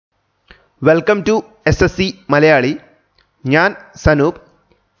Welcome to SSC Malayali. ഞാൻ സനൂപ്.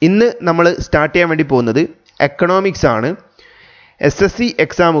 ഇന്ന് നമ്മൾ സ്റ്റാർട്ട് ചെയ്യാൻ വേണ്ടി പോകുന്നത് എക്കണോമിക്സ് ആണ്. SSC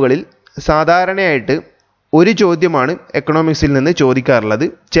എക്സാമുകളിൽ സാധാരണയായിട്ട് ഒരു ചോദ്യമാണ് എക്കണോമിക്സിൽ നിന്ന് ചോദിക്കാറുള്ളത്.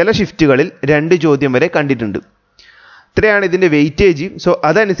 ചില ഷിഫ്റ്റുകളിൽ 2 ചോദ്യം വരെ കണ്ടിട്ടുണ്ട്. ഇത്രയാണ് ഇതിൻ്റെ വെയിറ്റേജ്. സോ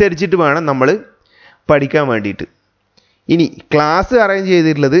അതനുസരിച്ചിട്ട് വേണം നമ്മൾ പഠിക്കാൻ വേണ്ടിയിട്ട്. ഇനി ക്ലാസ് അറേഞ്ച്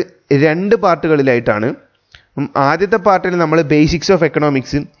ചെയ്തിട്ടുള്ളത് 2 പാർട്ടുകളിലായിട്ടാണ്. ആദ്യത്തെ പാർട്ടിൽ നമ്മൾ basics of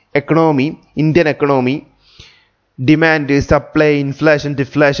economics, economy, Indian economy, demand, supply, inflation,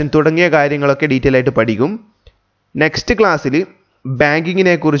 deflation തുടങ്ങിയ കാര്യങ്ങളൊക്കെ ഡീറ്റെയിൽ ആയിട്ട് പഠിക്കും. നെക്സ്റ്റ് ക്ലാസ്സിൽ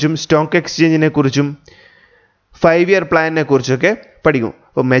ബാങ്കിങ്ങിനെ കുറിച്ചും സ്റ്റോക്ക് എക്സ്ചേഞ്ചിനെ കുറിച്ചും 5 ഇയർ പ്ലാനിനെ കുറിച്ചൊക്കെ പഠിക്കും.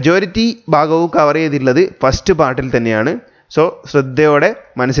 അപ്പോൾ മെജോറിറ്റി ഭാഗവും കവർ ചെയ്തിട്ടുള്ളത് ഫസ്റ്റ് പാർട്ടിൽ തന്നെയാണ്. സോ ശ്രദ്ധയോടെ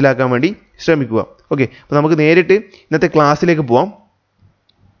മനസ്സിലാക്കാൻ വേണ്ടി ശ്രമിക്കുക. ഓക്കെ, അപ്പോൾ നമുക്ക് നേരിട്ട് ഇന്നത്തെ ക്ലാസ്സിലേക്ക് പോവാം.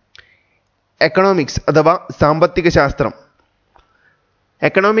 എക്കണോമിക്സ് അഥവാ സാമ്പത്തിക ശാസ്ത്രം.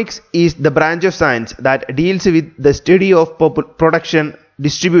 Economics is the branch of science that deals with the study of production,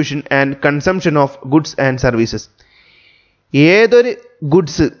 distribution and consumption of goods and services. ഏതൊരു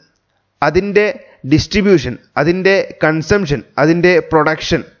ഗുഡ്സ്, അതിൻ്റെ ഡിസ്ട്രിബ്യൂഷൻ, അതിൻ്റെ കൺസംഷൻ, അതിൻ്റെ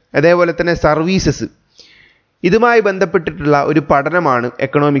പ്രൊഡക്ഷൻ, അതേപോലെ തന്നെ സർവീസസ്, ഇതുമായി ബന്ധപ്പെട്ടിട്ടുള്ള ഒരു പഠനമാണ്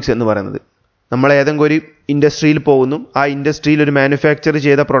എക്കണോമിക്സ് എന്ന് പറയുന്നത്. നമ്മൾ ഏതെങ്കിലും ഒരു ഇൻഡസ്ട്രിയിൽ പോകുന്നു, ആ ഇൻഡസ്ട്രിയിൽ ഒരു മാനുഫാക്ചർ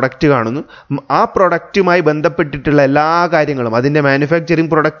ചെയ്ത പ്രൊഡക്റ്റ് കാണുന്നു, ആ പ്രൊഡക്റ്റുമായി ബന്ധപ്പെട്ടിട്ടുള്ള എല്ലാ കാര്യങ്ങളും, അതിൻ്റെ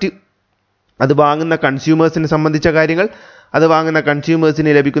മാനുഫാക്ചറിങ് പ്രൊഡക്റ്റ്, അത് വാങ്ങുന്ന കൺസ്യൂമേഴ്സിനെ സംബന്ധിച്ച കാര്യങ്ങൾ, അത് വാങ്ങുന്ന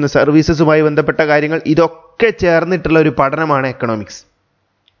കൺസ്യൂമേഴ്സിന് ലഭിക്കുന്ന സർവീസസുമായി ബന്ധപ്പെട്ട കാര്യങ്ങൾ, ഇതൊക്കെ ചേർന്നിട്ടുള്ള ഒരു പഠനമാണ് എക്കണോമിക്സ്.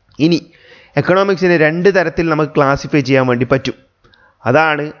 ഇനി എക്കണോമിക്സിനെ 2 തരത്തിൽ നമുക്ക് ക്ലാസിഫൈ ചെയ്യാൻ വേണ്ടി പറ്റും.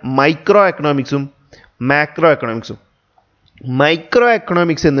 അതാണ് മൈക്രോ എക്കണോമിക്സും മാക്രോ എക്കണോമിക്സും. മൈക്രോ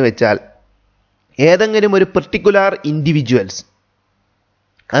എക്കണോമിക്സ് എന്ന് വെച്ചാൽ ഏതെങ്കിലും ഒരു പെർട്ടിക്കുലർ ഇൻഡിവിജ്വൽസ്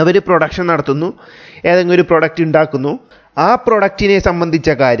അവർ പ്രൊഡക്ഷൻ നടത്തുന്നു, ഏതെങ്കിലും ഒരു പ്രൊഡക്റ്റ് ഉണ്ടാക്കുന്നു, ആ പ്രൊഡക്റ്റിനെ സംബന്ധിച്ച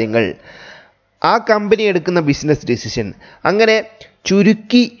കാര്യങ്ങൾ, ആ കമ്പനി എടുക്കുന്ന ബിസിനസ് ഡിസിഷൻ, അങ്ങനെ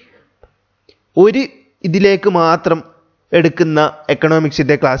ചുരുക്കി ഒരു ഇതിലേക്ക് മാത്രം എടുക്കുന്ന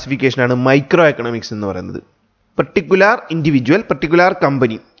എക്കണോമിക്സിൻ്റെ ക്ലാസിഫിക്കേഷനാണ് മൈക്രോ എക്കണോമിക്സ് എന്ന് പറയുന്നത്. പെർട്ടിക്കുലർ ഇൻഡിവിജ്വൽ, പെർട്ടിക്കുലർ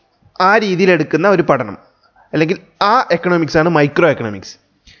കമ്പനി, ആ രീതിയിൽ എടുക്കുന്ന ഒരു പഠനം, അല്ലെങ്കിൽ ആ എക്കണോമിക്സ് ആണ് മൈക്രോ എക്കണോമിക്സ്.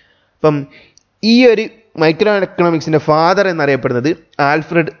 അപ്പം ഈ ഒരു മൈക്രോ എക്കണോമിക്സിൻ്റെ ഫാദർ എന്നറിയപ്പെടുന്നത്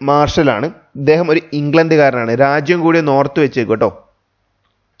ആൽഫ്രഡ് മാർഷലാണ്. ഇദ്ദേഹം ഒരു ഇംഗ്ലണ്ടുകാരനാണ്. രാജ്യം കൂടി നോർത്ത് വെച്ചേക്കും കേട്ടോ,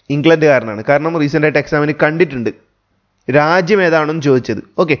 ഇംഗ്ലണ്ടുകാരനാണ്. കാരണം റീസെൻ്റ് ആയിട്ട് എക്സാമിന് കണ്ടിട്ടുണ്ട് രാജ്യം ഏതാണെന്ന് ചോദിച്ചത്.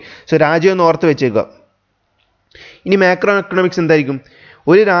 ഓക്കെ, സോ രാജ്യം നോർത്ത് വെച്ചേക്കുക. ഇനി മാക്രോ എക്കണോമിക്സ് എന്തായിരിക്കും?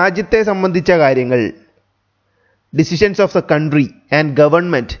 ഒരു രാജ്യത്തെ സംബന്ധിച്ച കാര്യങ്ങൾ, decisions of the country and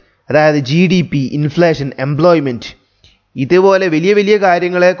government, അതായത് GDP, ഇൻഫ്ലേഷൻ, എംപ്ലോയ്മെൻറ്റ്, ഇതുപോലെ വലിയ വലിയ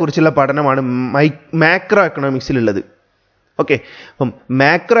കാര്യങ്ങളെക്കുറിച്ചുള്ള പഠനമാണ് മാക്രോ എക്കണോമിക്സിലുള്ളത്. ഓക്കെ, അപ്പം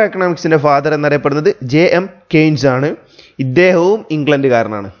മാക്രോ എക്കണോമിക്സിൻ്റെ ഫാദർ എന്നറിയപ്പെടുന്നത് JM കെയ്ൻസ് ആണ്. ഇദ്ദേഹവും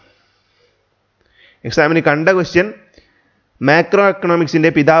ഇംഗ്ലണ്ടുകാരനാണ്. എക്സാമിന് കണ്ട ക്വസ്റ്റ്യൻ, മാക്രോ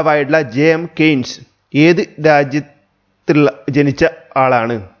എക്കണോമിക്സിൻ്റെ പിതാവായിട്ടുള്ള JM കെയ്ൻസ് ഏത് രാജ്യത്തുള്ള ജനിച്ച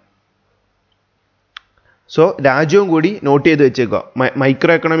ആളാണ്? സോ രാജ്യവും കൂടി നോട്ട് ചെയ്ത് വെച്ചേക്കുക.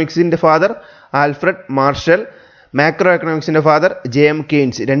 Micro എക്കണോമിക്സിൻ്റെ father Alfred marshal, macro എക്കണോമിക്സിൻ്റെ father JM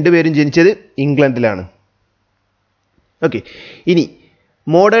Keynes. 2 പേരും ജനിച്ചത് ഇംഗ്ലണ്ടിലാണ്. ഓക്കെ, ഇനി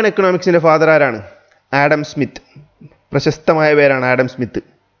മോഡേൺ എക്കണോമിക്സിൻ്റെ ഫാദർ ആരാണ്? Adam Smith. പ്രശസ്തമായ പേരാണ് ആഡം സ്മിത്ത്.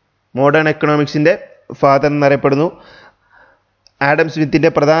 മോഡേൺ എക്കണോമിക്സിൻ്റെ ഫാദർ എന്നറിയപ്പെടുന്നു. ആഡം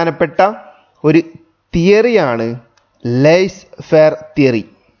സ്മിത്തിൻ്റെ പ്രധാനപ്പെട്ട ഒരു തിയറിയാണ് lace fair theory.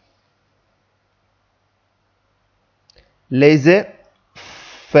 Lace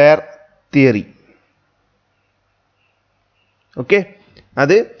fair theory. Okay,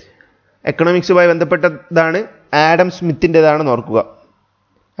 അത് എക്കണോമിക്സുമായി ബന്ധപ്പെട്ടതാണ്. ആഡം സ്മിത്തിൻ്റെതാണെന്ന് ഓർക്കുക.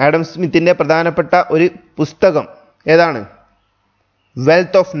 ആഡം സ്മിത്തിൻ്റെ പ്രധാനപ്പെട്ട ഒരു പുസ്തകം ഏതാണ്?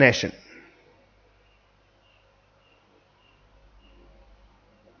 Wealth of nation.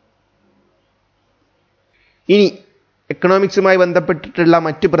 ഇനി എക്കണോമിക്സുമായി ബന്ധപ്പെട്ടിട്ടുള്ള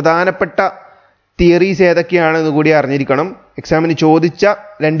മറ്റ് പ്രധാനപ്പെട്ട തിയറീസ് ഏതൊക്കെയാണെന്ന് കൂടി അറിഞ്ഞിരിക്കണം. എക്സാമിന് ചോദിച്ച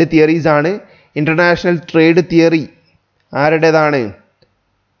 2 തിയറീസാണ്. ഇൻ്റർനാഷണൽ ട്രേഡ് തിയറി ആരുടേതാണ്?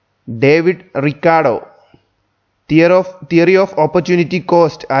 David Ricardo. Theory of opportunity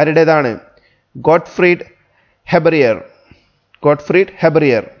cost ആരുടേതാണ്? ഗോട്ട്ഫ്രീഡ് ഹെബറിയർ.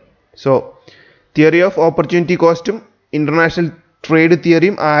 സോ തിയറി ഓഫ് ഓപ്പർച്യൂണിറ്റി കോസ്റ്റും ഇൻ്റർനാഷണൽ ട്രേഡ്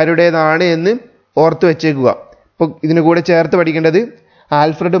തിയറിയും ആരുടേതാണ് എന്ന് ഓർത്ത് വെച്ചേക്കുക. ഇപ്പോൾ ഇതിന് കൂടെ ചേർത്ത് പഠിക്കേണ്ടത്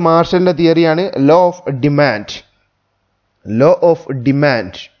ആൽഫ്രഡ് മാർഷലിൻ്റെ തിയറിയാണ് ലോ ഓഫ് ഡിമാൻഡ്.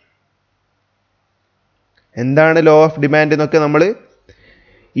 എന്താണ് ലോ ഓഫ് ഡിമാൻഡ് എന്നൊക്കെ നമ്മൾ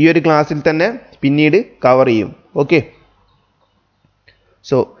ഈ ഒരു ക്ലാസ്സിൽ തന്നെ പിന്നീട് കവർ ചെയ്യും. Okay,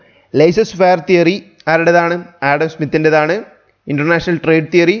 so lace fair theory ആരുടേതാണ്? Adam സ്മിത്തിൻ്റെതാണ്. International trade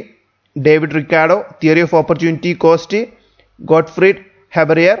theory David Ricardo, theory of opportunity cost ഗോട്ട്ഫ്രീഡ്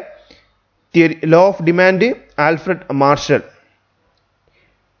ഹെബറിയർ, law of demand Alfred marshal.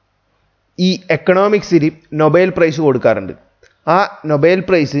 ഈ എക്കണോമിക്സിൽ നൊബേൽ പ്രൈസ് കൊടുക്കാറുണ്ട്. ആ നൊബേൽ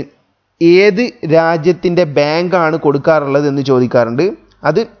പ്രൈസ് ഏത് രാജ്യത്തിൻ്റെ ബാങ്കാണ് കൊടുക്കാറുള്ളത് എന്ന് ചോദിക്കാറുണ്ട്.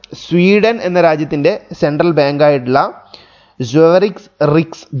 അത് സ്വീഡൻ എന്ന രാജ്യത്തിൻ്റെ സെൻട്രൽ ബാങ്കായിട്ടുള്ള സ്വെവറിക്സ്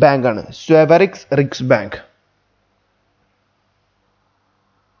റിക്സ് ബാങ്ക് ആണ്. സ്വെവറിക്സ് റിക്സ് ബാങ്ക്.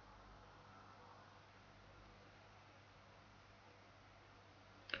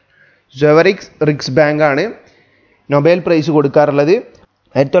 സ്വെവറിക്സ് റിക്സ് ബാങ്ക് ആണ് നൊബേൽ പ്രൈസ് കൊടുക്കാറുള്ളത്.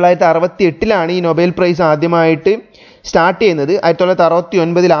 1968 ഈ നൊബേൽ പ്രൈസ് ആദ്യമായിട്ട് സ്റ്റാർട്ട് ചെയ്യുന്നത്.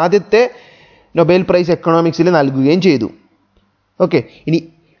 1969 ആദ്യത്തെ നൊബേൽ പ്രൈസ് എക്കണോമിക്സിൽ നൽകുകയും ചെയ്തു. ഓക്കെ, ഇനി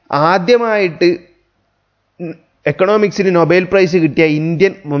ആദ്യമായിട്ട് എക്കണോമിക്സിൽ നൊബേൽ പ്രൈസ് കിട്ടിയ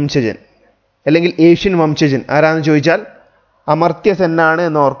ഇന്ത്യൻ വംശജൻ അല്ലെങ്കിൽ ഏഷ്യൻ വംശജൻ ആരാണെന്ന് ചോദിച്ചാൽ അമർത്യ സെന്നാണ്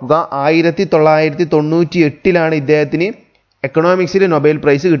എന്ന് ഓർക്കുക. 1998 ഇദ്ദേഹത്തിന് എക്കണോമിക്സിൽ നൊബേൽ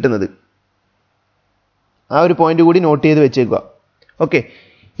പ്രൈസ് കിട്ടുന്നത്. ആ ഒരു പോയിന്റ് കൂടി നോട്ട് ചെയ്ത് വെച്ചേക്കുക. ഓക്കെ,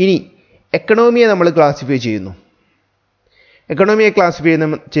 ഇനി എക്കണോമിയെ നമ്മൾ ക്ലാസിഫൈ ചെയ്യുന്നു. എക്കണോമിയെ ക്ലാസിഫൈ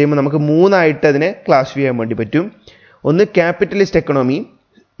ചെയ്യുമ്പോൾ നമുക്ക് മൂന്നായിട്ട് അതിനെ ക്ലാസിഫൈ ചെയ്യാൻ വേണ്ടി പറ്റും. ഒന്ന് ക്യാപിറ്റലിസ്റ്റ് എക്കണോമി,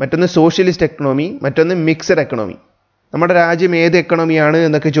 മറ്റൊന്ന് സോഷ്യലിസ്റ്റ് എക്കണോമി, മറ്റൊന്ന് മിക്സഡ് എക്കണോമി. നമ്മുടെ രാജ്യം ഏത് എക്കണോമിയാണ്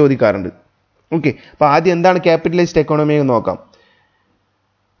എന്നൊക്കെ ചോദിക്കാറുണ്ട്. ഓക്കെ, അപ്പോൾ ആദ്യം എന്താണ് ക്യാപിറ്റലിസ്റ്റ് എക്കണോമി എന്ന് നോക്കാം.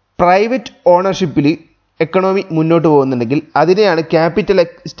 പ്രൈവറ്റ് ഓണർഷിപ്പിൽ എക്കണോമി മുന്നോട്ട് പോകുന്നുണ്ടെങ്കിൽ അതിനെയാണ്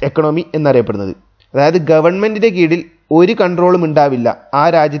ക്യാപിറ്റലിസ്റ്റ് എക്കണോമി എന്നറിയപ്പെടുന്നത്. അതായത് ഗവൺമെൻറ്റിൻ്റെ കീഴിൽ ഒരു കൺട്രോളും ഉണ്ടാവില്ല. ആ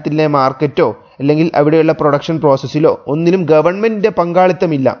രാജ്യത്തിലെ മാർക്കറ്റോ അല്ലെങ്കിൽ അവിടെയുള്ള പ്രൊഡക്ഷൻ പ്രോസസ്സിലോ ഒന്നിലും ഗവൺമെൻറ്റിൻ്റെ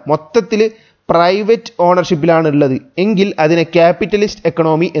പങ്കാളിത്തമില്ല. മൊത്തത്തിൽ പ്രൈവറ്റ് ഓണർഷിപ്പിലാണ് ഉള്ളത് എങ്കിൽ അതിനെ ക്യാപിറ്റലിസ്റ്റ്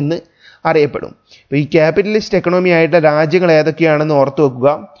എക്കണോമി എന്ന് അറിയപ്പെടും. അപ്പോൾ ഈ ക്യാപിറ്റലിസ്റ്റ് എക്കണോമി ആയിട്ടുള്ള രാജ്യങ്ങൾ ഏതൊക്കെയാണെന്ന് ഓർത്തു വെക്കുക.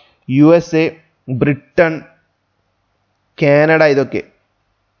 USA, ബ്രിട്ടൻ, കാനഡ, ഇതൊക്കെ.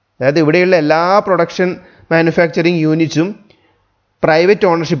 അതായത് ഇവിടെയുള്ള എല്ലാ പ്രൊഡക്ഷൻ മാനുഫാക്ചറിങ് യൂണിറ്റ്സും പ്രൈവറ്റ്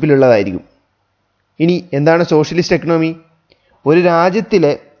ഓണർഷിപ്പിലുള്ളതായിരിക്കും. ഇനി എന്താണ് സോഷ്യലിസ്റ്റ് എക്കണോമി? ഒരു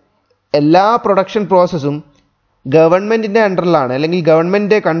രാജ്യത്തിലെ എല്ലാ പ്രൊഡക്ഷൻ പ്രോസസ്സും ഗവൺമെൻറ്റിൻ്റെ അണ്ടറിലാണ് അല്ലെങ്കിൽ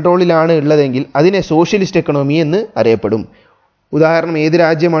ഗവൺമെൻറ്റിൻ്റെ കൺട്രോളിലാണ് ഉള്ളതെങ്കിൽ അതിനെ സോഷ്യലിസ്റ്റ് എക്കണോമി എന്ന് അറിയപ്പെടും. ഉദാഹരണം ഏത്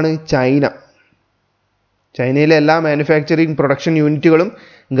രാജ്യമാണ്? ചൈന. ചൈനയിലെ എല്ലാ മാനുഫാക്ചറിങ് പ്രൊഡക്ഷൻ യൂണിറ്റുകളും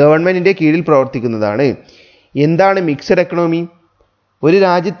ഗവൺമെൻറ്റിൻ്റെ കീഴിൽ പ്രവർത്തിക്കുന്നതാണ്. എന്താണ് മിക്സഡ് എക്കണോമി? ഒരു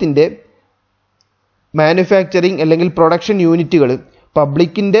രാജ്യത്തിൻ്റെ മാനുഫാക്ചറിങ് അല്ലെങ്കിൽ പ്രൊഡക്ഷൻ യൂണിറ്റുകൾ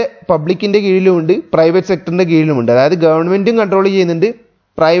പബ്ലിക്കിൻ്റെ കീഴിലുമുണ്ട്, പ്രൈവറ്റ് സെക്ടറിൻ്റെ കീഴിലുമുണ്ട്. അതായത് ഗവൺമെൻറ്റും കൺട്രോൾ ചെയ്യുന്നുണ്ട്,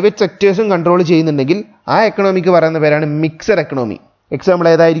 പ്രൈവറ്റ് സെക്ടേഴ്സും കൺട്രോൾ ചെയ്യുന്നുണ്ടെങ്കിൽ ആ എക്കണോമിക്ക് പറയുന്ന പേരാണ് മിക്സഡ് എക്കണോമി. എക്സാമ്പിൾ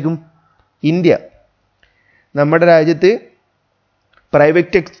ഏതായിരിക്കും? ഇന്ത്യ. നമ്മുടെ രാജ്യത്ത്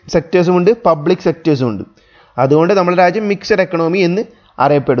പ്രൈവറ്റ് സെക്ടേഴ്സും ഉണ്ട്, പബ്ലിക് സെക്ടേഴ്സും ഉണ്ട്. അതുകൊണ്ട് നമ്മുടെ രാജ്യം മിക്സഡ് എക്കണോമി എന്ന്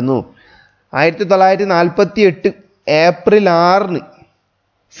അറിയപ്പെടുന്നു. 1948 ഏപ്രിൽ 6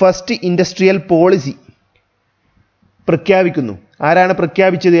 ഫസ്റ്റ് ഇൻഡസ്ട്രിയൽ പോളിസി പ്രഖ്യാപിക്കുന്നു. ആരാണ്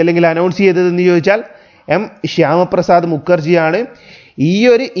പ്രഖ്യാപിച്ചത് അല്ലെങ്കിൽ അനൗൺസ് ചെയ്തതെന്ന് ചോദിച്ചാൽ ശ്യാമപ്രസാദ് മുഖർജിയാണ്. ഈ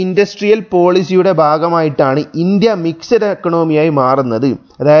ഒരു ഇൻഡസ്ട്രിയൽ പോളിസിയുടെ ഭാഗമായിട്ടാണ് ഇന്ത്യ മിക്സഡ് എക്കണോമിയായി മാറുന്നത്.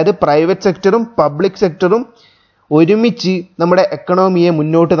 അതായത് പ്രൈവറ്റ് സെക്ടറും പബ്ലിക് സെക്ടറും ഒരുമിച്ച് നമ്മുടെ എക്കണോമിയെ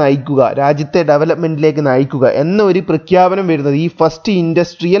മുന്നോട്ട് നയിക്കുക, രാജ്യത്തെ ഡെവലപ്മെൻറ്റിലേക്ക് നയിക്കുക എന്ന ഒരു പ്രഖ്യാപനം വരുന്നത് ഈ ഫസ്റ്റ്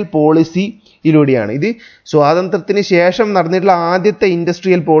ഇൻഡസ്ട്രിയൽ പോളിസിയിലൂടെയാണ്. ഇത് സ്വാതന്ത്ര്യത്തിന് ശേഷം നടന്നിട്ടുള്ള ആദ്യത്തെ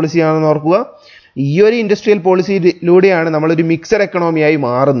ഇൻഡസ്ട്രിയൽ പോളിസിയാണെന്ന് ഓർക്കുക. ഈ ഒരു ഇൻഡസ്ട്രിയൽ പോളിസിയിലൂടെയാണ് നമ്മളൊരു മിക്സഡ് എക്കണോമിയായി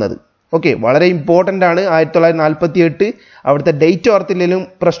മാറുന്നത്. ഓക്കെ, വളരെ ഇമ്പോർട്ടൻ്റ് ആണ്. 1948 അവിടുത്തെ ഡേറ്റ് ഓർത്തില്ലെങ്കിലും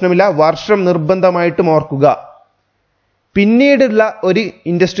പ്രശ്നമില്ല, വർഷം നിർബന്ധമായിട്ടും ഓർക്കുക. പിന്നീടുള്ള ഒരു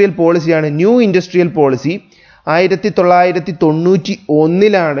industrial പോളിസിയാണ് new industrial policy.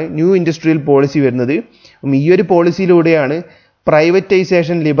 1991 new industrial policy വരുന്നത്. ഈ ഒരു പോളിസിയിലൂടെയാണ്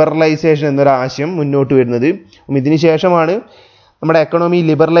പ്രൈവറ്റൈസേഷൻ, ലിബറലൈസേഷൻ എന്നൊരു ആശയം മുന്നോട്ട് വരുന്നത്. ഇതിന് ശേഷമാണ് നമ്മുടെ എക്കണോമി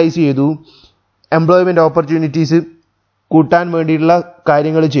ലിബറലൈസ് ചെയ്തു, എംപ്ലോയ്മെൻറ്റ് ഓപ്പർച്യൂണിറ്റീസ് കൂട്ടാൻ വേണ്ടിയിട്ടുള്ള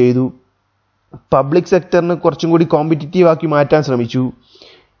കാര്യങ്ങൾ ചെയ്തു, പബ്ലിക് സെക്ടറിന് കുറച്ചും കൂടി കോമ്പറ്റിറ്റീവ് ആക്കി മാറ്റാൻ ശ്രമിച്ചു,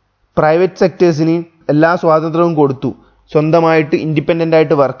 പ്രൈവറ്റ് സെക്ടേഴ്സിന് എല്ലാ സ്വാതന്ത്ര്യവും കൊടുത്തു, സ്വന്തമായിട്ട് ഇൻഡിപെൻഡൻ്റ്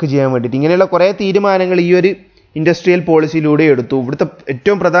ആയിട്ട് വർക്ക് ചെയ്യാൻ വേണ്ടിയിട്ട്. ഇങ്ങനെയുള്ള കുറേ തീരുമാനങ്ങൾ ഈ ഒരു ഇൻഡസ്ട്രിയൽ പോളിസിയിലൂടെ എടുത്തു. ഇവിടുത്തെ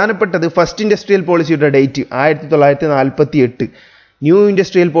ഏറ്റവും പ്രധാനപ്പെട്ടത് ഫസ്റ്റ് ഇൻഡസ്ട്രിയൽ പോളിസിയുടെ ഡേറ്റ് 1948, ന്യൂ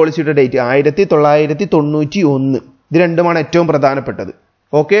ഇൻഡസ്ട്രിയൽ പോളിസിയുടെ ഡേറ്റ് 1991. ഇത് രണ്ടുമാണ് ഏറ്റവും പ്രധാനപ്പെട്ടത്.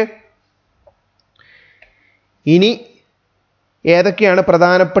 ഓക്കെ, ഇനി ഏതൊക്കെയാണ്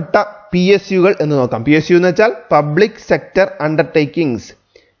പ്രധാനപ്പെട്ട PSUകൾ എന്ന് നോക്കാം. PSU എന്ന് വെച്ചാൽ പബ്ലിക് സെക്ടർ അണ്ടർടേക്കിങ്സ്.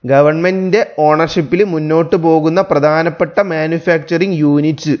 ഗവൺമെൻറ്റിൻ്റെ ഓണർഷിപ്പിൽ മുന്നോട്ട് പോകുന്ന പ്രധാനപ്പെട്ട മാനുഫാക്ചറിങ്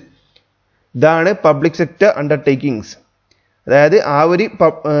യൂണിറ്റ്സ്, ഇതാണ് പബ്ലിക് സെക്ടർ അണ്ടർടേക്കിങ്സ്. അതായത് ആ ഒരു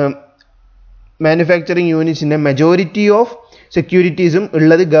മാനുഫാക്ചറിങ് യൂണിറ്റ്സിൻ്റെ മെജോറിറ്റി ഓഫ് സെക്യൂരിറ്റീസും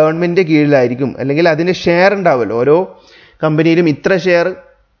ഉള്ളത് ഗവൺമെൻറ്റിൻ്റെ കീഴിലായിരിക്കും. അല്ലെങ്കിൽ അതിൻ്റെ ഷെയർ ഉണ്ടാവുമല്ലോ, ഓരോ കമ്പനിയിലും ഇത്ര ഷെയർ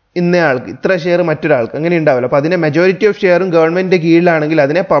ഇന്നയാൾക്ക്, ഇത്ര ഷെയർ മറ്റൊരാൾക്ക്, അങ്ങനെ ഉണ്ടാവില്ല. അപ്പോൾ അതിനെ മെജോറിറ്റി ഓഫ് ഷെയറും ഗവൺമെൻറ്റിൻ്റെ കീഴിലാണെങ്കിൽ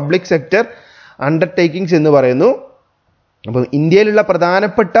അതിനെ പബ്ലിക് സെക്ടർ അണ്ടർടേക്കിങ്സ് എന്ന് പറയുന്നു. അപ്പോൾ ഇന്ത്യയിലുള്ള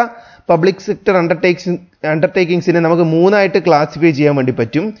പ്രധാനപ്പെട്ട പബ്ലിക് സെക്ടർ അണ്ടർടേക്കിങ്സിനെ നമുക്ക് 3 ആയിട്ട് ക്ലാസിഫൈ ചെയ്യാൻ വേണ്ടി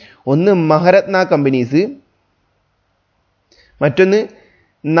പറ്റും. ഒന്ന് മഹാരത്ന കമ്പനീസ്, മറ്റൊന്ന്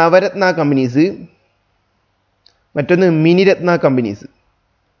നവരത്ന കമ്പനീസ്, മറ്റൊന്ന് മിനിരത്ന കമ്പനീസ്.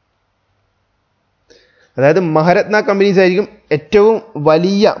 അതായത് മഹാരത്ന കമ്പനീസ് ആയിരിക്കും ഏറ്റവും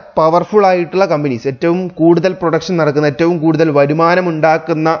വലിയ പവർഫുൾ ആയിട്ടുള്ള കമ്പനീസ്, ഏറ്റവും കൂടുതൽ പ്രൊഡക്ഷൻ നടക്കുന്ന, ഏറ്റവും കൂടുതൽ വരുമാനം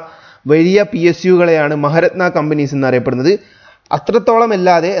ഉണ്ടാക്കുന്ന വലിയ PSUകളെയാണ് മഹാരത്ന കമ്പനീസ് എന്നറിയപ്പെടുന്നത്. അത്രത്തോളം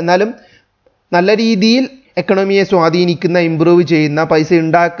അല്ലാതെ എന്നാലും നല്ല രീതിയിൽ എക്കണോമിയെ സ്വാധീനിക്കുന്ന, ഇംപ്രൂവ് ചെയ്യുന്ന, പൈസ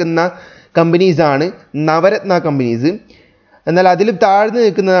ഉണ്ടാക്കുന്ന കമ്പനീസാണ് നവരത്ന കമ്പനീസ്. എന്നാൽ അതിൽ താഴ്ന്നു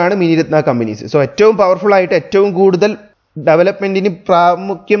നിൽക്കുന്നതാണ് മിനിരത്ന കമ്പനീസ്. സോ ഏറ്റവും പവർഫുൾ ആയിട്ട് ഏറ്റവും കൂടുതൽ ഡെവലപ്മെൻറ്റിന്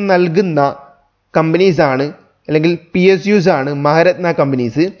പ്രാമുഖ്യം നൽകുന്ന കമ്പനീസാണ് അല്ലെങ്കിൽ PSUs ആണ് മഹാരത്ന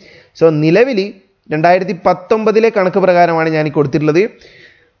കമ്പനീസ്. സോ നിലവിൽ 2019 കണക്ക് പ്രകാരമാണ് ഞാൻ കൊടുത്തിട്ടുള്ളത്.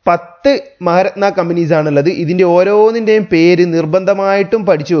 10 മഹാരത്ന കമ്പനീസ് ആണുള്ളത്. ഇതിൻ്റെ ഓരോന്നിൻ്റെയും പേര് നിർബന്ധമായിട്ടും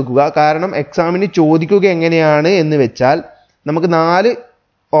പഠിച്ചു വെക്കുക. കാരണം എക്സാമിന് ചോദിക്കുക എങ്ങനെയാണ് എന്ന് വെച്ചാൽ നമുക്ക് 4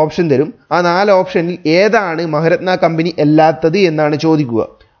 ഓപ്ഷൻ തരും. ആ 4 ഓപ്ഷനിൽ ഏതാണ് മഹാരത്ന കമ്പനി അല്ലാത്തത് എന്നാണ് ചോദിക്കുക.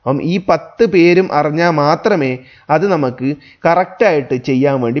 അപ്പം ഈ 10 പേരും അറിഞ്ഞാൽ മാത്രമേ അത് നമുക്ക് കറക്റ്റായിട്ട്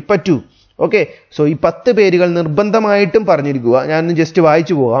ചെയ്യാൻ വേണ്ടി പറ്റൂ. ഓക്കെ, സോ ഈ 10 പേരുകൾ നിർബന്ധമായിട്ടും പറഞ്ഞിരിക്കുക. ഞാനൊന്ന് ജസ്റ്റ്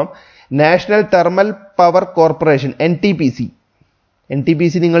വായിച്ചു പോകാം. National thermal power corporation,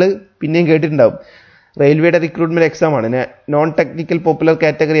 NTPC നിങ്ങൾ പിന്നെയും കേട്ടിട്ടുണ്ടാവും. റെയിൽവേയുടെ recruitment എക്സാമാണ്, non technical popular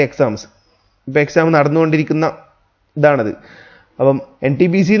category exams. ഇപ്പോൾ എക്സാം നടന്നുകൊണ്ടിരിക്കുന്ന ഇതാണത്. അപ്പം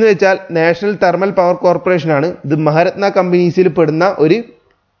NTPC എന്ന് വെച്ചാൽ നാഷണൽ തെർമൽ പവർ കോർപ്പറേഷനാണ്. ഇത് മഹാരത്ന കമ്പനീസിൽ പെടുന്ന ഒരു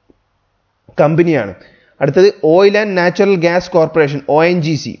കമ്പനിയാണ്. അടുത്തത് oil and natural gas corporation,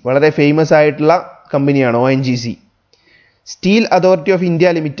 ONGC, വളരെ ഫേമസ് ആയിട്ടുള്ള കമ്പനിയാണ് ONGC. Steel authority of India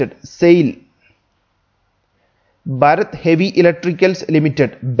limited, SAIL. Bharat heavy electricals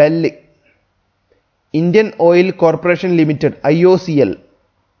limited, BEL. Indian oil corporation limited, IOCL.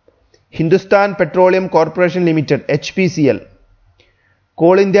 Hindustan petroleum corporation limited, HPCL.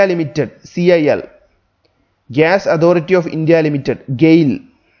 Call India limited, CIL. Gas authority of India limited, GAIL.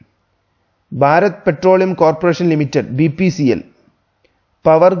 Bharat petroleum corporation limited, BPCL.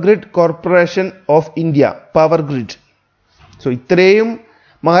 Power grid corporation of India, power grid. So ഇത്രയും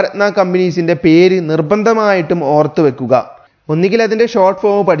മഹാരത്ന കമ്പനീസിൻ്റെ പേര് നിർബന്ധമായിട്ടും ഓർത്ത് വെക്കുക. ഒന്നുകിൽ അതിൻ്റെ short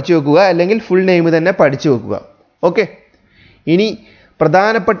form പഠിച്ചു വെക്കുക, അല്ലെങ്കിൽ ഫുൾ നെയിം തന്നെ പഠിച്ചു വെക്കുക. ഓക്കെ, ഇനി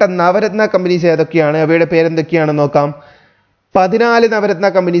പ്രധാനപ്പെട്ട നവരത്ന കമ്പനീസ് ഏതൊക്കെയാണ്, അവയുടെ പേരെന്തൊക്കെയാണെന്ന് നോക്കാം. 14 നവരത്ന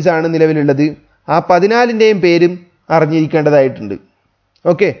കമ്പനീസാണ് നിലവിലുള്ളത്. ആ 14ൻ്റെയും പേരും അറിഞ്ഞിരിക്കേണ്ടതായിട്ടുണ്ട്.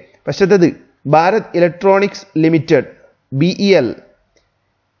 Okay, ഫസ്റ്റത്തത് Bharat electronics limited, BEL.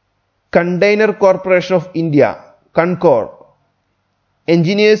 Container corporation of India, കൺകോർ.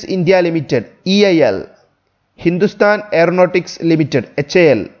 Engineers India limited, EIL. Hindustan aeronautics limited,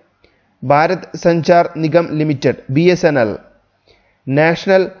 HAL. Bharat Sanchar Nigam limited, BSNL.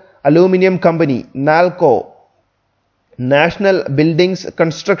 National aluminium company, NALCO. National buildings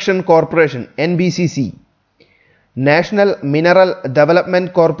construction corporation, NBCC. National mineral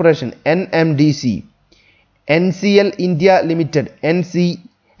development corporation, NMDC. NCL India limited,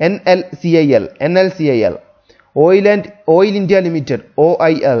 NLCIL. Oil India limited,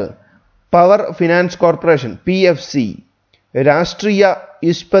 OIL. Power finance corporation, PFC. രാഷ്ട്രീയ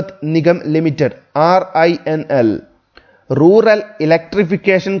Ispat Nigam limited, RINL. Rural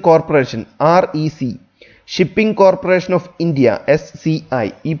electrification corporation, REC. Shipping corporation of India, SCI.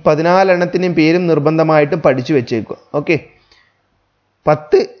 ഈ 14 എണ്ണത്തിൻ്റെയും പേരും നിർബന്ധമായിട്ടും പഠിച്ചു വെച്ചേക്കുക. Okay,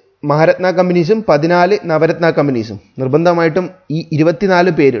 10 Maharatna കമ്പനീസും 14 Navratna കമ്പനീസും നിർബന്ധമായിട്ടും ഈ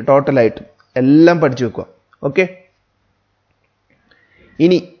 24 പേര് ടോട്ടലായിട്ടും എല്ലാം പഠിച്ചു വെക്കുക. ഓക്കെ,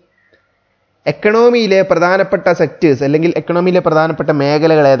 ഇനി എക്കണോമിയിലെ പ്രധാനപ്പെട്ട സെക്ടേഴ്സ് അല്ലെങ്കിൽ എക്കണോമിയിലെ പ്രധാനപ്പെട്ട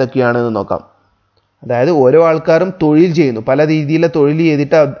മേഖലകൾ ഏതൊക്കെയാണെന്ന് നോക്കാം. അതായത് ഓരോ ആൾക്കാരും തൊഴിൽ ചെയ്യുന്നു, പല രീതിയിലെ തൊഴിൽ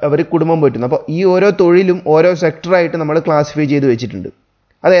ചെയ്തിട്ട് അവർ കുടുംബം പോറ്റുന്നു. അപ്പോൾ ഈ ഓരോ തൊഴിലും ഓരോ സെക്ടറായിട്ട് നമ്മൾ ക്ലാസിഫൈ ചെയ്ത് വെച്ചിട്ടുണ്ട്.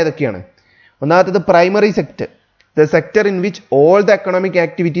 അത് ഏതൊക്കെയാണ്? ഒന്നാമത്തത് primary sector, the sector in which all the economic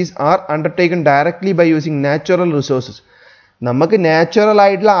activities are undertaken directly by using natural resources. നമുക്ക് നാച്ചുറൽ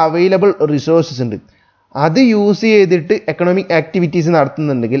ആയിട്ടുള്ള അവൈലബിൾ റിസോഴ്സസ് ഉണ്ട്, അത് യൂസ് ചെയ്തിട്ട് എക്കണോമിക് ആക്ടിവിറ്റീസ്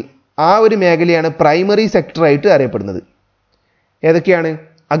നടത്തുന്നുണ്ടെങ്കിൽ ആ ഒരു മേഖലയാണ് പ്രൈമറി സെക്ടറായിട്ട് അറിയപ്പെടുന്നത്. ഏതൊക്കെയാണ്?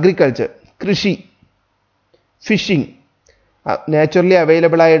 അഗ്രികൾച്ചർ, കൃഷി, ഫിഷിംഗ്, നാച്ചുറലി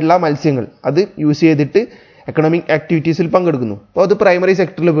അവൈലബിൾ ആയിട്ടുള്ള മത്സ്യങ്ങൾ അത് യൂസ് ചെയ്തിട്ട് എക്കണോമിക് ആക്ടിവിറ്റീസിൽ പങ്കെടുക്കുന്നു. അപ്പോൾ അത് പ്രൈമറി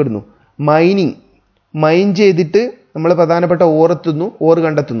സെക്ടറിൽ പെടുന്നു. മൈനിങ്, മൈൻ ചെയ്തിട്ട് നമ്മൾ പ്രധാനപ്പെട്ട ഓർ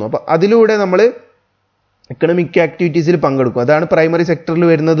കണ്ടെത്തുന്നു. അപ്പോൾ അതിലൂടെ നമ്മൾ എക്കണോമിക് ആക്ടിവിറ്റീസിൽ പങ്കെടുക്കും. അതാണ് പ്രൈമറി സെക്ടറിൽ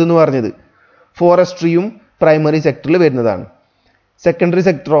വരുന്നത് എന്ന് പറഞ്ഞത്. ഫോറസ്ട്രിയും പ്രൈമറി സെക്ടറിൽ വരുന്നതാണ്. secondary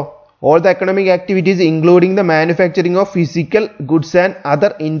sector. All the economic activities including the manufacturing of physical goods and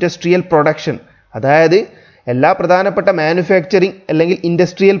other industrial production. അതായത് എല്ലാ പ്രധാനപ്പെട്ട മാനുഫാക്ചറിങ് അല്ലെങ്കിൽ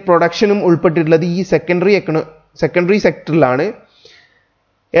ഇൻഡസ്ട്രിയൽ പ്രൊഡക്ഷനും ഉൾപ്പെട്ടിട്ടുള്ളത് ഈ സെക്കൻഡറി സെക്ടറിലാണ്.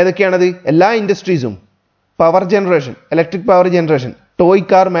 ഏതൊക്കെയാണത്? എല്ലാ ഇൻഡസ്ട്രീസും, power generation, electric power generation, toy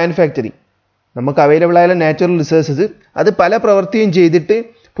car manufacturing, നമുക്ക് അവൈലബിൾ ആയ നാച്ചുറൽ റിസോഴ്സസ്, അത് പല പ്രവൃത്തിയും ചെയ്തിട്ട്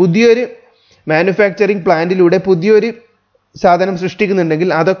പുതിയൊരു മാനുഫാക്ചറിങ് പ്ലാന്റിലൂടെ പുതിയൊരു സാധനം സൃഷ്ടിക്കുന്നുണ്ടെങ്കിൽ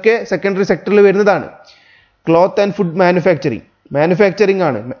അതൊക്കെ സെക്കൻഡറി സെക്ടറിൽ വരുന്നതാണ്. ക്ലോത്ത് ആൻഡ് ഫുഡ് മാനുഫാക്ചറിങ്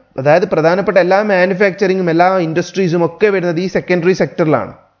ആണ്. അതായത് പ്രധാനപ്പെട്ട എല്ലാ മാനുഫാക്ചറിങ്ങും എല്ലാ ഇൻഡസ്ട്രീസും ഒക്കെ വരുന്നത് ഈ സെക്കൻഡറി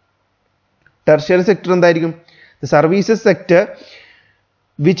സെക്ടറിലാണ്. ടെർഷ്യറി സെക്ടർ എന്തായിരിക്കും? The services sector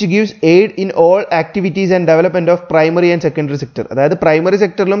which gives aid in all activities and development of primary and secondary sector. അതായത് പ്രൈമറി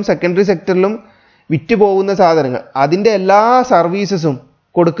സെക്ടറിലും സെക്കൻഡറി സെക്ടറിലും വിറ്റ് പോകുന്ന സാധനങ്ങൾ അതിൻ്റെ എല്ലാ സർവീസസും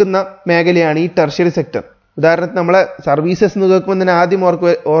കൊടുക്കുന്ന മേഖലയാണ് ഈ ടെർഷ്യറി സെക്ടർ. ഉദാഹരണത്തിന് നമ്മളെ സർവീസസ് എന്ന് കേൾക്കുമ്പോൾ തന്നെ ആദ്യം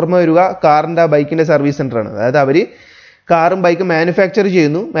ഓർമ്മ വരിക കാറിൻ്റെ ബൈക്കിൻ്റെ സർവീസ് സെൻ്ററാണ്. അതായത് അവർ കാറും ബൈക്കും മാനുഫാക്ചർ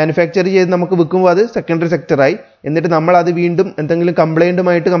ചെയ്ത് നമുക്ക് വിൽക്കുമ്പോൾ അത് സെക്കൻഡറി സെക്ടറായി. എന്നിട്ട് നമ്മൾ അത് വീണ്ടും എന്തെങ്കിലും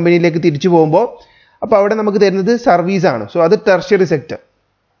കംപ്ലൈൻറ്റുമായിട്ട് കമ്പനിയിലേക്ക് തിരിച്ചു പോകുമ്പോൾ അപ്പോൾ അവിടെ നമുക്ക് തരുന്നത് സർവീസാണ്. സോ അത് ടെർഷ്യറി സെക്ടർ.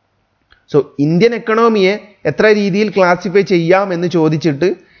 സോ ഇന്ത്യൻ എക്കണോമിയെ എത്ര രീതിയിൽ ക്ലാസിഫൈ ചെയ്യാം എന്ന് ചോദിച്ചിട്ട്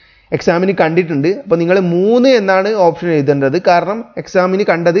എക്സാമിന് കണ്ടിട്ടുണ്ട്. അപ്പോൾ നിങ്ങൾ 3 എന്നാണ് ഓപ്ഷൻ എഴുതേണ്ടത്. കാരണം എക്സാമിന്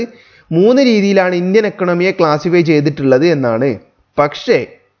കണ്ടത് 3 രീതിയിലാണ് ഇന്ത്യൻ എക്കണോമിയെ ക്ലാസിഫൈ ചെയ്തിട്ടുള്ളത് എന്നാണ്. പക്ഷേ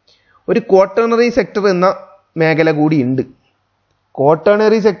ഒരു ക്വാട്ടേണറി സെക്ടർ എന്ന മേഖല കൂടി ഉണ്ട്.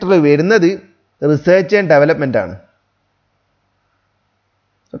 ക്വാട്ടേണറി സെക്ടറിൽ വരുന്നത് റിസർച്ച് ആൻഡ് ഡെവലപ്മെൻ്റ് ആണ്.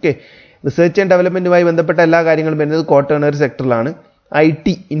 ഓക്കെ, റിസർച്ച് ആൻഡ് ഡെവലപ്മെൻറ്റുമായി ബന്ധപ്പെട്ട എല്ലാ കാര്യങ്ങളും വരുന്നത് ക്വാട്ടേണറി സെക്ടറിലാണ്. IT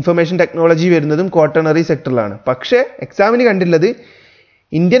ഇൻഫർമേഷൻ ടെക്നോളജി വരുന്നതും ക്വാട്ടേണറി സെക്ടറിലാണ്. പക്ഷേ എക്സാമിന് കണ്ടുള്ളത്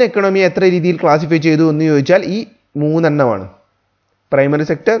ഇന്ത്യൻ എക്കണോമിയെ എത്ര രീതിയിൽ ക്ലാസിഫൈ ചെയ്തു എന്ന് ചോദിച്ചാൽ ഈ 3 എണ്ണമാണ്. Primary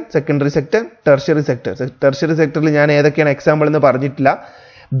sector, secondary sector, tertiary sector. Tertiary സെക്ടറിൽ ഞാൻ ഏതൊക്കെയാണ് എക്സാമ്പിൾ എന്ന് പറഞ്ഞിട്ടില്ല.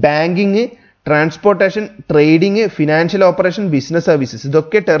 Banking, transportation, trading, financial operation, business services,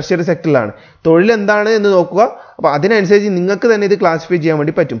 ഇതൊക്കെ ടെർഷ്യറി സെക്ടറിലാണ്. തൊഴിൽ എന്താണ് എന്ന് നോക്കുക. അപ്പോൾ അതിനനുസരിച്ച് നിങ്ങൾക്ക് തന്നെ ഇത് ക്ലാസിഫൈ ചെയ്യാൻ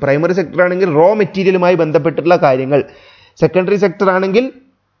വേണ്ടി പറ്റും. പ്രൈമറി സെക്ടർ ആണെങ്കിൽ റോ മെറ്റീരിയലുമായി ബന്ധപ്പെട്ടിട്ടുള്ള കാര്യങ്ങൾ, സെക്കൻഡറി സെക്ടർ ആണെങ്കിൽ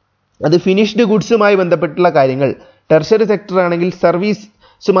അത് ഫിനിഷ്ഡ് ഗുഡ്സുമായി ബന്ധപ്പെട്ടുള്ള കാര്യങ്ങൾ, ടെർഷ്യറി സെക്ടർ ആണെങ്കിൽ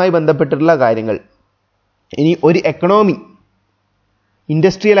സർവീസുമായി ബന്ധപ്പെട്ടിട്ടുള്ള കാര്യങ്ങൾ. ഇനി ഒരു എക്കണോമി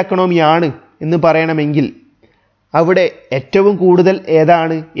ഇൻഡസ്ട്രിയൽ എക്കണോമിയാണ് എന്ന് പറയണമെങ്കിൽ അവിടെ ഏറ്റവും കൂടുതൽ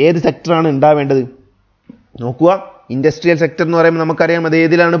ഏത് സെക്ടറാണ് ഉണ്ടാവേണ്ടത്? നോക്കുക, ഇൻഡസ്ട്രിയൽ സെക്ടർ എന്ന് പറയുമ്പോൾ നമുക്കറിയാം അത്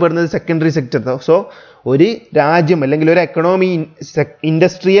ഏതിലാണ് പെടുന്നത്? Secondary sector. സോ ഒരു രാജ്യം അല്ലെങ്കിൽ ഒരു എക്കണോമി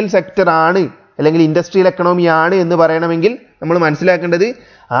ഇൻഡസ്ട്രിയൽ സെക്ടർ ആണ് അല്ലെങ്കിൽ ഇൻഡസ്ട്രിയൽ എക്കണോമിയാണ് എന്ന് പറയണമെങ്കിൽ നമ്മൾ മനസ്സിലാക്കേണ്ടത്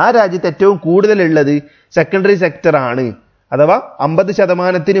ആ രാജ്യത്ത് ഏറ്റവും കൂടുതലുള്ളത് സെക്കൻഡറി സെക്ടർ ആണ്. അഥവാ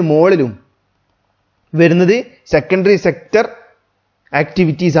 50% മുകളിലും വരുന്നത് സെക്കൻഡറി സെക്ടർ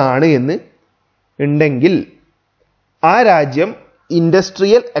ആക്ടിവിറ്റീസ് ആണ് എന്ന് ഉണ്ടെങ്കിൽ ആ രാജ്യം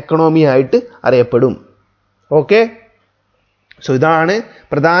ഇൻഡസ്ട്രിയൽ എക്കണോമി ആയിട്ട് അറിയപ്പെടും. ഓക്കെ, സോ ഇതാണ്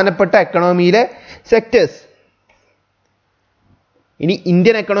പ്രധാനപ്പെട്ട എക്കണോമിയിലെ സെക്ടേഴ്സ്. ഇനി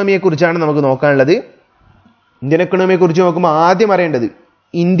ഇന്ത്യൻ എക്കണോമിയെ കുറിച്ചാണ് നമുക്ക് നോക്കാനുള്ളത്. ഇന്ത്യൻ എക്കണോമിയെ കുറിച്ച് നോക്കുമ്പോൾ ആദ്യം അറിയേണ്ടത്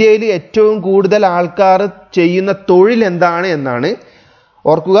ഇന്ത്യയിൽ ഏറ്റവും കൂടുതൽ ആൾക്കാർ ചെയ്യുന്ന തൊഴിൽ എന്താണ് എന്നാണ്.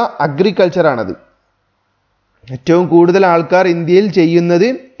 ഓർക്കുക, അഗ്രികൾച്ചർ ആണത്. ഏറ്റവും കൂടുതൽ ആൾക്കാർ ഇന്ത്യയിൽ ചെയ്യുന്നത്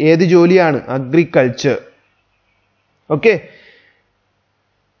ഏത് ജോലിയാണ്? അഗ്രികൾച്ചർ. ഓക്കെ,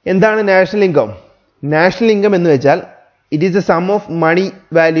 എന്താണ് നാഷണൽ ഇൻകം? നാഷണൽ ഇൻകം എന്ന് വെച്ചാൽ it is the sum of money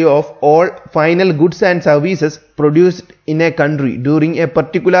value of all final goods and services produced in a country during a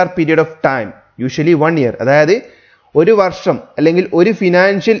particular period of time, usually 1 year. അതായത് ഒരു വർഷം അല്ലെങ്കിൽ ഒരു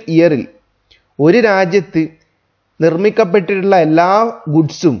financial ഇയറിൽ ഒരു രാജ്യത്ത് നിർമ്മിക്കപ്പെട്ടിട്ടുള്ള എല്ലാ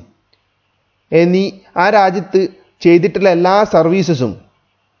ഗുഡ്സും ആ രാജ്യത്ത് ചെയ്തിട്ടുള്ള എല്ലാ സർവീസസും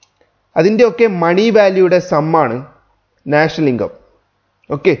അതിൻ്റെയൊക്കെ മണി വാല്യൂയുടെ സമ്മാണ് നാഷണൽ ഇൻകം.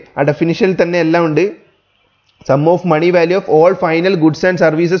 ഓക്കെ, ആ ഡെഫിനിഷനിൽ തന്നെ എല്ലാം ഉണ്ട്. Sum of money value of all final goods and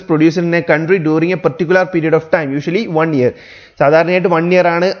services produced in a country during a particular period of time, usually 1 year. സാധാരണയായിട്ട് 1 year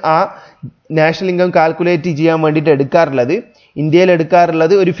ആണ് ആ നാഷണൽ ഇൻകം കാൽക്കുലേറ്റ് ചെയ്യാൻ വേണ്ടിയിട്ട് എടുക്കാറുള്ളത്. ഇന്ത്യയിൽ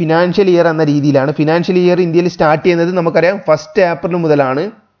എടുക്കാറുള്ളത് ഒരു ഫിനാൻഷ്യൽ ഇയർ എന്ന രീതിയിലാണ്. ഫിനാൻഷ്യൽ ഇയർ ഇന്ത്യയിൽ സ്റ്റാർട്ട് ചെയ്യുന്നത് നമുക്കറിയാം 1 April മുതലാണ്.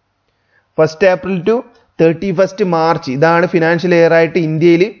 1 April to 31 March ഇതാണ് ഫിനാൻഷ്യൽ ഇയർ ആയിട്ട്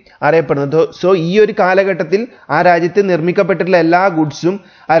ഇന്ത്യയിൽ അറിയപ്പെടുന്നത്. സോ ഈ ഒരു കാലഘട്ടത്തിൽ ആ രാജ്യത്ത് നിർമ്മിക്കപ്പെട്ടിട്ടുള്ള എല്ലാ ഗുഡ്സും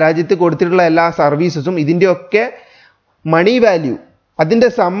ആ രാജ്യത്ത് കൊടുത്തിട്ടുള്ള എല്ലാ സർവീസസും ഇതിൻ്റെയൊക്കെ മണി വാല്യൂ അതിൻ്റെ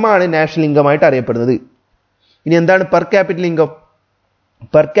സമ്മാണ് നാഷണൽ ഇൻകം ആയിട്ട് അറിയപ്പെടുന്നത്. ഇനി എന്താണ് per capital income?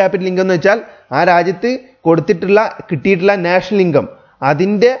 Per capital income എന്ന് വെച്ചാൽ ആ രാജ്യത്ത് കിട്ടിയിട്ടുള്ള നാഷണൽ ഇൻകം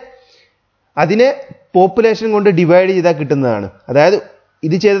അതിനെ പോപ്പുലേഷൻ കൊണ്ട് ഡിവൈഡ് ചെയ്താൽ കിട്ടുന്നതാണ്. അതായത്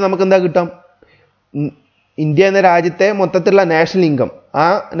ഇത് ചെയ്ത് നമുക്ക് എന്താ കിട്ടാം? ഇന്ത്യ എന്ന രാജ്യത്തെ മൊത്തത്തിലുള്ള നാഷണൽ ഇൻകം, ആ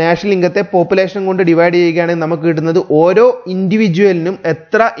നാഷണൽ ഇൻകത്തെ പോപ്പുലേഷൻ കൊണ്ട് ഡിവൈഡ് ചെയ്യുകയാണെങ്കിൽ നമുക്ക് കിട്ടുന്നത് ഓരോ ഇൻഡിവിജ്വലിനും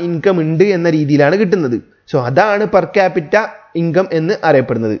എത്ര ഇൻകം ഉണ്ട് എന്ന രീതിയിലാണ് കിട്ടുന്നത്. സോ അതാണ് പെർ ക്യാപിറ്റ ഇൻകം എന്ന്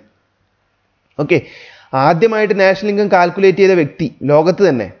അറിയപ്പെടുന്നത്. ഓക്കെ, ആദ്യമായിട്ട് നാഷണൽ ഇൻകം കാൽക്കുലേറ്റ് ചെയ്ത വ്യക്തി ലോകത്ത്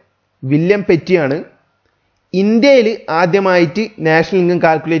തന്നെ വില്യം പെറ്റിയാണ്. ഇന്ത്യയിൽ ആദ്യമായിട്ട് നാഷണൽ ഇൻകം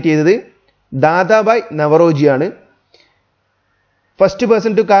കാൽക്കുലേറ്റ് ചെയ്തത് Dadabhai നവറോജിയാണ്. First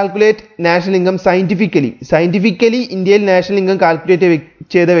person to calculate national income scientifically ഇന്ത്യയിൽ നാഷണൽ ഇൻകം കാൽക്കുലേറ്റ്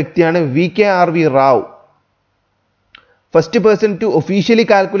ചെയ്ത വ്യക്തിയാണ് VKRV Rao. First person to officially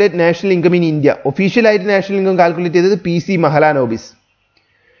calculate national income in India, ഒഫീഷ്യലായിട്ട് നാഷണൽ ഇൻകം കാൽക്കുലേറ്റ് ചെയ്തത് PC മഹലാനോബിസ്.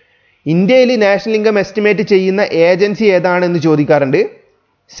 ഇന്ത്യയിൽ നാഷണൽ ഇൻകം എസ്റ്റിമേറ്റ് ചെയ്യുന്ന ഏജൻസി ഏതാണെന്ന് ചോദിക്കാറുണ്ട്.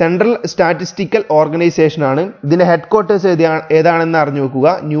 സെൻട്രൽ സ്റ്റാറ്റിസ്റ്റിക്കൽ ഓർഗനൈസേഷൻ ആണ്. ഇതിന്റെ ഹെഡ് ക്വാർട്ടേഴ്സ് ഏതാണെന്ന് അറിഞ്ഞു നോക്കുക,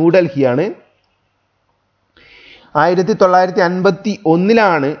 ന്യൂഡൽഹിയാണ്.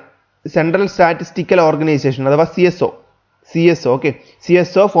 1951 സെൻട്രൽ സ്റ്റാറ്റിസ്റ്റിക്കൽ ഓർഗനൈസേഷൻ അഥവാ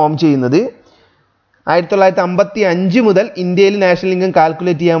CSO ഫോം ചെയ്യുന്നത്. 1955 മുതൽ ഇന്ത്യയിൽ നാഷണൽ ഇൻകം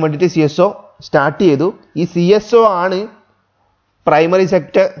കാൽക്കുലേറ്റ് ചെയ്യാൻ വേണ്ടിയിട്ട് CSO സ്റ്റാർട്ട് ചെയ്തു. ഈ CSO ആണ് primary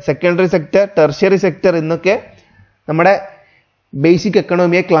sector, secondary sector, tertiary sector എന്നൊക്കെ നമ്മുടെ ബേസിക്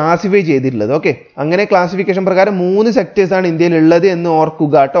എക്കണോമിയെ ക്ലാസിഫൈ ചെയ്തിട്ടുള്ളത്. ഓക്കെ, അങ്ങനെ ക്ലാസിഫിക്കേഷൻ പ്രകാരം 3 സെക്ടേഴ്സാണ് ഇന്ത്യയിൽ ഉള്ളത് എന്ന്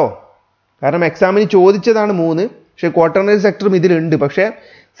ഓർക്കുക കേട്ടോ. കാരണം എക്സാമിന് ചോദിച്ചതാണ് 3, പക്ഷെ ക്വാട്ടർണറി സെക്ടറും ഇതിലുണ്ട്. പക്ഷേ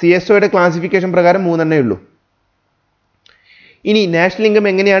CSOയുടെ ക്ലാസിഫിക്കേഷൻ പ്രകാരം 3 ഉള്ളൂ. ഇനി നാഷണൽ ഇൻകം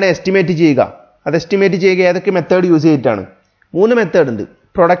എങ്ങനെയാണ് എസ്റ്റിമേറ്റ് ചെയ്യുക? അത് എസ്റ്റിമേറ്റ് ചെയ്യുക ഏതൊക്കെ മെത്തേഡ് യൂസ് ചെയ്തിട്ടാണ്? 3 മെത്തേഡ് ഉണ്ട്.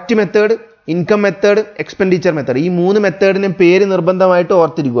 Product method, income method, expenditure method. ഈ 3 മെത്തേഡിന് പേര് നിർബന്ധമായിട്ട്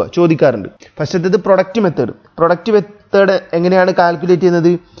ഓർത്തിരിക്കുക, ചോദിക്കാറുണ്ട്. ഫസ്റ്റത്തേത് പ്രൊഡക്റ്റ് മെത്തേഡ്. പ്രൊഡക്റ്റ് മെത്തേഡ് എങ്ങനെയാണ് കാൽക്കുലേറ്റ്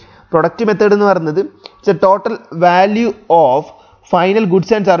ചെയ്യുന്നത്? പ്രൊഡക്റ്റ് മെത്തേഡ് എന്ന് പറയുന്നത് it's A total value of final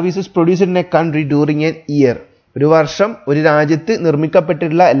goods and services produced in A country during N year. ഒരു വർഷം ഒരു രാജ്യത്ത്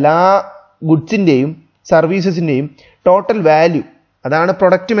നിർമ്മിക്കപ്പെട്ടിട്ടുള്ള എല്ലാ ഗുഡ്സിൻ്റെയും സർവീസസിൻ്റെയും ടോട്ടൽ വാല്യൂ, അതാണ്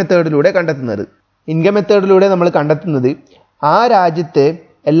പ്രൊഡക്റ്റ് മെത്തേഡിലൂടെ കണ്ടെത്തുന്നത്. ഇൻകം മെത്തേഡിലൂടെ നമ്മൾ കണ്ടെത്തുന്നത് ആ രാജ്യത്തെ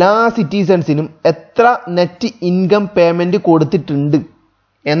എല്ലാ സിറ്റിസൺസിനും എത്ര നെറ്റ് ഇൻകം പേയ്മെൻറ്റ് കൊടുത്തിട്ടുണ്ട്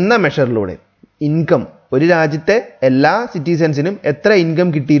എന്ന മെഷറിലൂടെ. ഇൻകം, ഒരു രാജ്യത്തെ എല്ലാ സിറ്റിസൺസിനും എത്ര ഇൻകം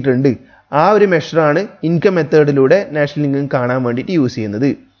കിട്ടിയിട്ടുണ്ട്, ആ ഒരു മെഷറാണ് ഇൻകം മെത്തേഡിലൂടെ നാഷണൽ ഇൻകം കാണാൻ വേണ്ടിയിട്ട് യൂസ് ചെയ്യുന്നത്.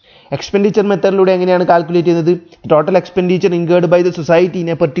 എക്സ്പെൻഡിച്ചർ മെത്തേഡിലൂടെ എങ്ങനെയാണ് കാൽക്കുലേറ്റ് ചെയ്യുന്നത്? Total expenditure incurred by the society in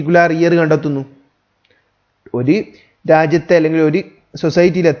A particular year കണ്ടെത്തുന്നു. ഒരു രാജ്യത്തെ അല്ലെങ്കിൽ ഒരു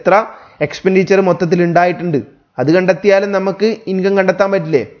സൊസൈറ്റിയിൽ എത്ര എക്സ്പെൻഡിച്ചർ മൊത്തത്തിൽ ഉണ്ടായിട്ടുണ്ട് അത് കണ്ടെത്തിയാലും നമുക്ക് ഇൻകം കണ്ടെത്താൻ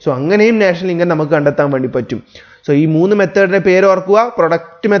പറ്റില്ലേ? സോ അങ്ങനെയും നാഷണൽ ഇൻകം നമുക്ക് കണ്ടെത്താൻ വേണ്ടി പറ്റും. സോ ഈ 3 മെത്തേഡിന്റെ പേര് ഓർക്കുക: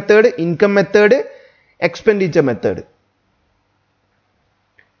 product method, income method, expenditure method.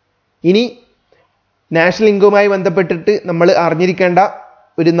 ഇനി നാഷണൽ ഇൻകവുമായി ബന്ധപ്പെട്ടിട്ട് നമ്മൾ അറിഞ്ഞിരിക്കേണ്ട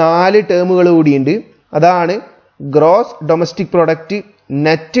ഒരു 4 ടേമുകൾ കൂടിയുണ്ട്. അതാണ് gross domestic product,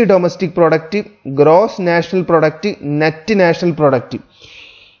 net domestic product, gross national product, net national product.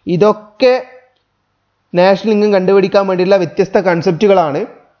 ഇതൊക്കെ നാഷണൽ ഇൻകം കണ്ടുപിടിക്കാൻ വേണ്ടിയുള്ള വ്യത്യസ്ത കൺസെപ്റ്റുകളാണ്.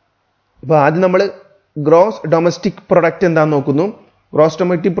 അപ്പോൾ ആദ്യം നമ്മൾ ഗ്രോസ് ഡൊമസ്റ്റിക് പ്രൊഡക്റ്റ് എന്താണെന്ന് നോക്കുന്നു. ഗ്രോസ്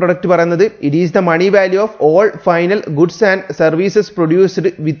ഡൊമസ്റ്റിക് പ്രൊഡക്റ്റ് പറയുന്നത് it is the money value of all final goods and services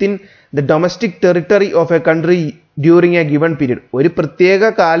produced within the domestic territory of A country during A given period. ഒരു പ്രത്യേക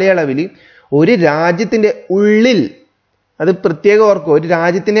കാലയളവിൽ ഒരു രാജ്യത്തിൻ്റെ ഉള്ളിൽ, അത് പ്രത്യേകം ഓർക്കുക, ഒരു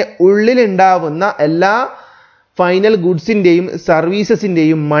രാജ്യത്തിൻ്റെ ഉള്ളിൽ ഉണ്ടാവുന്ന എല്ലാ ഫൈനൽ ഗുഡ്സിൻ്റെയും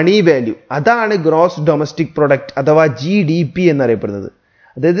സർവീസസിൻ്റെയും മണി വാല്യൂ, അതാണ് ഗ്രോസ് ഡൊമസ്റ്റിക് പ്രൊഡക്റ്റ് അഥവാ GDP എന്നറിയപ്പെടുന്നത്.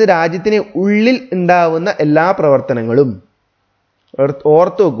 അതായത് രാജ്യത്തിന് ഉള്ളിൽ ഉണ്ടാവുന്ന എല്ലാ പ്രവർത്തനങ്ങളും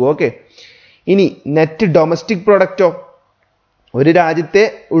ഓർത്ത് വെക്കൂ. ഓക്കെ, ഇനി നെറ്റ് ഡൊമസ്റ്റിക് പ്രൊഡക്റ്റോ? ഒരു രാജ്യത്തെ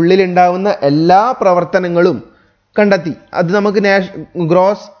ഉള്ളിലുണ്ടാവുന്ന എല്ലാ പ്രവർത്തനങ്ങളും കണ്ടെത്തി, അത് നമുക്ക്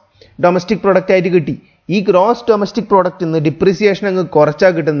ഗ്രോസ് ഡൊമസ്റ്റിക് പ്രൊഡക്റ്റ് ആയിട്ട് കിട്ടി. ഈ ഗ്രോസ് ഡൊമസ്റ്റിക് പ്രൊഡക്റ്റ് നിന്ന് ഡിപ്രിസിയേഷൻ അങ്ങ്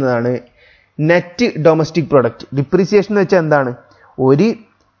കുറച്ചാൽ കിട്ടുന്നതാണ് നെറ്റ് ഡൊമസ്റ്റിക് പ്രൊഡക്റ്റ്. ഡിപ്രിസിയേഷൻ എന്ന് വെച്ചാൽ എന്താണ്? ഒരു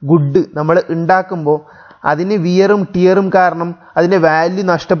ഗുഡ് നമ്മൾ ഉണ്ടാക്കുമ്പോൾ അതിന് വിയറും ടിയറും കാരണം അതിൻ്റെ വാല്യൂ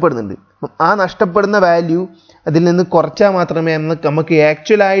നഷ്ടപ്പെടുന്നുണ്ട്. ആ നഷ്ടപ്പെടുന്ന വാല്യൂ അതിൽ നിന്ന് കുറച്ചാൽ മാത്രമേ നമുക്ക്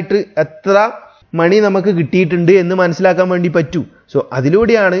ആക്ച്വലായിട്ട് എത്ര മണി നമുക്ക് കിട്ടിയിട്ടുണ്ട് എന്ന് മനസ്സിലാക്കാൻ വേണ്ടി പറ്റൂ. സോ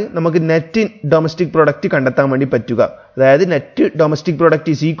അതിലൂടെയാണ് നമുക്ക് നെറ്റ് ഡൊമസ്റ്റിക് പ്രൊഡക്റ്റ് കണ്ടെത്താൻ വേണ്ടി പറ്റുക. അതായത് net domestic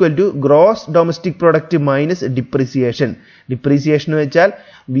product is equal to gross domestic product minus depreciation. Depreciation എന്ന് വെച്ചാൽ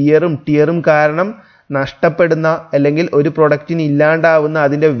വിയറും ടിയറും കാരണം നഷ്ടപ്പെടുന്ന അല്ലെങ്കിൽ ഒരു പ്രൊഡക്റ്റിന് ഇല്ലാണ്ടാവുന്ന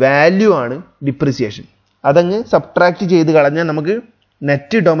അതിൻ്റെ വാല്യൂ ആണ് ഡിപ്രിസിയേഷൻ. അതങ്ങ് സബ്ട്രാക്ട് ചെയ്ത് കളഞ്ഞാൽ നമുക്ക്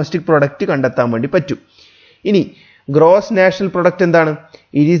നെറ്റ് ഡൊമസ്റ്റിക് പ്രൊഡക്റ്റ് കണ്ടെത്താൻ വേണ്ടി പറ്റും. ഇനി ഗ്രോസ് നാഷണൽ പ്രൊഡക്റ്റ് എന്താണ്?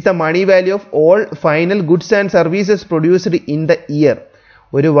 It is the money value of all final goods and services produced in the year.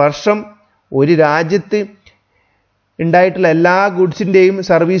 ഒരു വർഷം ഒരു രാജ്യത്ത് ഉണ്ടായിട്ടുള്ള എല്ലാ ഗുഡ്സിൻ്റെയും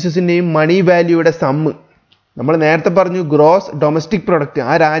സർവീസസിൻ്റെയും മണി വാല്യൂയുടെ സമ്മ്, നമ്മൾ നേരത്തെ പറഞ്ഞു ഗ്രോസ് ഡൊമസ്റ്റിക് പ്രൊഡക്റ്റ്,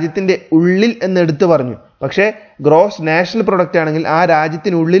 ആ രാജ്യത്തിൻ്റെ ഉള്ളിൽ എന്ന് എടുത്തു പറഞ്ഞു. പക്ഷേ ഗ്രോസ് നാഷണൽ പ്രൊഡക്റ്റ് ആണെങ്കിൽ ആ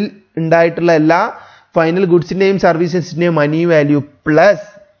രാജ്യത്തിനുള്ളിൽ ഉണ്ടായിട്ടുള്ള എല്ലാ ഫൈനൽ ഗുഡ്സിൻ്റെയും സർവീസസിൻ്റെയും മണി വാല്യൂ പ്ലസ്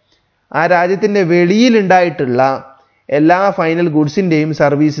ആ രാജ്യത്തിൻ്റെ വെളിയിൽ ഉണ്ടായിട്ടുള്ള എല്ലാ final ഗുഡ്സിൻ്റെയും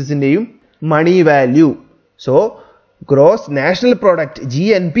സർവീസസിൻ്റെയും money value. So gross national product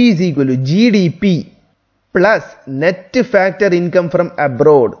GNP is equal to GDP plus net factor income from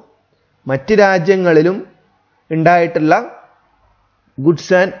abroad. മറ്റ് രാജ്യങ്ങളിലും ഉണ്ടായിട്ടുള്ള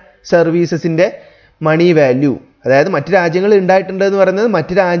ഗുഡ്സ് ആൻഡ് സർവീസസിൻ്റെ മണി വാല്യൂ. അതായത് മറ്റ് രാജ്യങ്ങളിൽ ഉണ്ടായിട്ടുണ്ട് എന്ന് പറയുന്നത്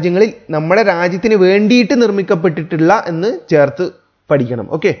മറ്റ് രാജ്യങ്ങളിൽ നമ്മുടെ രാജ്യത്തിന് വേണ്ടിയിട്ട് നിർമ്മിക്കപ്പെട്ടിട്ടുള്ള എന്ന് ചേർത്ത് പഠിക്കണം.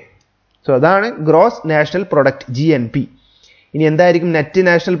 ഓക്കെ, സോ അതാണ് ഗ്രോസ് നാഷണൽ പ്രൊഡക്റ്റ് GNP. ഇനി എന്തായിരിക്കും നെറ്റ്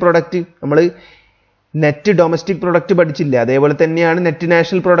നാഷണൽ പ്രൊഡക്റ്റ്? നമ്മൾ നെറ്റ് ഡൊമസ്റ്റിക് പ്രൊഡക്റ്റ് പഠിച്ചില്ല, അതേപോലെ തന്നെയാണ് നെറ്റ്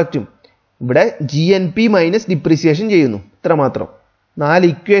നാഷണൽ പ്രൊഡക്റ്റും. ഇവിടെ GNP മൈനസ് ഡിപ്രിസിയേഷൻ ചെയ്യുന്നു, ഇത്ര മാത്രം. 4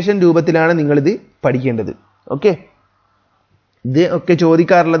 ഇക്വേഷൻ രൂപത്തിലാണ് നിങ്ങളിത് പഠിക്കേണ്ടത്. ഓക്കെ, ഇത് ഒക്കെ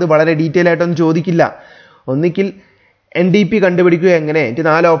ചോദിക്കാറുള്ളത് വളരെ ഡീറ്റെയിൽ ആയിട്ടൊന്നും ചോദിക്കില്ല. ഒന്നിക്കിൽ NDP കണ്ടുപിടിക്കുക എങ്ങനെ, എനിക്ക്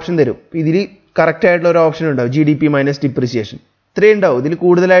 4 ഓപ്ഷൻ തരും. ഇതിൽ കറക്റ്റ് ആയിട്ടുള്ള ഒരു ഓപ്ഷൻ ഉണ്ടാവും, GDP മൈനസ് ഡിപ്രിസിയേഷൻ. ഇത്രയും ഉണ്ടാവും. ഇതിൽ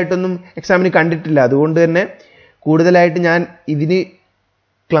കൂടുതലായിട്ടൊന്നും എക്സാമിന് കണ്ടിട്ടില്ല. അതുകൊണ്ട് തന്നെ കൂടുതലായിട്ട് ഞാൻ ഇതിന്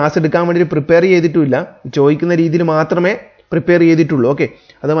ക്ലാസ് എടുക്കാൻ വേണ്ടി പ്രിപ്പയർ ചെയ്തിട്ടുമില്ല. ചോദിക്കുന്ന രീതിയിൽ മാത്രമേ പ്രിപ്പയർ ചെയ്തിട്ടുള്ളൂ. ഓക്കെ,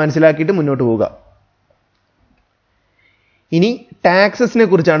 അത് മനസ്സിലാക്കിയിട്ട് മുന്നോട്ട് പോവുക. ഇനി ടാക്സസിനെ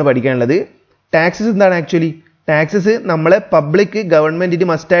കുറിച്ചാണ് പഠിക്കാനുള്ളത്. ടാക്സസ് എന്താണ് ആക്ച്വലി? ടാക്സസ് നമ്മളെ പബ്ലിക് ഗവൺമെൻറ്റിന്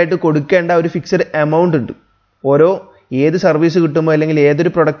മസ്റ്റായിട്ട് കൊടുക്കേണ്ട ഒരു ഫിക്സഡ് എമൗണ്ട് ഉണ്ട്. ഏത് സർവീസ് കിട്ടുമ്പോൾ അല്ലെങ്കിൽ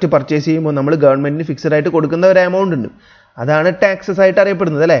ഏതൊരു പ്രൊഡക്റ്റ് പർച്ചേസ് ചെയ്യുമ്പോൾ നമ്മൾ ഗവൺമെൻറ്റിന് ഫിക്സഡ് ആയിട്ട് കൊടുക്കുന്ന ഒരു എമൗണ്ട് ഉണ്ട്. അതാണ് ടാക്സസ് ആയിട്ട്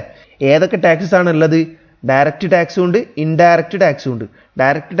അറിയപ്പെടുന്നത് അല്ലേ. ഏതൊക്കെ ടാക്സസ് ആണ് ഉള്ളത്? ഡയറക്റ്റ് ടാക്സും ഉണ്ട്, ഇൻഡയറക്റ്റ് ടാക്സും ഉണ്ട്.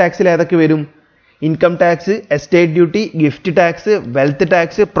 ഡയറക്റ്റ് ടാക്സിൽ ഏതൊക്കെ വരും? Income tax, estate duty, gift tax, wealth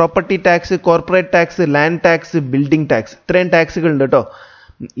tax, property tax, corporate tax, land tax, building tax. ഇത്രയും ടാക്സുകൾ ഉണ്ട് കേട്ടോ.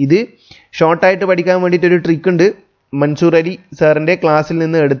 ഇത് ഷോർട്ടായിട്ട് പഠിക്കാൻ വേണ്ടിയിട്ടൊരു ട്രിക്ക് ഉണ്ട്. മൻസൂർ അലി സാറിൻ്റെ ക്ലാസ്സിൽ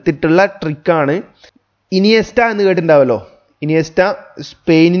നിന്ന് എടുത്തിട്ടുള്ള ട്രിക്കാണ്. ഇനിയസ്റ്റ എന്ന് കേട്ടിട്ടുണ്ടാവല്ലോ. ഇനിയസ്റ്റ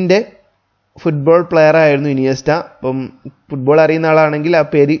സ്പെയിനിൻ്റെ ഫുട്ബോൾ പ്ലെയർ ആയിരുന്നു ഇനിയസ്റ്റ. അപ്പം ഫുട്ബോൾ അറിയുന്ന ആളാണെങ്കിൽ ആ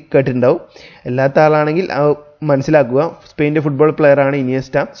പേര് കേട്ടിട്ടുണ്ടാവും, അല്ലാത്ത ആളാണെങ്കിൽ മനസ്സിലാക്കുക. സ്പെയിനിൻ്റെ ഫുട്ബോൾ പ്ലെയർ ആണ്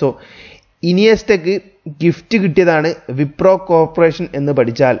ഇനിയസ്റ്റ. സോ ഇനിയസ്റ്റയ്ക്ക് ഗിഫ്റ്റ് കിട്ടിയതാണ് വിപ്രോ കോർപ്പറേഷൻ എന്ന്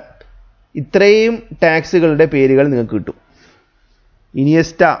പഠിച്ചാൽ ഇത്രയും ടാക്സുകളുടെ പേരുകൾ നിങ്ങൾക്ക് കിട്ടും.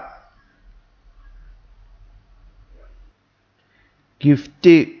 Iniesta,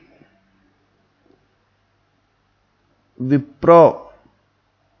 gift, Wipro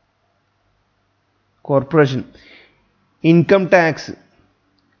corporation, income tax,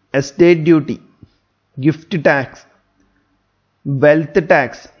 estate duty, gift tax, wealth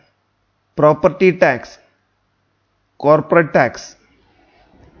tax, property tax, corporate tax.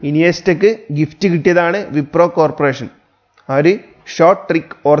 ഇനിയസ്റ്റയ്ക്ക് gift കിട്ടിയതാണ് വിപ്രോ കോർപ്പറേഷൻ. ആ ഒരു ഷോർട്ട്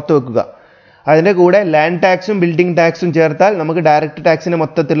ട്രിക്ക് ഓർത്ത് വെക്കുക. അതിൻ്റെ കൂടെ ലാൻഡ് ടാക്സും ബിൽഡിംഗ് ടാക്സും ചേർത്താൽ നമുക്ക് ഡയറക്റ്റ് ടാക്സിന്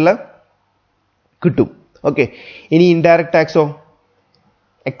മൊത്തത്തിലുള്ള കിട്ടും. ഓക്കെ, ഇനി indirect ടാക്സോ?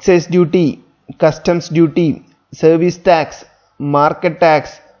 Excise duty, customs duty, service tax, market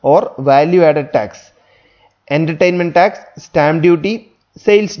tax or value added tax, entertainment tax, stamp duty,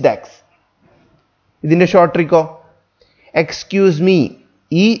 sales tax. ഇതിൻ്റെ ഷോർട്ട് ട്രിക്കോ? എക്സ്ക്യൂസ് മീ,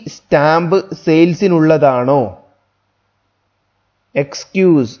 ഈ സ്റ്റാമ്പ് സെയിൽസിനുള്ളതാണോ?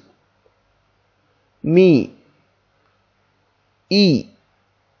 എക്സ്ക്യൂസ് മീ, ഈ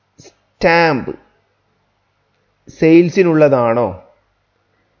stamp സെയിൽസിനുള്ളതാണോ?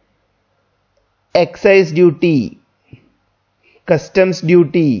 Excise duty, customs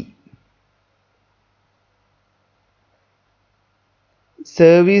duty,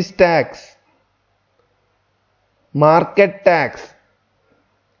 service tax, market tax,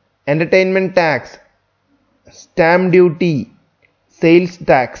 entertainment tax, stamp duty, sales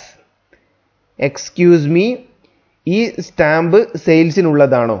tax. Excuse me, ഈ stamp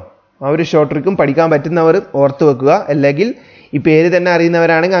സെയിൽസിനുള്ളതാണോ? ആ ഒരു short ട്രിക്കും പഠിക്കാൻ പറ്റുന്നവർ ഓർത്ത് വെക്കുക. അല്ലെങ്കിൽ ഈ പേര് തന്നെ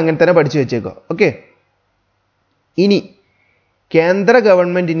അറിയുന്നവരാണെങ്കിൽ അങ്ങനെ തന്നെ പഠിച്ചു വെച്ചേക്കുക. ഓക്കെ, ഇനി കേന്ദ്ര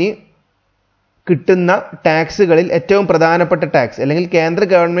ഗവൺമെൻറ്റിന് കിട്ടുന്ന ടാക്സുകളിൽ ഏറ്റവും പ്രധാനപ്പെട്ട ടാക്സ് അല്ലെങ്കിൽ കേന്ദ്ര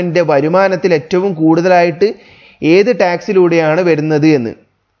ഗവൺമെൻറ്റിൻ്റെ വരുമാനത്തിൽ ഏറ്റവും കൂടുതലായിട്ട് ഏത് ടാക്സിലൂടെയാണ് വരുന്നത് എന്ന്.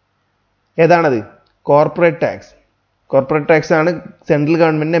 ഏതാണത്? Corporate tax. കോർപ്പറേറ്റ് ടാക്സ് ആണ് സെൻട്രൽ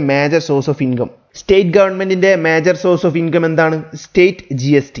ഗവൺമെൻറ്റിൻ്റെ major source of income. State ഗവൺമെൻറ്റിൻ്റെ മേജർ സോഴ്സ് ഓഫ് ഇൻകം എന്താണ്? State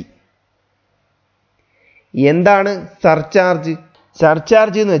GST. എന്താണ് സർചാർജ്?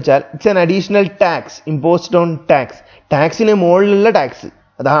 സർചാർജ് എന്ന് വെച്ചാൽ it's an additional tax imposed on tax. ടാക്സിന് മുകളിലുള്ള ടാക്സ്,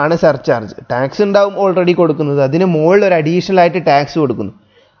 അതാണ് സർചാർജ്. ടാക്സ് ഉണ്ടാവും ഓൾറെഡി കൊടുക്കുന്നത്, അതിന് മുകളിൽ ഒരു അഡീഷണൽ ആയിട്ട് ടാക്സ് കൊടുക്കുന്നു,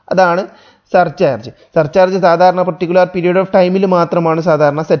 അതാണ് സർചാർജ്. സർചാർജ് സാധാരണ പർട്ടിക്കുലർ പീരീഡ് ഓഫ് ടൈമിൽ മാത്രമാണ്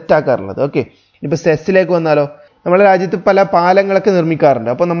സാധാരണ സെറ്റ് ആക്കാറുള്ളത്. ഓക്കെ, ഇപ്പോൾ സെസ്സിലേക്ക് വന്നാലോ? നമ്മുടെ രാജ്യത്ത് പല പാലങ്ങളൊക്കെ നിർമ്മിക്കാറുണ്ട്.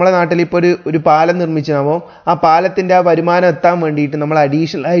 അപ്പോൾ നമ്മുടെ നാട്ടിൽ ഇപ്പോൾ ഒരു പാലം നിർമ്മിച്ചാകുമ്പോൾ ആ പാലത്തിൻ്റെ ആ വരുമാനം എത്താൻ വേണ്ടിയിട്ട് നമ്മൾ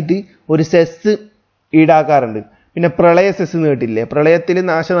അഡീഷണൽ ആയിട്ട് ഒരു സെസ് ഈടാക്കാറുണ്ട്. പിന്നെ പ്രളയ സെസ് കേട്ടില്ലേ? പ്രളയത്തിൽ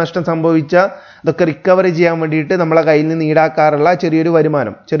നാശനഷ്ടം സംഭവിച്ച അതൊക്കെ റിക്കവർ ചെയ്യാൻ വേണ്ടിയിട്ട് നമ്മളെ കയ്യിൽ നിന്ന് ഈടാക്കാറുള്ള ചെറിയൊരു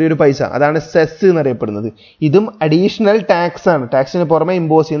വരുമാനം, ചെറിയൊരു പൈസ, അതാണ് സെസ് എന്നറിയപ്പെടുന്നത്. ഇതും അഡീഷണൽ ടാക്സ് ആണ്, ടാക്സിന് പുറമെ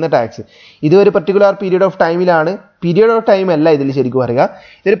ഇമ്പോസ് ചെയ്യുന്ന ടാക്സ്. ഇത് ഒരു പർട്ടിക്കുലർ പീരീഡ് ഓഫ് ടൈമിലാണ്, പീരീഡ് ഓഫ് ടൈം അല്ല ഇതിൽ ശരിക്കും പറയുക,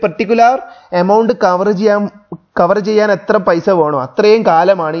 ഇതൊരു പർട്ടിക്കുലർ എമൗണ്ട് കവർ ചെയ്യാൻ എത്ര പൈസ വേണോ അത്രയും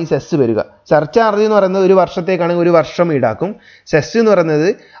കാലമാണ് ഈ സെസ് വരിക. സർചാർജ് എന്ന് പറയുന്നത് ഒരു വർഷത്തേക്കാണെങ്കിൽ ഒരു വർഷം ഈടാക്കും. സെസ് എന്ന് പറയുന്നത്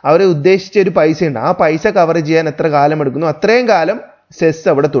അവർ ഉദ്ദേശിച്ച ഒരു പൈസ ഉണ്ട്, ആ പൈസ കവർ ചെയ്യാൻ എത്ര കാലം എടുക്കുന്നു അത്രയും കാലം സെസ്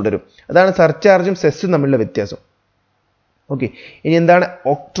അവിടെ തുടരും. അതാണ് സർചാർജും സെസ്സും തമ്മിലുള്ള വ്യത്യാസം. ഓക്കെ, ഇനി എന്താണ്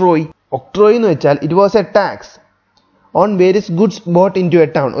ഒക്ട്രോയ്? ഒക്ട്രോയ് എന്ന് വെച്ചാൽ it was A tax on various goods boat in to A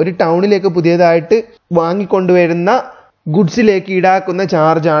town. ഒരു ടൗണിലേക്ക് പുതിയതായിട്ട് വാങ്ങിക്കൊണ്ടുവരുന്ന ഗുഡ്സിലേക്ക് ഈടാക്കുന്ന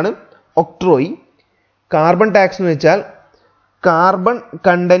ചാർജാണ് ഒക്ട്രോയ്. കാർബൺ ടാക്സ് എന്ന് വെച്ചാൽ കാർബൺ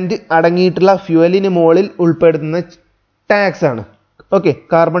കണ്ടന്റ് അടങ്ങിയിട്ടുള്ള ഫ്യൂവലിന് മുകളിൽ ഉൾപ്പെടുത്തുന്ന ടാക്സ് ആണ്. Okay,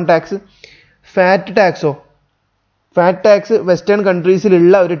 carbon tax. Fat ടാക്സോ? Fat tax western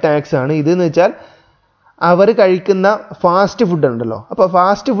കൺട്രീസിലുള്ള ഒരു ടാക്സ് ആണ്. ഇതെന്ന് വെച്ചാൽ അവർ കഴിക്കുന്ന ഫാസ്റ്റ് ഫുഡ് ഉണ്ടല്ലോ, അപ്പോൾ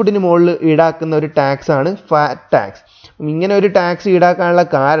ഫാസ്റ്റ് ഫുഡിന് മുകളിൽ ഈടാക്കുന്ന ഒരു ടാക്സ് ആണ് ഫാറ്റ് ടാക്സ്. ഇങ്ങനെ ഒരു ടാക്സ് ഈടാക്കാനുള്ള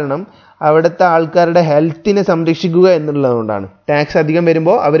കാരണം അവിടുത്തെ ആൾക്കാരുടെ ഹെൽത്തിനെ സംരക്ഷിക്കുക എന്നുള്ളതുകൊണ്ടാണ്. ടാക്സ് അധികം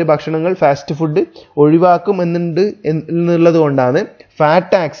വരുമ്പോൾ അവർ ഭക്ഷണങ്ങൾ ഫാസ്റ്റ് ഫുഡ് ഒഴിവാക്കും എന്നുള്ളത് കൊണ്ടാണ്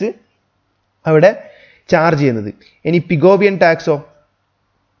ഫാറ്റ് ടാക്സ് അവിടെ ചാർജ് ചെയ്യുന്നത്. ഇനി പിഗോവിയൻ ടാക്സോ?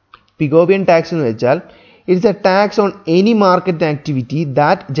 പിഗോവിയൻ ടാക്സ് എന്ന് വെച്ചാൽ it's A tax on any market activity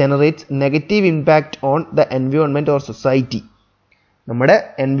that generates negative impact on the environment or society. നമ്മുടെ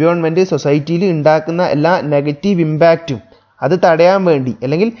എൻവയോൺമെൻറ്റ്, സൊസൈറ്റിയിൽ ഉണ്ടാക്കുന്ന എല്ലാ നെഗറ്റീവ് ഇമ്പാക്റ്റും അത് തടയാൻ വേണ്ടി,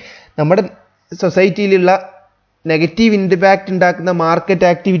 അല്ലെങ്കിൽ നമ്മുടെ സൊസൈറ്റിയിലുള്ള നെഗറ്റീവ് ഇമ്പാക്റ്റ് ഉണ്ടാക്കുന്ന മാർക്കറ്റ്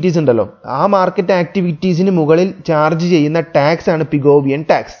ആക്ടിവിറ്റീസ് ഉണ്ടല്ലോ, ആ മാർക്കറ്റ് ആക്ടിവിറ്റീസിന് മുകളിൽ ചാർജ് ചെയ്യുന്ന ടാക്സ് ആണ് പിഗോവിയൻ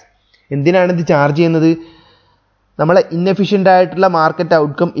ടാക്സ്. എന്തിനാണ് ഇത് ചാർജ് ചെയ്യുന്നത്? നമ്മളെ ഇന്നെഫിഷ്യൻ്റ് ആയിട്ടുള്ള മാർക്കറ്റ്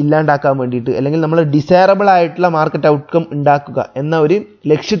ഔട്ട്കം ഇല്ലാണ്ടാക്കാൻ വേണ്ടിയിട്ട്, അല്ലെങ്കിൽ നമ്മൾ ഡിസൈറബിൾ ആയിട്ടുള്ള മാർക്കറ്റ് ഔട്ട്കം ഉണ്ടാക്കുക എന്ന ഒരു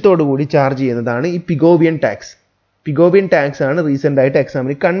ലക്ഷ്യത്തോടു കൂടി ചാർജ് ചെയ്യുന്നതാണ് ഈ പിഗോവിയൻ ടാക്സ്. പിഗോവിയൻ ടാക്സ് ആണ് റീസെൻ്റ് ആയിട്ട്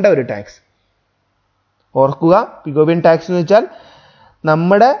എക്സാമിന് കണ്ട ഒരു ടാക്സ്. ഓർക്കുക, പിഗോവിയൻ ടാക്സ് എന്ന് വെച്ചാൽ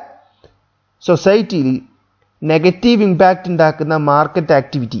നമ്മുടെ സൊസൈറ്റിയിൽ നെഗറ്റീവ് ഇമ്പാക്റ്റ് ഉണ്ടാക്കുന്ന മാർക്കറ്റ്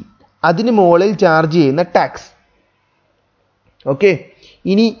ആക്ടിവിറ്റി അതിന് മുകളിൽ ചാർജ് ചെയ്യുന്ന ടാക്സ്. ഓക്കെ,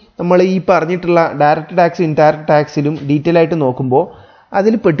 ഇനി നമ്മൾ ഈ പറഞ്ഞിട്ടുള്ള ഡയറക്റ്റ് ടാക്സ്, ഇൻഡയറക്റ്റ് ടാക്സിലും ഡീറ്റെയിൽ ആയിട്ട് നോക്കുമ്പോൾ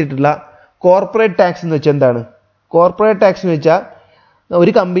അതിൽ പെട്ടിട്ടുള്ള കോർപ്പറേറ്റ് ടാക്സ് എന്ന് വെച്ചാൽ എന്താണ്? കോർപ്പറേറ്റ് ടാക്സ് എന്ന് വെച്ചാൽ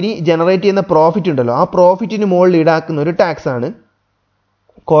ഒരു കമ്പനി ജനറേറ്റ് ചെയ്യുന്ന പ്രോഫിറ്റ് ഉണ്ടല്ലോ, ആ പ്രോഫിറ്റിന് മുകളിൽ ഈടാക്കുന്ന ഒരു ടാക്സ് ആണ്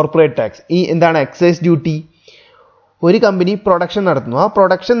കോർപ്പറേറ്റ് ടാക്സ്. ഈ എന്താണ് എക്സൈസ് ഡ്യൂട്ടി? ഒരു കമ്പനി പ്രൊഡക്ഷൻ നടത്തുന്നു, ആ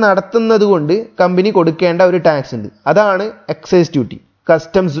പ്രൊഡക്ഷൻ നടത്തുന്നത് കൊണ്ട് കമ്പനി കൊടുക്കേണ്ട ഒരു ടാക്സ് ഉണ്ട്, അതാണ് excise duty.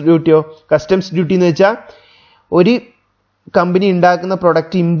 Customs ഡ്യൂട്ടിയോ? Customs duty എന്ന് വെച്ചാൽ ഒരു കമ്പനി ഉണ്ടാക്കുന്ന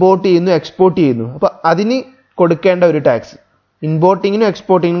പ്രൊഡക്റ്റ് ഇമ്പോർട്ട് ചെയ്യുന്നു, എക്സ്പോർട്ട് ചെയ്യുന്നു, അപ്പോൾ അതിന് കൊടുക്കേണ്ട ഒരു ടാക്സ്, ഇമ്പോർട്ടിങ്ങിനും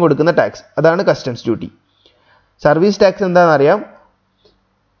എക്സ്പോർട്ടിങ്ങിനും കൊടുക്കുന്ന ടാക്സ്, അതാണ് കസ്റ്റംസ് ഡ്യൂട്ടി. സർവീസ് ടാക്സ് എന്താണെന്ന് അറിയാം?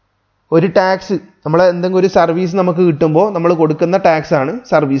 ഒരു ടാക്സ്, നമ്മൾ എന്തെങ്കിലും ഒരു സർവീസ് നമുക്ക് കിട്ടുമ്പോൾ നമ്മൾ കൊടുക്കുന്ന ടാക്സ് ആണ്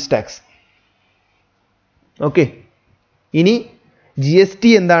സർവീസ് ടാക്സ്. ഓക്കെ, ഇനി ജി എസ് ടി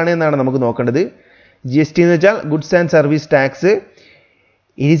എന്താണ് എന്നാണ് നമുക്ക് നോക്കേണ്ടത്. ജി എസ് ടി എന്ന് വെച്ചാൽ goods and service tax.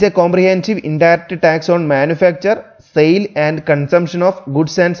 It is A comprehensive indirect tax on manufacture, sale and consumption of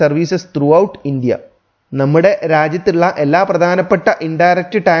goods and services through out India. നമ്മുടെ രാജ്യത്തുള്ള എല്ലാ പ്രധാനപ്പെട്ട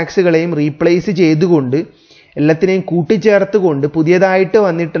ഇൻഡയറക്റ്റ് ടാക്സുകളെയും റീപ്ലേസ് ചെയ്തുകൊണ്ട്, എല്ലാത്തിനെയും കൂട്ടിച്ചേർത്തുകൊണ്ട് പുതിയതായിട്ട്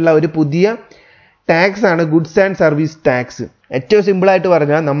വന്നിട്ടുള്ള ഒരു പുതിയ ടാക്സ് ആണ് ഗുഡ്സ് ആൻഡ് സർവീസ് ടാക്സ്. ഏറ്റവും സിമ്പിളായിട്ട്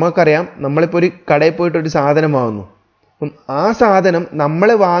പറഞ്ഞാൽ നമുക്കറിയാം, നമ്മളിപ്പോൾ ഒരു കടയിൽ പോയിട്ട് ഒരു സാധനം വാങ്ങുന്നു, അപ്പം ആ സാധനം നമ്മൾ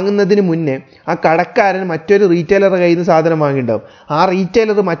വാങ്ങുന്നതിന് മുന്നേ ആ കടക്കാരൻ മറ്റൊരു റീറ്റെയിലറുടെ കയ്യിൽ നിന്ന് സാധനം വാങ്ങിയിട്ടുണ്ടാവും, ആ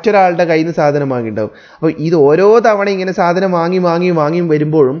റീറ്റെയിലർ മറ്റൊരാളുടെ കയ്യിൽ നിന്ന് സാധനം വാങ്ങിയിട്ടുണ്ടാവും. അപ്പോൾ ഇത് ഓരോ തവണ ഇങ്ങനെ സാധനം വാങ്ങി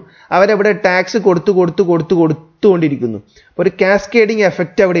വരുമ്പോഴും അവരവിടെ ടാക്സ് കൊടുത്തുകൊണ്ടിരിക്കുന്നു. അപ്പോൾ ഒരു കാസ്കേഡിങ്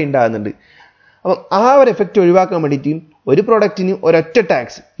എഫക്റ്റ് അവിടെ ഉണ്ടാകുന്നുണ്ട്. അപ്പം ആ ഒരു എഫക്റ്റ് ഒഴിവാക്കാൻ വേണ്ടിയിട്ട് ഒരു പ്രൊഡക്റ്റിന് ഒരൊറ്റ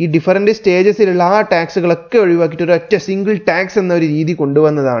ടാക്സ്, ഈ ഡിഫറൻറ്റ് സ്റ്റേജസിലുള്ള ആ ടാക്സുകളൊക്കെ ഒഴിവാക്കിയിട്ട് ഒരൊറ്റ സിംഗിൾ ടാക്സ് എന്ന ഒരു രീതി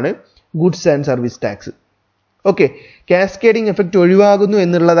കൊണ്ടുവന്നതാണ് goods and service tax. Okay, cascading effect ഒഴിവാകുന്നു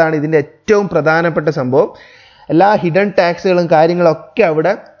എന്നുള്ളതാണ് ഇതിൻ്റെ ഏറ്റവും പ്രധാനപ്പെട്ട സംഭവം. എല്ലാ ഹിഡൻ ടാക്സുകളും കാര്യങ്ങളൊക്കെ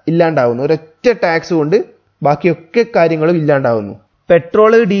അവിടെ ഇല്ലാണ്ടാവുന്നു. ഒരൊറ്റ ടാക്സ് കൊണ്ട് ബാക്കിയൊക്കെ കാര്യങ്ങളും ഇല്ലാണ്ടാവുന്നു.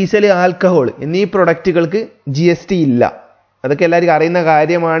 പെട്രോള്, ഡീസൽ, ആൽക്കഹോൾ എന്നീ പ്രൊഡക്റ്റുകൾക്ക് GST ഇല്ല. അതൊക്കെ എല്ലാവർക്കും അറിയുന്ന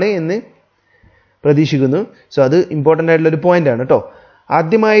കാര്യമാണ് എന്ന് പ്രതീക്ഷിക്കുന്നു. സോ അത് ഇമ്പോർട്ടൻ്റ് ആയിട്ടുള്ളൊരു പോയിന്റ് ആണ് കേട്ടോ.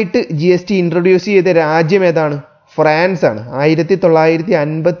 ആദ്യമായിട്ട് GST ഇൻട്രൊഡ്യൂസ് ചെയ്ത രാജ്യം ഏതാണ്? ഫ്രാൻസ് ആണ്.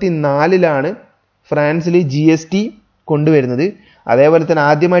 1954 ഫ്രാൻസിൽ GST കൊണ്ടുവരുന്നത്. അതേപോലെ തന്നെ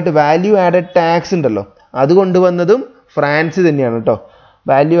ആദ്യമായിട്ട് വാല്യൂ ആഡഡ് ടാക്സ് ഉണ്ടല്ലോ, അത് കൊണ്ടുവന്നതും ഫ്രാൻസ് തന്നെയാണ് കേട്ടോ.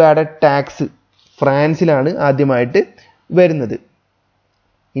 വാല്യൂ ആഡഡ് ടാക്സ് ഫ്രാൻസിലാണ് ആദ്യമായിട്ട് വരുന്നത്.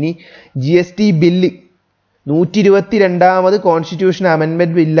 ഇനി GST bill 122ാമത് constitution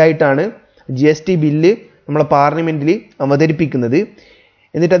amendment ബില്ലായിട്ടാണ് GST bill നമ്മളെ പാർലമെൻറ്റിൽ അവതരിപ്പിക്കുന്നത്.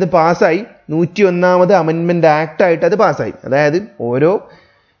 എന്നിട്ട് അത് പാസ്സായി 101ാമത് അമെൻമെൻറ്റ് ആക്ട് ആയിട്ട് അത് പാസ്സായി. അതായത് ഓരോ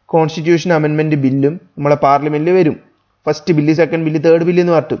കോൺസ്റ്റിറ്റ്യൂഷൻ അമെൻമെൻറ്റ് ബില്ലും നമ്മളെ പാർലമെൻറ്റിൽ വരും. First bill, second bill, third bill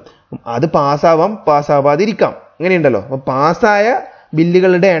എന്ന് പറഞ്ഞിട്ട് അത് പാസ്സാവാം, പാസ്സാവാതിരിക്കാം, അങ്ങനെയുണ്ടല്ലോ. അപ്പോൾ പാസ്സായ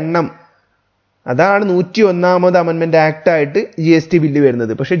ബില്ലുകളുടെ എണ്ണം അതാണ് 101ാമത് അമെൻമെൻറ്റ് ആക്ട് ആയിട്ട് GST ബില്ല്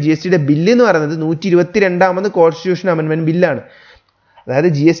വരുന്നത്. പക്ഷേ GSTയുടെ ബില്ല് എന്ന് പറയുന്നത് 122ാമത് കോൺസ്റ്റിറ്റ്യൂഷൻ അമെൻമെൻറ്റ് ബില്ലാണ്. അതായത്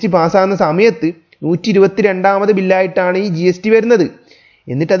GST പാസ്സാകുന്ന സമയത്ത് 122ാമത് ബില്ലായിട്ടാണ് ഈ GST വരുന്നത്.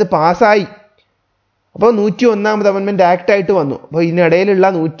 എന്നിട്ട് അത് പാസ്സായി. അപ്പോൾ 101ാമത് അമെൻമെൻറ്റ് ആക്ട് ആയിട്ട് വന്നു. അപ്പോൾ ഇതിനിടയിലുള്ള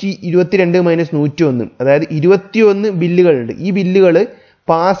 122 - 101, അതായത് 21 ബില്ലുകളുണ്ട്. ഈ ബില്ലുകൾ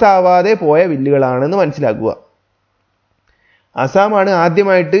പാസ്സാവാതെ പോയ ബില്ലുകളാണെന്ന് മനസ്സിലാക്കുക. അസാമാണ്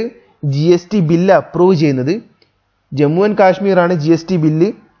ആദ്യമായിട്ട് GST ബില്ല് അപ്രൂവ് ചെയ്യുന്നത്. ജമ്മു ആൻഡ് കാശ്മീറാണ് GST ബില്ല്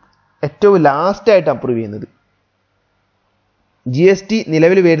ഏറ്റവും ലാസ്റ്റായിട്ട് അപ്രൂവ് ചെയ്യുന്നത്. GST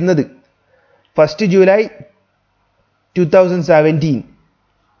നിലവിൽ വരുന്നത് 1 ജൂലൈ 2017.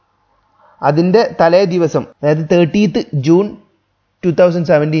 അതിൻ്റെ തലേ ദിവസം, അതായത് 30th ജൂൺ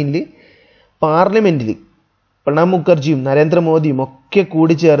 2017 പാർലമെൻറ്റിൽ പ്രണബ് മുഖർജിയും നരേന്ദ്രമോദിയും ഒക്കെ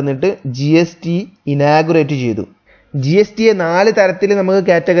കൂടി ചേർന്നിട്ട് GST ഇനാഗുറേറ്റ് ചെയ്തു. GSTയെ 4 തരത്തിൽ നമുക്ക്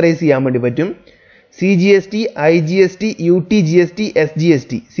കാറ്റഗറൈസ് ചെയ്യാൻ വേണ്ടി പറ്റും. CGST, IGST, UTGST,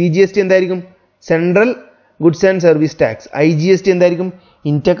 SGST. CGST എന്തായിരിക്കും? Central goods and service tax. IGST എന്തായിരിക്കും?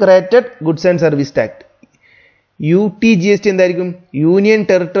 Integrated goods and service tax. UTGST എന്തായിരിക്കും? Union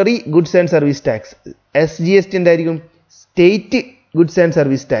territory goods and service tax. SGST എന്തായിരിക്കും? State goods and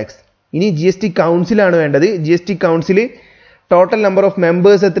service tax. ഇനി GST കൗൺസിലാണ് വേണ്ടത്. GST council total number of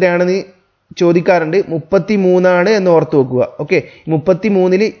members എത്രയാണെന്ന് ചോദിക്കാറുണ്ട്. 33 എന്ന് ഓർത്ത് വെക്കുക. ഓക്കെ,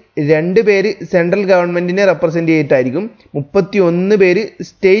 33ൽ 2 പേര് സെൻട്രൽ ഗവൺമെൻറ്റിനെ റെപ്രസെൻറ്റ് ചെയ്തിട്ടായിരിക്കും, 31 പേര്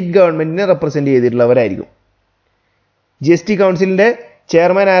സ്റ്റേറ്റ് ഗവൺമെൻറ്റിനെ റെപ്രസെൻറ്റ് ചെയ്തിട്ടുള്ളവരായിരിക്കും. GST കൗൺസിലിൻ്റെ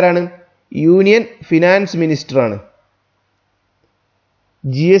ചെയർമാൻ ആരാണ്? Union finance മിനിസ്റ്ററാണ്.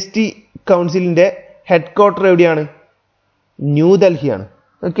 GST കൗൺസിലിൻ്റെ ഹെഡ് ക്വാർട്ടർ എവിടെയാണ്? ന്യൂഡൽഹിയാണ്.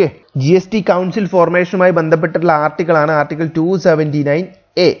 ഓക്കെ, GST കൗൺസിൽ ഫോർമേഷനുമായി ബന്ധപ്പെട്ടിട്ടുള്ള ആർട്ടിക്കിളാണ് ആർട്ടിക്കിൾ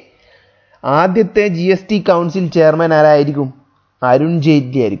 279A. ആദ്യത്തെ GST കൗൺസിൽ ചെയർമാൻ ആരായിരിക്കും? അരുൺ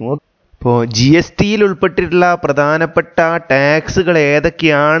ജെയ്റ്റ്ലി ആയിരിക്കും. ഇപ്പോൾ GSTയിൽ ഉൾപ്പെട്ടിട്ടുള്ള പ്രധാനപ്പെട്ട ടാക്സുകൾ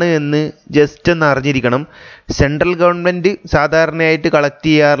ഏതൊക്കെയാണ് എന്ന് ജസ്റ്റ് ഒന്ന് അറിഞ്ഞിരിക്കണം. സെൻട്രൽ ഗവൺമെൻറ് സാധാരണയായിട്ട് കളക്ട്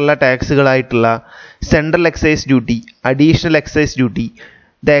ചെയ്യാറുള്ള ടാക്സുകളായിട്ടുള്ള central excise duty, additional excise duty,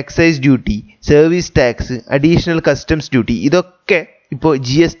 the excise duty, service tax, additional customs duty, ഇതൊക്കെ ഇപ്പോൾ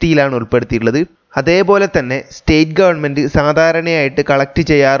GSTയിലാണ് ഉൾപ്പെടുത്തിയിട്ടുള്ളത്. അതേപോലെ തന്നെ സ്റ്റേറ്റ് ഗവൺമെൻറ് സാധാരണയായിട്ട് കളക്ട്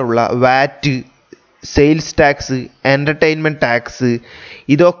ചെയ്യാറുള്ള വാറ്റ്, സെയിൽസ് ടാക്സ്, എൻ്റർടൈൻമെൻറ്റ് ടാക്സ്,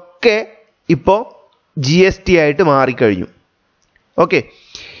 ഇതൊക്കെ ഇപ്പോൾ GST ആയിട്ട് മാറിക്കഴിഞ്ഞു. ഓക്കെ,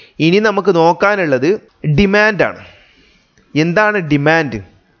 ഇനി നമുക്ക് നോക്കാനുള്ളത് ഡിമാൻഡാണ്. എന്താണ് ഡിമാൻഡ്?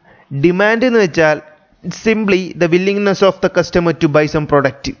 ഡിമാൻഡ് എന്ന് വെച്ചാൽ simply the willingness of the customer to by some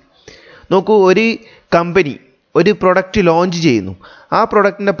product. നോക്കൂ, ഒരു കമ്പനി ഒരു പ്രൊഡക്റ്റ് ലോഞ്ച് ചെയ്യുന്നു. ആ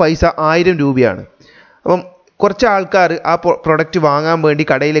പ്രൊഡക്റ്റിൻ്റെ പൈസ 1000 രൂപയാണ്. അപ്പം കുറച്ച് ആൾക്കാർ ആ പ്രൊഡക്റ്റ് വാങ്ങാൻ വേണ്ടി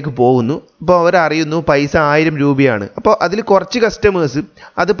കടയിലേക്ക് പോകുന്നു. അപ്പോൾ അവരറിയുന്നു പൈസ 1000 രൂപയാണ്. അപ്പോൾ അതിൽ കുറച്ച് കസ്റ്റമേഴ്സ്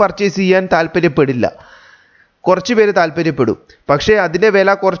അത് പർച്ചേസ് ചെയ്യാൻ താല്പര്യപ്പെടില്ല, കുറച്ച് പേര് താല്പര്യപ്പെടും. പക്ഷേ അതിൻ്റെ വില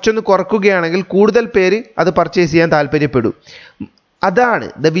കുറച്ചൊന്ന് കുറക്കുകയാണെങ്കിൽ കൂടുതൽ പേര് അത് പർച്ചേസ് ചെയ്യാൻ താല്പര്യപ്പെടും. അതാണ്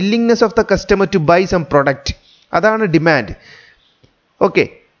the willingness of the customer to by some product. അതാണ് ഡിമാൻഡ്. ഓക്കെ,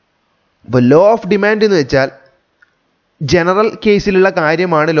 അപ്പോൾ ലോ ഓഫ് ഡിമാൻഡ് എന്ന് വെച്ചാൽ ജനറൽ കേസിലുള്ള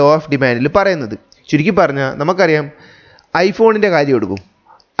കാര്യമാണ് ലോ ഓഫ് ഡിമാൻഡിൽ പറയുന്നത്. ചുരുക്കി പറഞ്ഞാൽ നമുക്കറിയാം, ഐഫോണിൻ്റെ കാര്യം എടുക്കും.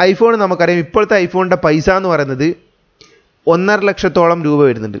 ഐഫോൺ നമുക്കറിയാം, ഇപ്പോഴത്തെ ഐഫോണിൻ്റെ പൈസ എന്ന് പറയുന്നത് 1.5 ലക്ഷത്തോളം രൂപ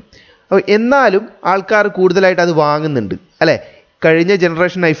വരുന്നുണ്ട്. അപ്പോൾ എന്നാലും ആൾക്കാർ കൂടുതലായിട്ട് അത് വാങ്ങുന്നുണ്ട്, അല്ലേ? കഴിഞ്ഞ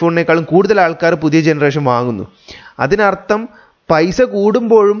ജനറേഷൻ ഐഫോണിനേക്കാളും കൂടുതൽ ആൾക്കാർ പുതിയ ജനറേഷൻ വാങ്ങുന്നു. അതിനർത്ഥം പൈസ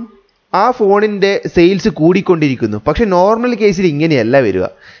കൂടുമ്പോഴും ആ ഫോണിൻ്റെ സെയിൽസ് കൂടിക്കൊണ്ടിരിക്കുന്നു. പക്ഷേ നോർമൽ കേസിൽ ഇങ്ങനെയല്ല വരിക.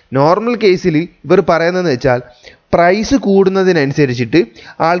 നോർമൽ കേസിൽ ഇവർ പറയുന്നതെന്ന് വെച്ചാൽ പ്രൈസ് കൂടുന്നതിനനുസരിച്ചിട്ട്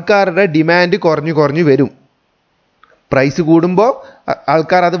ആൾക്കാരുടെ ഡിമാൻഡ് കുറഞ്ഞു വരും. പ്രൈസ് കൂടുമ്പോൾ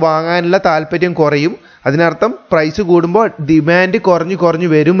ആൾക്കാർ അത് വാങ്ങാനുള്ള താല്പര്യം കുറയും. അതിനർത്ഥം പ്രൈസ് കൂടുമ്പോൾ ഡിമാൻഡ് കുറഞ്ഞു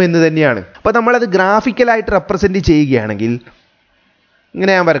വരും എന്ന് തന്നെയാണ്. അപ്പോൾ നമ്മളത് ഗ്രാഫിക്കലായിട്ട് റെപ്രസെൻറ്റ് ചെയ്യുകയാണെങ്കിൽ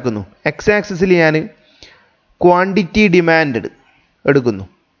ഇങ്ങനെ ഞാൻ വരക്കുന്നു. എക്സ് ആക്സിസിൽ ഞാൻ ക്വാണ്ടിറ്റി ഡിമാൻഡ് എടുക്കുന്നു.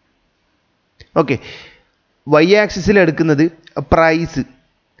 ഓക്കെ, വൈ ആക്സിസിൽ എടുക്കുന്നത് പ്രൈസ്.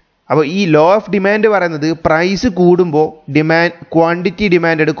 അപ്പോൾ ഈ ലോ ഓഫ് ഡിമാൻഡ് പറയുന്നത് പ്രൈസ് കൂടുമ്പോൾ ക്വാണ്ടിറ്റി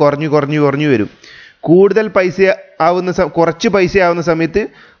ഡിമാൻഡ് കുറഞ്ഞു വരും. കൂടുതൽ പൈസ ആവുന്ന കുറച്ച് പൈസ ആവുന്ന സമയത്ത്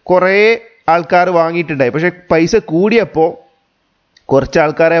കുറേ ആൾക്കാർ വാങ്ങിയിട്ടുണ്ടായി. പക്ഷേ പൈസ കൂടിയപ്പോൾ കുറച്ച്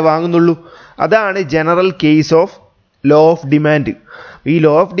ആൾക്കാരെ വാങ്ങുന്നുള്ളൂ. അതാണ് general case of law of demand. ഈ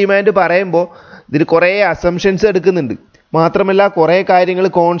ലോ ഓഫ് ഡിമാൻഡ് പറയുമ്പോൾ ഇതിൽ കുറേ അസംഷൻസ് എടുക്കുന്നുണ്ട്, മാത്രമല്ല കുറേ കാര്യങ്ങൾ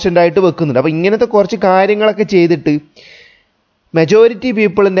കോൺസ്റ്റൻ്റ് ആയിട്ട് വെക്കുന്നുണ്ട്. അപ്പോൾ ഇങ്ങനത്തെ കുറച്ച് കാര്യങ്ങളൊക്കെ ചെയ്തിട്ട് മെജോറിറ്റി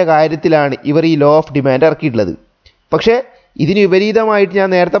പീപ്പിളിൻ്റെ കാര്യത്തിലാണ് ഇവർ ഈ ലോ ഓഫ് ഡിമാൻഡ് ഇറക്കിയിട്ടുള്ളത്. പക്ഷേ ഇതിന് വിപരീതമായിട്ട് ഞാൻ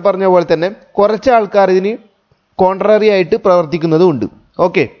നേരത്തെ പറഞ്ഞ പോലെ തന്നെ കുറച്ച് ആൾക്കാർ ഇതിന് കോൺട്രറി ആയിട്ട് പ്രവർത്തിക്കുന്നതും ഉണ്ട്.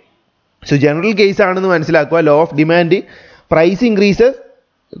 ഓക്കെ, സോ ജനറൽ കേസ് ആണെന്ന് മനസ്സിലാക്കുക. Law of demand price increases,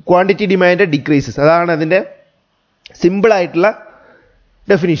 quantity demand decreases. അതാണ് അതിൻ്റെ സിമ്പിളായിട്ടുള്ള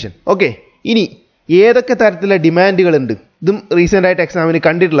ഡെഫിനിഷൻ. ഓക്കെ, ഇനി ഏതൊക്കെ തരത്തിലുള്ള ഡിമാൻഡുകളുണ്ട്, ഇതും റീസെൻ്റ് ആയിട്ട് എക്സാമിന്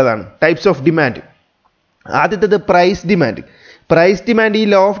കണ്ടിട്ടുള്ളതാണ്. Types of demand. ആദ്യത്തേത് പ്രൈസ് ഡിമാൻഡ്. പ്രൈസ് ഡിമാൻഡ് ഈ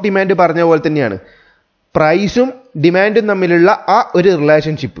ലോ ഓഫ് ഡിമാൻഡ് പറഞ്ഞ പോലെ തന്നെയാണ്. പ്രൈസും ഡിമാൻഡും തമ്മിലുള്ള ആ ഒരു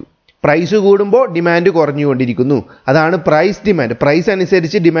റിലേഷൻഷിപ്പ്. പ്രൈസ് കൂടുമ്പോൾ ഡിമാൻഡ് കുറഞ്ഞുകൊണ്ടിരിക്കുന്നു, അതാണ് പ്രൈസ് ഡിമാൻഡ്. പ്രൈസ്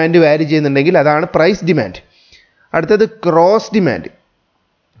അനുസരിച്ച് ഡിമാൻഡ് വാരി ചെയ്യുന്നുണ്ടെങ്കിൽ അതാണ് പ്രൈസ് ഡിമാൻഡ്. അടുത്തത് ക്രോസ് ഡിമാൻഡ്.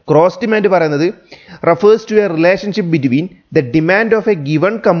 ക്രോസ് ഡിമാൻഡ് പറയുന്നത് refers to A relationship between the demand of A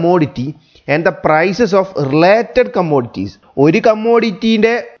given commodity and the prices of related commodities. ഒരു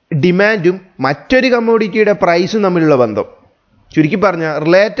കമ്മോഡിറ്റീൻ്റെ ഡിമാൻഡും മറ്റൊരു കമ്മോഡിറ്റിയുടെ പ്രൈസും തമ്മിലുള്ള ബന്ധം. ചുരുക്കി പറഞ്ഞാൽ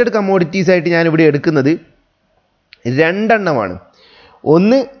റിലേറ്റഡ് കമ്മോഡിറ്റീസ് ആയിട്ട് ഞാനിവിടെ എടുക്കുന്നത് രണ്ടെണ്ണമാണ്.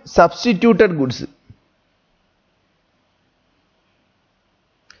 ഒന്ന് സബ്സ്റ്റിറ്റ്യൂട്ടഡ്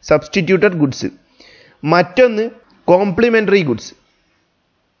ഗുഡ്സ്, മറ്റൊന്ന് കോംപ്ലിമെൻ്ററി ഗുഡ്സ്.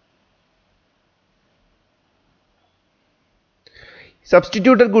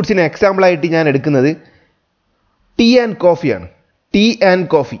 സബ്സ്റ്റിറ്റ്യൂട്ടഡ് ഗുഡ്സിന് എക്സാമ്പിളായിട്ട് ഞാൻ എടുക്കുന്നത് tea and കോഫിയാണ്. Tea and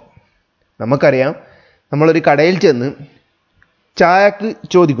coffee നമുക്കറിയാം, നമ്മളൊരു കടയിൽ ചെന്ന് ചായക്ക്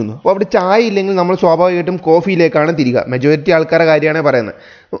ചോദിക്കുന്നു. അപ്പോൾ അവിടെ ചായ ഇല്ലെങ്കിൽ നമ്മൾ സ്വാഭാവികമായിട്ടും കോഫിയിലേക്കാണ് തിരിയുക. മെജോറിറ്റി ആൾക്കാരുടെ കാര്യമാണ് പറയുന്നത്.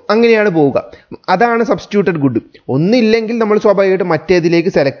 അങ്ങനെയാണ് പോവുക. അതാണ് സബ്സ്റ്റിറ്റ്യൂട്ടഡ് ഗുഡ്. ഒന്നില്ലെങ്കിൽ നമ്മൾ സ്വാഭാവികമായിട്ടും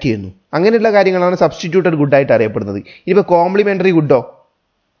മറ്റേതിലേക്ക് സെലക്ട് ചെയ്യുന്നു. അങ്ങനെയുള്ള കാര്യങ്ങളാണ് സബ്സ്റ്റിറ്റ്യൂട്ടഡ് ഗുഡായിട്ട് അറിയപ്പെടുന്നത്. ഇനിയിപ്പോൾ കോംപ്ലിമെൻ്ററി ഗുഡോ,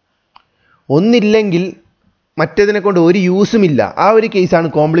 ഒന്നില്ലെങ്കിൽ മറ്റേതിനെ കൊണ്ട് ഒരു യൂസും ഇല്ല, ആ ഒരു കേസാണ്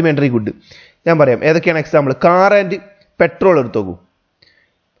കോംപ്ലിമെൻ്ററി ഗുഡ്. ഞാൻ പറയാം ഏതൊക്കെയാണ് എക്സാമ്പിൾ. കാർ ആൻഡ് പെട്രോൾ എടുത്തു നോക്കൂ.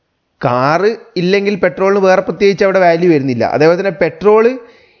 കാറ് ഇല്ലെങ്കിൽ പെട്രോളിന് വേറെ പ്രത്യേകിച്ച് അവിടെ വാല്യൂ വരുന്നില്ല. അതേപോലെ തന്നെ പെട്രോൾ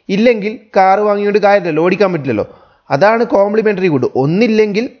ഇല്ലെങ്കിൽ കാറ് വാങ്ങിയോണ്ട് കാര്യമില്ലല്ലോ, ഓടിക്കാൻ പറ്റില്ലല്ലോ. അതാണ് കോംപ്ലിമെൻ്ററി ഗുഡ്.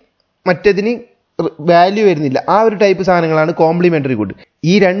 ഒന്നില്ലെങ്കിൽ മറ്റേതിന് വാല്യൂ വരുന്നില്ല, ആ ഒരു ടൈപ്പ് സാധനങ്ങളാണ് കോംപ്ലിമെൻ്ററി ഗുഡ്.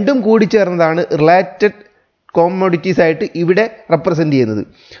 ഈ രണ്ടും കൂടി ചേർന്നതാണ് റിലേറ്റഡ് കോമോഡിറ്റീസ് ആയിട്ട് ഇവിടെ റെപ്രസെൻ്റ് ചെയ്യുന്നത്.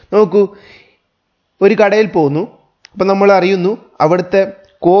 നോക്കൂ, ഒരു കടയിൽ പോകുന്നു. അപ്പം നമ്മൾ അറിയുന്നു അവിടുത്തെ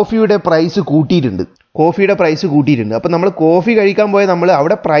കോഫിയുടെ പ്രൈസ് കൂട്ടിയിട്ടുണ്ട്. അപ്പം നമ്മൾ കോഫി കഴിക്കാൻ പോയാൽ നമ്മൾ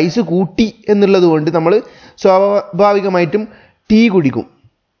അവിടെ പ്രൈസ് കൂട്ടി എന്നുള്ളത് കൊണ്ട് നമ്മൾ സ്വാഭാവികമായിട്ടും ടീ കുടിക്കും,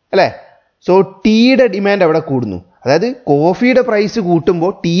 അല്ലേ? സോ ടീയുടെ ഡിമാൻഡ് അവിടെ കൂടുന്നു. അതായത് കോഫിയുടെ പ്രൈസ്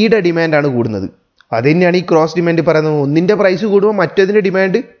കൂട്ടുമ്പോൾ ടീയുടെ ഡിമാൻഡാണ് കൂടുന്നത്. അത് തന്നെയാണ് ഈ ക്രോസ് ഡിമാൻഡ് പറയുന്നത്. ഒന്നിൻ്റെ പ്രൈസ് കൂടുമ്പോൾ മറ്റേതിൻ്റെ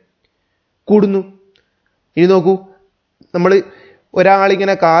ഡിമാൻഡ് കൂടുന്നു. ഇനി നോക്കൂ, നമ്മൾ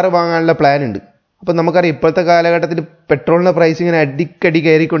ഒരാളിങ്ങനെ കാറ് വാങ്ങാനുള്ള പ്ലാൻ ഉണ്ട്. അപ്പം നമുക്കറിയാം ഇപ്പോഴത്തെ കാലഘട്ടത്തിൽ പെട്രോളിൻ്റെ പ്രൈസ് ഇങ്ങനെ അടിക്കടി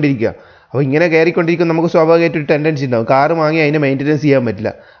കയറിക്കൊണ്ടിരിക്കുക. അപ്പോൾ ഇങ്ങനെ കയറിക്കൊണ്ടിരിക്കുമ്പോൾ നമുക്ക് സ്വാഭാവികമായിട്ടൊരു ടെൻഡൻസി ഉണ്ടാവും, കാറ് വാങ്ങി അതിനെ മെയിൻ്റനൻസ് ചെയ്യാൻ പറ്റില്ല.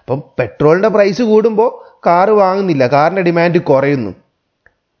 അപ്പം പെട്രോളിൻ്റെ പ്രൈസ് കൂടുമ്പോൾ കാറ് വാങ്ങുന്നില്ല, കാറിൻ്റെ ഡിമാൻഡ് കുറയുന്നു.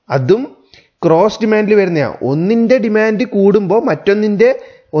 അതും ക്രോസ് ഡിമാൻഡിൽ വരുന്നതാണ്. ഒന്നിൻ്റെ ഡിമാൻഡ് കൂടുമ്പോൾ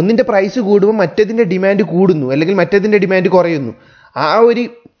ഒന്നിൻ്റെ പ്രൈസ് കൂടുമ്പോൾ മറ്റേതിൻ്റെ ഡിമാൻഡ് കൂടുന്നു, അല്ലെങ്കിൽ മറ്റേതിൻ്റെ ഡിമാൻഡ് കുറയുന്നു. ആ ഒരു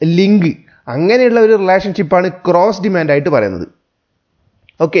ലിങ്ക്, അങ്ങനെയുള്ള ഒരു റിലേഷൻഷിപ്പാണ് ക്രോസ് ഡിമാൻഡായിട്ട് പറയുന്നത്.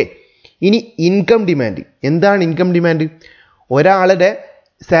 ഓക്കെ, ഇനി ഇൻകം ഡിമാൻഡ്. എന്താണ് ഇൻകം ഡിമാൻഡ്? ഒരാളുടെ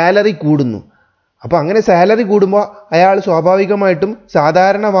സാലറി കൂടുന്നു. അപ്പോൾ അങ്ങനെ സാലറി കൂടുമ്പോൾ അയാൾ സ്വാഭാവികമായിട്ടും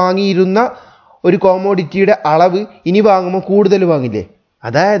സാധാരണ വാങ്ങിയിരുന്ന ഒരു കോമോഡിറ്റിയുടെ അളവ് ഇനി വാങ്ങുമ്പോൾ കൂടുതൽ വാങ്ങില്ലേ?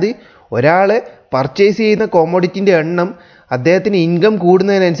 അതായത് ഒരാൾ പർച്ചേസ് ചെയ്യുന്ന കോമോഡിറ്റിൻ്റെ എണ്ണം അദ്ദേഹത്തിന് ഇൻകം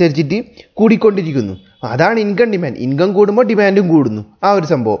കൂടുന്നതിനനുസരിച്ചിട്ട് കൂടിക്കൊണ്ടിരിക്കുന്നു. അതാണ് ഇൻകം ഡിമാൻഡ്. ഇൻകം കൂടുമ്പോൾ ഡിമാൻഡും കൂടുന്നു, ആ ഒരു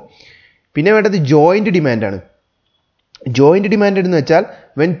സംഭവം. പിന്നെ വേണ്ടത് ജോയിൻ്റ് ഡിമാൻഡാണ്. ജോയിൻ്റ് ഡിമാൻഡ് എന്ന് വെച്ചാൽ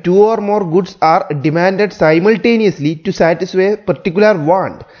when two or more goods are demanded simultaneously to satisfy a particular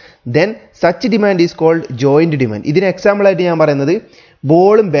want, then such demand is called joint demand. ഇതിന് എക്സാമ്പിൾ ആയിട്ട് ഞാൻ പറയുന്നത്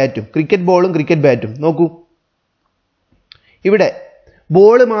ബോളും ബാറ്റും, ക്രിക്കറ്റ് ബോളും ക്രിക്കറ്റ് ബാറ്റും. നോക്കൂ, ഇവിടെ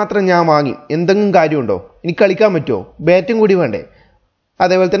ബോൾ മാത്രം ഞാൻ വാങ്ങി, എന്തെങ്കിലും കാര്യമുണ്ടോ? എനിക്ക് കളിക്കാൻ പറ്റുമോ? ബാറ്റും കൂടി വേണ്ടേ?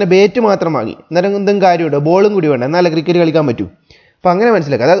 അതേപോലെ തന്നെ ബാറ്റ് മാത്രം വാങ്ങി, അന്നേരം എന്തെങ്കിലും കാര്യമുണ്ടോ? ബോളും കൂടി വേണ്ടേ, എന്നാലേ ക്രിക്കറ്റ് കളിക്കാൻ പറ്റൂ. അപ്പം അങ്ങനെ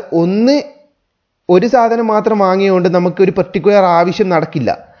മനസ്സിലാക്കുക. അതായത് ഒരു സാധനം മാത്രം വാങ്ങിയതുകൊണ്ട് നമുക്കൊരു പെർട്ടിക്കുലർ ആവശ്യം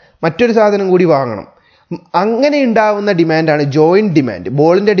നടക്കില്ല, മറ്റൊരു സാധനം കൂടി വാങ്ങണം. അങ്ങനെ ഉണ്ടാവുന്ന ഡിമാൻഡാണ് ജോയിൻറ്റ് ഡിമാൻഡ്.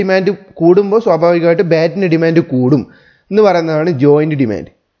 ബോളിൻ്റെ ഡിമാൻഡ് കൂടുമ്പോൾ സ്വാഭാവികമായിട്ട് ബാറ്റിൻ്റെ ഡിമാൻഡ് കൂടും എന്ന് പറയുന്നതാണ് ജോയിൻറ്റ്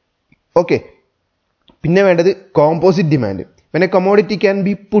ഡിമാൻഡ്. ഓക്കെ, പിന്നെ വേണ്ടത് composite demand. when a commodity can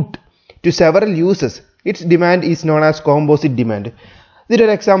be put to several uses, its demand is known as composite demand.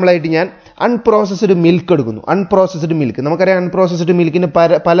 ഇതിനൊരു എക്സാമ്പിളായിട്ട് ഞാൻ അൺപ്രോസസ്ഡ് മിൽക്ക് എടുക്കുന്നു. അൺപ്രോസസ്ഡ് മിൽക്ക്, നമുക്കറിയാം അൺപ്രോസസ്ഡ് മിൽക്കിന്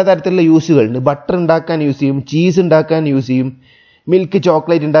പലതരത്തിലുള്ള യൂസുകളുണ്ട്. ബട്ടർ ഉണ്ടാക്കാൻ യൂസ് ചെയ്യും, ചീസ് ഉണ്ടാക്കാൻ യൂസ് ചെയ്യും, മിൽക്ക്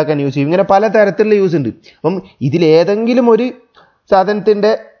ചോക്ലേറ്റ് ഉണ്ടാക്കാൻ യൂസ് ചെയ്യും. ഇങ്ങനെ പല തരത്തിലുള്ള യൂസ് ഉണ്ട്. അപ്പം ഇതിലേതെങ്കിലും ഒരു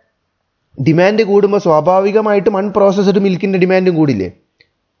സാധനത്തിൻ്റെ ഡിമാൻഡ് കൂടുമ്പോൾ സ്വാഭാവികമായിട്ടും അൺപ്രോസസ്ഡ് മിൽക്കിൻ്റെ ഡിമാൻഡും കൂടില്ലേ?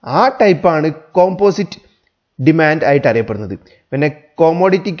 ആ ടൈപ്പാണ് കോമ്പോസിറ്റ് ഡിമാൻഡ് ആയിട്ട് അറിയപ്പെടുന്നത്. പിന്നെ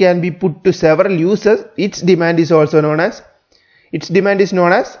commodity can be puttu to several users, it's demand is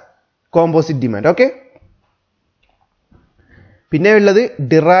known as composite demand. Okay, പിന്നെ ഉള്ളത്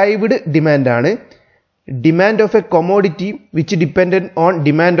derived ഡിമാൻഡാണ്. Demand of A commodity which dependent on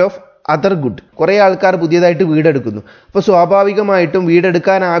demand of other good. കുറേ ആൾക്കാർ പുതിയതായിട്ട് വീടെടുക്കുന്നു. അപ്പോൾ സ്വാഭാവികമായിട്ടും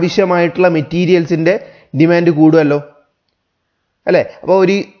വീടെടുക്കാൻ ആവശ്യമായിട്ടുള്ള മെറ്റീരിയൽസിൻ്റെ ഡിമാൻഡ് കൂടുമല്ലോ അല്ലേ? അപ്പോൾ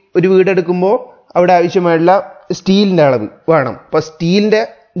ഒരു വീടെടുക്കുമ്പോൾ അവിടെ ആവശ്യമായിട്ടുള്ള സ്റ്റീലിൻ്റെ അളവ് വേണം. അപ്പോൾ സ്റ്റീലിൻ്റെ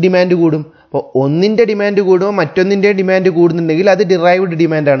ഡിമാൻഡ് കൂടും. അപ്പോൾ ഒന്നിൻ്റെ ഡിമാൻഡ് കൂടുമ്പോൾ മറ്റൊന്നിൻ്റെ ഡിമാൻഡ് കൂടുന്നുണ്ടെങ്കിൽ അത് derived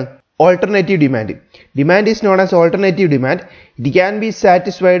ഡിമാൻഡാണ്. Alternative demand. Demand is known as alternative demand. It can be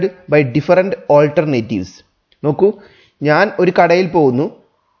satisfied by different alternatives. നോക്കൂ, ഞാൻ ഒരു കടയിൽ പോകുന്നു.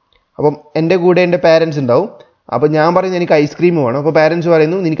 അപ്പം എൻ്റെ കൂടെ എൻ്റെ പാരൻസ് ഉണ്ടാവും. അപ്പോൾ ഞാൻ പറയുന്നു എനിക്ക് ഐസ്ക്രീം വേണം. അപ്പോൾ പാരൻസ്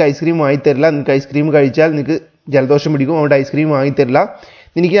പറയുന്നു നിനക്ക് ഐസ്ക്രീം വാങ്ങിത്തരില്ല, നിനക്ക് ഐസ്ക്രീം കഴിച്ചാൽ നിനക്ക് ജലദോഷം പിടിക്കും, അതുകൊണ്ട് ഐസ്ക്രീം വാങ്ങിത്തരില്ല,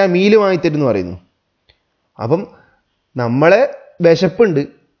 നിനക്ക് ഞാൻ മീൽ വാങ്ങിത്തരുമെന്ന് പറയുന്നു. അപ്പം നമ്മളെ വിശപ്പുണ്ട്,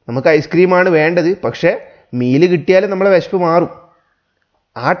 നമുക്ക് ഐസ്ക്രീമാണ് വേണ്ടത്, പക്ഷേ മീൽ കിട്ടിയാൽ നമ്മളെ വിശപ്പ് മാറും.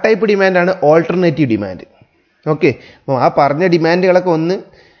 ആ ടൈപ്പ് ഡിമാൻഡാണ് ഓൾട്ടർനേറ്റീവ് ഡിമാൻഡ്. ഓക്കെ, അപ്പോൾ ആ പറഞ്ഞ ഡിമാൻഡുകളൊക്കെ ഒന്ന്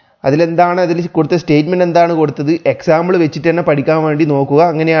അതിലെന്താണ്, അതിൽ കൊടുത്ത സ്റ്റേറ്റ്മെൻറ്റ് എന്താണ് കൊടുത്തത്, എക്സാമ്പിൾ വെച്ചിട്ട് തന്നെ പഠിക്കാൻ വേണ്ടി നോക്കുക.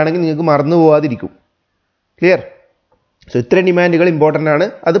 അങ്ങനെയാണെങ്കിൽ നിങ്ങൾക്ക് മറന്നു പോകാതിരിക്കും. ക്ലിയർ? സോ ഇത്രയും ഡിമാൻഡുകൾ ഇമ്പോർട്ടൻ്റ് ആണ്,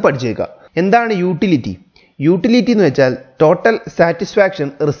 അത് പഠിച്ചേക്കുക. എന്താണ് യൂട്ടിലിറ്റി? യൂട്ടിലിറ്റി എന്ന് വെച്ചാൽ total satisfaction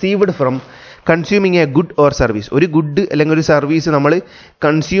received from consuming A good or service. ഒരു ഗുഡ് അല്ലെങ്കിൽ ഒരു സർവീസ് നമ്മൾ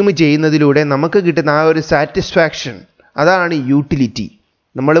കൺസ്യൂം ചെയ്യുന്നതിലൂടെ നമുക്ക് കിട്ടുന്ന ആ ഒരു സാറ്റിസ്ഫാക്ഷൻ, അതാണ് യൂട്ടിലിറ്റി.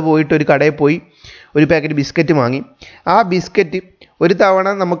 നമ്മൾ പോയിട്ട് ഒരു കടയിൽ പോയി ഒരു പാക്കറ്റ് ബിസ്ക്കറ്റ് വാങ്ങി. ആ ബിസ്ക്കറ്റ് ഒരു തവണ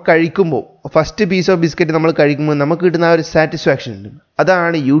നമുക്ക് കഴിക്കുമ്പോൾ, ഫസ്റ്റ് പീസ് ഓഫ് ബിസ്ക്കറ്റ് നമ്മൾ കഴിക്കുമ്പോൾ നമുക്ക് കിട്ടുന്ന ആ ഒരു സാറ്റിസ്ഫാക്ഷൻ ഉണ്ട്,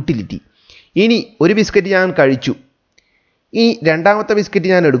 അതാണ് യൂട്ടിലിറ്റി. ഇനി ഒരു ബിസ്ക്കറ്റ് ഞാൻ കഴിച്ചു, ഈ രണ്ടാമത്തെ ബിസ്ക്കറ്റ്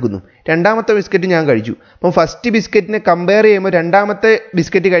ഞാൻ എടുക്കുന്നു, രണ്ടാമത്തെ ബിസ്ക്കറ്റ് ഞാൻ കഴിച്ചു. അപ്പം ഫസ്റ്റ് ബിസ്ക്കറ്റിനെ കമ്പയർ ചെയ്യുമ്പോൾ രണ്ടാമത്തെ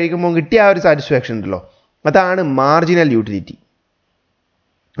ബിസ്ക്കറ്റ് കഴിക്കുമ്പോൾ കിട്ടിയ ആ ഒരു സാറ്റിസ്ഫാക്ഷൻ ഉണ്ടല്ലോ, അതാണ് marginal utility.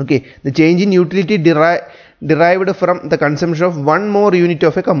 Okay, the change in utility derived from the consumption of one more unit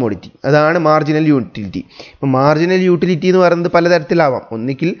of A commodity, അതാണ് മാർജിനൽ യൂട്ടിലിറ്റി. ഇപ്പം മാർജിനൽ യൂട്ടിലിറ്റി എന്ന് പറയുന്നത് പലതരത്തിലാവാം.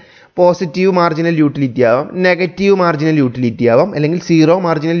 ഒന്നിക്കിൽ പോസിറ്റീവ് മാർജിനൽ യൂട്ടിലിറ്റി ആവാം, നെഗറ്റീവ് മാർജിനൽ യൂട്ടിലിറ്റി ആവാം, അല്ലെങ്കിൽ സീറോ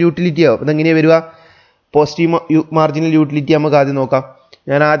മാർജിനൽ യൂട്ടിലിറ്റി ആവാം. അതെങ്ങനെയാണ് വരിക? പോസിറ്റീവ് മാർജിനൽ യൂട്ടിലിറ്റി നമുക്ക് ആദ്യം നോക്കാം.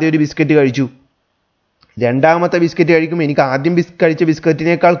 ഞാൻ ആദ്യം ഒരു ബിസ്ക്കറ്റ് കഴിച്ചു, രണ്ടാമത്തെ ബിസ്ക്കറ്റ് കഴിക്കുമ്പോൾ എനിക്ക് ആദ്യം കഴിച്ച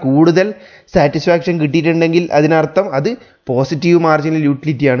ബിസ്ക്കറ്റിനേക്കാൾ കൂടുതൽ സാറ്റിസ്ഫാക്ഷൻ കിട്ടിയിട്ടുണ്ടെങ്കിൽ അതിനർത്ഥം അത് പോസിറ്റീവ് മാർജിനൽ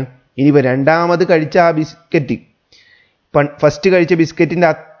യൂട്ടിലിറ്റിയാണ്. ഇനിയിപ്പോൾ രണ്ടാമത് കഴിച്ച ആ ബിസ്ക്കറ്റ് ഫസ്റ്റ് കഴിച്ച ബിസ്ക്കറ്റിൻ്റെ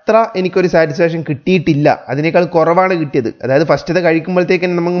അത്ര എനിക്കൊരു സാറ്റിസ്ഫാക്ഷൻ കിട്ടിയിട്ടില്ല, അതിനേക്കാൾ കുറവാണ് കിട്ടിയത്. അതായത് ഫസ്റ്റത്തെ കഴിക്കുമ്പോഴത്തേക്ക്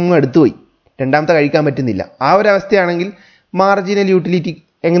നമുക്ക് അടുത്തുപോയി, രണ്ടാമത്തെ കഴിക്കാൻ പറ്റുന്നില്ല. ആ ഒരു അവസ്ഥയാണെങ്കിൽ മാർജിനൽ യൂട്ടിലിറ്റി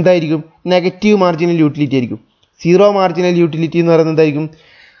എന്തായിരിക്കും? നെഗറ്റീവ് മാർജിനൽ യൂട്ടിലിറ്റി ആയിരിക്കും. സീറോ മാർജിനൽ യൂട്ടിലിറ്റി എന്ന് പറയുന്നത് എന്തായിരിക്കും?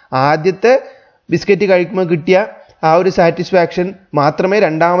 ആദ്യത്തെ ബിസ്ക്കറ്റ് കഴിക്കുമ്പോൾ കിട്ടിയ ആ ഒരു സാറ്റിസ്ഫാക്ഷൻ മാത്രമേ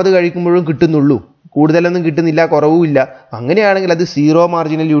രണ്ടാമത് കഴിക്കുമ്പോഴും കിട്ടുന്നുള്ളൂ, കൂടുതലൊന്നും കിട്ടുന്നില്ല, കുറവുമില്ല. അങ്ങനെയാണെങ്കിൽ അത് സീറോ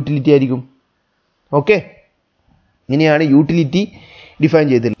മാർജിനൽ യൂട്ടിലിറ്റി ആയിരിക്കും. ഓക്കെ, ഇങ്ങനെയാണ് യൂട്ടിലിറ്റി ഡിഫൈൻ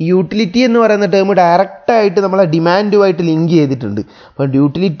ചെയ്തത്. ഈ യൂട്ടിലിറ്റി എന്ന് പറയുന്ന ടേം ഡയറക്റ്റായിട്ട് നമ്മളെ ഡിമാൻഡുമായിട്ട് ലിങ്ക് ചെയ്തിട്ടുണ്ട്. അപ്പോൾ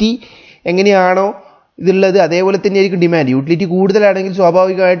യൂട്ടിലിറ്റി എങ്ങനെയാണോ ഇതുള്ളത് അതേപോലെ തന്നെയായിരിക്കും ഡിമാൻഡ്. യൂട്ടിലിറ്റി കൂടുതലാണെങ്കിൽ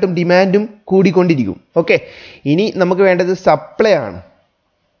സ്വാഭാവികമായിട്ടും ഡിമാൻഡും കൂടിക്കൊണ്ടിരിക്കും. ഓക്കെ, ഇനി നമുക്ക് വേണ്ടത് സപ്ലൈ ആണ്.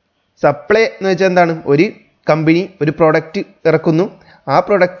 സപ്ലൈ എന്ന് വെച്ചാൽ എന്താണ്? ഒരു കമ്പനി ഒരു പ്രോഡക്റ്റ് ഇറക്കുന്നു, ആ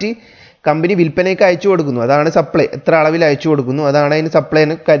പ്രോഡക്റ്റ് കമ്പനി വിൽപ്പനയ്ക്ക് അയച്ചു കൊടുക്കുന്നു, അതാണ് സപ്ലൈ. എത്ര അളവിൽ അയച്ചു കൊടുക്കുന്നു, അതാണ് അതിന്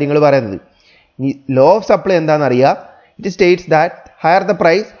സപ്ലൈന് കാര്യങ്ങൾ പറയുന്നത്. ഈ ലോ ഓഫ് സപ്ലൈ എന്താണെന്ന് അറിയാം. It States that higher the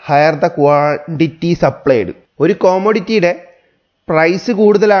price higher the quantity supplied. ഒരു കോമോഡിറ്റിയുടെ പ്രൈസ്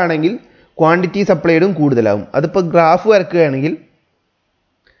കൂടുതലാണെങ്കിൽ ക്വാണ്ടിറ്റി സപ്ലൈഡും കൂടുതലാവും. അതിപ്പോൾ ഗ്രാഫ് വരക്കുകയാണെങ്കിൽ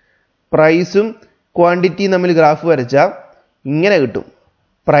പ്രൈസും ക്വാണ്ടിറ്റിയും തമ്മിൽ ഗ്രാഫ് വരച്ചാൽ ഇങ്ങനെ കിട്ടും.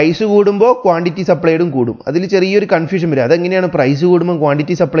 പ്രൈസ് കൂടുമ്പോൾ ക്വാണ്ടിറ്റി സപ്ലൈഡും കൂടും. അതിൽ ചെറിയൊരു കൺഫ്യൂഷൻ വരും. അതെങ്ങനെയാണ് പ്രൈസ് കൂടുമ്പോൾ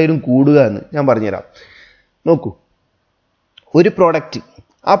ക്വാണ്ടിറ്റി സപ്ലൈഡും കൂടുക എന്ന് ഞാൻ പറഞ്ഞുതരാം. നോക്കൂ, ഒരു പ്രോഡക്റ്റ്,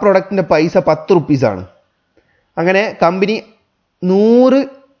 ആ പ്രോഡക്റ്റിൻ്റെ പൈസ 10 റുപ്പീസാണ്. അങ്ങനെ company 100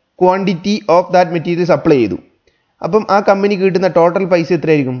 quantity of that material supply ചെയ്തു. അപ്പം ആ കമ്പനിക്ക് കിട്ടുന്ന ടോട്ടൽ പൈസ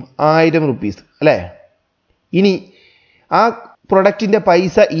എത്രയായിരിക്കും? 1000 റുപ്പീസ് അല്ലേ? ഇനി ആ പ്രൊഡക്റ്റിൻ്റെ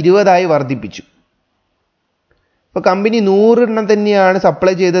പൈസ 20 വർദ്ധിപ്പിച്ചു. അപ്പോൾ കമ്പനി 100 എണ്ണം തന്നെയാണ്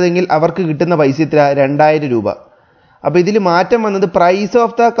സപ്ലൈ ചെയ്തതെങ്കിൽ അവർക്ക് കിട്ടുന്ന പൈസ എത്ര? 2000 രൂപ. അപ്പോൾ ഇതിൽ മാറ്റം വന്നത് പ്രൈസ്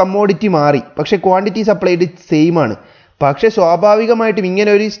ഓഫ് ദ കമ്മോഡിറ്റി മാറി, പക്ഷേ ക്വാണ്ടിറ്റി സപ്ലൈഡ് സെയിം ആണ്. പക്ഷേ സ്വാഭാവികമായിട്ടും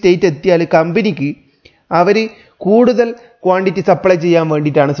ഇങ്ങനെ ഒരു സ്റ്റേറ്റ് എത്തിയാൽ കമ്പനിക്ക് അവർ കൂടുതൽ ക്വാണ്ടിറ്റി സപ്ലൈ ചെയ്യാൻ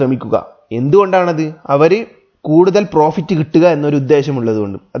വേണ്ടിയിട്ടാണ് ശ്രമിക്കുക. എന്തുകൊണ്ടാണത്? അവർ കൂടുതൽ പ്രോഫിറ്റ് കിട്ടുക എന്നൊരു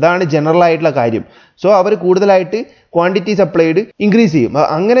ഉദ്ദേശമുള്ളതുകൊണ്ട്. അതാണ് ജനറൽ ആയിട്ടുള്ള കാര്യം. സോ അവർ കൂടുതലായിട്ട് ക്വാണ്ടിറ്റി സപ്ലൈഡ് ഇൻക്രീസ് ചെയ്യും.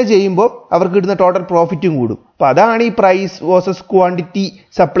 അങ്ങനെ ചെയ്യുമ്പോൾ അവർക്ക് കിട്ടുന്ന ടോട്ടൽ പ്രോഫിറ്റും കൂടും. അപ്പോൾ അതാണ് ഈ പ്രൈസ് വേഴ്സസ് ക്വാണ്ടിറ്റി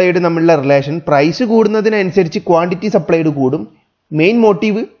സപ്ലൈഡ് തമ്മിലുള്ള റിലേഷൻ. പ്രൈസ് കൂടുന്നതിനനുസരിച്ച് ക്വാണ്ടിറ്റി സപ്ലൈഡ് കൂടും. മെയിൻ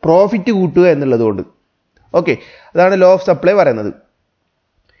മോട്ടീവ് പ്രോഫിറ്റ് കൂട്ടുക എന്നുള്ളതുകൊണ്ട്. ഓക്കെ, അതാണ് ലോ ഓഫ് സപ്ലൈ പറയുന്നത്.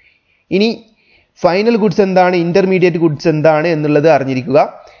 ഇനി ഫൈനൽ ഗുഡ്സ് എന്താണ്, ഇന്റർമീഡിയറ്റ് ഗുഡ്സ് എന്താണ് എന്നുള്ളത് അറിഞ്ഞിരിക്കുക.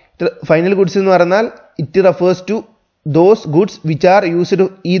 ഫൈനൽ ഗുഡ്സ് എന്ന് പറഞ്ഞാൽ it refers to those goods which are used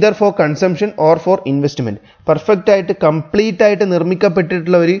either four consumption or four investment. Perfect ആയിട്ട് കംപ്ലീറ്റ് ആയിട്ട്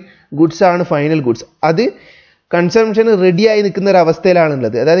നിർമ്മിക്കപ്പെട്ടിട്ടുള്ള ഒരു ഗുഡ്സ് ആണ് ഫൈനൽ ഗുഡ്സ്. അത് കൺസംഷന് റെഡിയായി നിൽക്കുന്ന ഒരു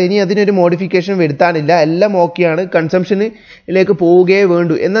അവസ്ഥയിലാണുള്ളത്. അതായത് ഇനി അതിനൊരു മോഡിഫിക്കേഷൻ വരുത്താനില്ല, എല്ലാം ഓക്കെയാണ്, കൺസംഷനിലേക്ക് പോവുകയേ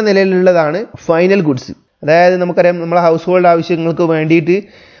വേണ്ടൂ എന്ന നിലയിലുള്ളതാണ് ഫൈനൽ ഗുഡ്സ്. അതായത് നമുക്കറിയാം, നമ്മളെ ഹൗസ് ഹോൾഡ് ആവശ്യങ്ങൾക്ക് വേണ്ടിയിട്ട്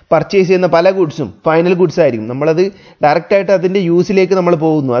പർച്ചേസ് ചെയ്യുന്ന പല ഗുഡ്സും ഫൈനൽ ഗുഡ്സ് ആയിരിക്കും. നമ്മളത് ഡയറക്റ്റായിട്ട് അതിൻ്റെ യൂസിലേക്ക് നമ്മൾ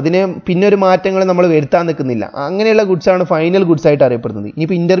പോകുന്നു, അതിനെ പിന്നെ ഒരു മാറ്റങ്ങൾ നമ്മൾ വരുത്താൻ നിൽക്കുന്നില്ല. അങ്ങനെയുള്ള ഗുഡ്സാണ് ഫൈനൽ ഗുഡ്സ് ആയിട്ട് അറിയപ്പെടുന്നത്.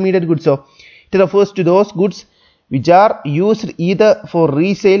 ഇനിയിപ്പോൾ intermediate ഗുഡ്സോ, it refers to those goods which are used either four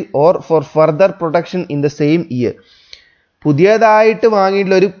resale or four further production in the same year. പുതിയതായിട്ട്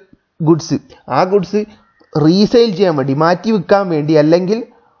വാങ്ങിയിട്ടുള്ള ഒരു ഗുഡ്സ്, ആ ഗുഡ്സ് റീസെയിൽ ചെയ്യാൻ വേണ്ടി, മാറ്റി വിൽക്കാൻ വേണ്ടി, അല്ലെങ്കിൽ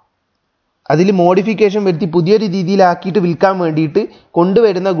അതിൽ മോഡിഫിക്കേഷൻ വരുത്തി പുതിയൊരു രീതിയിലാക്കിയിട്ട് വിൽക്കാൻ വേണ്ടിയിട്ട്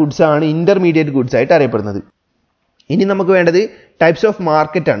കൊണ്ടുവരുന്ന ഗുഡ്സ് ആണ് ഇന്റർമീഡിയറ്റ് ഗുഡ്സ് ആയിട്ട് അറിയപ്പെടുന്നത്. ഇനി നമുക്ക് വേണ്ടത് ടൈപ്സ് ഓഫ്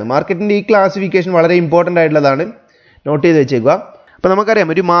മാർക്കറ്റ് ആണ്. മാർക്കറ്റിന്റെ ഈ ക്ലാസിഫിക്കേഷൻ വളരെ ഇമ്പോർട്ടൻ്റ് ആയിട്ടുള്ളതാണ്, നോട്ട് ചെയ്ത് വെച്ചേക്കുക. അപ്പോൾ നമുക്കറിയാം,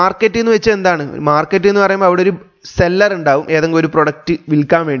 ഒരു മാർക്കറ്റ് എന്ന് വെച്ചാൽ എന്താണ്? മാർക്കറ്റ് എന്ന് പറയുമ്പോൾ അവിടെ ഒരു സെല്ലർ ഉണ്ടാവും, ഏതെങ്കിലും ഒരു പ്രൊഡക്റ്റ്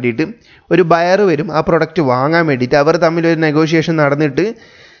വിൽക്കാൻ വേണ്ടിയിട്ട്. ഒരു ബയർ വരും ആ പ്രൊഡക്റ്റ് വാങ്ങാൻ വേണ്ടിയിട്ട്. അവർ തമ്മിൽ ഒരു നെഗോഷിയേഷൻ നടന്നിട്ട്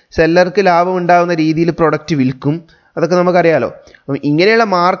സെല്ലർക്ക് ലാഭം ഉണ്ടാകുന്ന രീതിയിൽ പ്രൊഡക്റ്റ് വിൽക്കും. അതൊക്കെ നമുക്കറിയാലോ. അപ്പം ഇങ്ങനെയുള്ള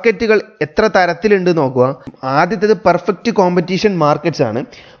മാർക്കറ്റുകൾ എത്ര തരത്തിലുണ്ട് നോക്കുക. ആദ്യത്തേത് പെർഫെക്റ്റ് കോമ്പറ്റീഷൻ മാർക്കറ്റ്സ് ആണ്.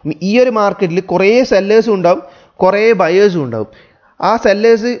 ഈ ഒരു മാർക്കറ്റിൽ കുറേ സെല്ലേഴ്സും ഉണ്ടാവും, കുറേ ബയേഴ്സും ഉണ്ടാവും. ആ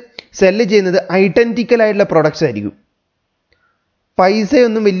സെല്ലേഴ്സ് സെല്ല് ചെയ്യുന്നത് ഐഡൻറ്റിക്കൽ ആയിട്ടുള്ള പ്രൊഡക്ട്സ് ആയിരിക്കും.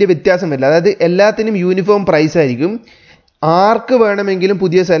 പൈസയൊന്നും വലിയ വ്യത്യാസം വരില്ല. അതായത് എല്ലാത്തിനും യൂണിഫോം പ്രൈസ് ആയിരിക്കും. ആർക്ക് വേണമെങ്കിലും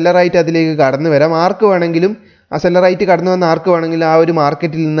പുതിയ സെല്ലറായിട്ട് അതിലേക്ക് കടന്നു വരാം, ആർക്ക് വേണമെങ്കിലും ആ സെല്ലറായിട്ട് കടന്നു വന്ന ആർക്ക് വേണമെങ്കിലും ആ ഒരു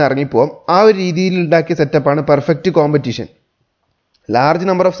മാർക്കറ്റിൽ നിന്ന് ഇറങ്ങിപ്പോവാം. ആ ഒരു രീതിയിൽ ഉണ്ടാക്കിയ സെറ്റപ്പാണ് perfect competition. Large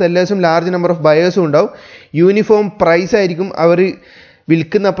number of സെല്ലേഴ്സും large number of ബയേഴ്സും ഉണ്ടാവും. യൂണിഫോം പ്രൈസ് ആയിരിക്കും അവർ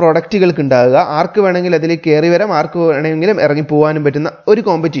വിൽക്കുന്ന പ്രൊഡക്റ്റുകൾക്ക് ഉണ്ടാകുക. ആർക്ക് വേണമെങ്കിലും അതിലേക്ക് കയറി വരാം, ആർക്ക് വേണമെങ്കിലും ഇറങ്ങി പോകാനും പറ്റുന്ന ഒരു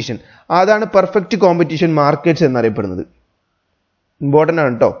കോമ്പറ്റീഷൻ. അതാണ് പെർഫെക്റ്റ് കോമ്പറ്റീഷൻ മാർക്കറ്റ്സ് എന്നറിയപ്പെടുന്നത്. ഇമ്പോർട്ടൻ്റ്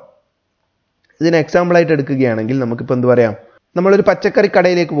ആണ് കേട്ടോ. ഇതിന് എക്സാമ്പിളായിട്ട് എടുക്കുകയാണെങ്കിൽ നമുക്കിപ്പോൾ എന്ത് പറയാം, നമ്മളൊരു പച്ചക്കറി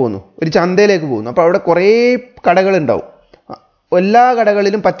കടയിലേക്ക് പോകുന്നു, ഒരു ചന്തയിലേക്ക് പോകുന്നു. അപ്പോൾ അവിടെ കുറേ കടകളുണ്ടാവും. എല്ലാ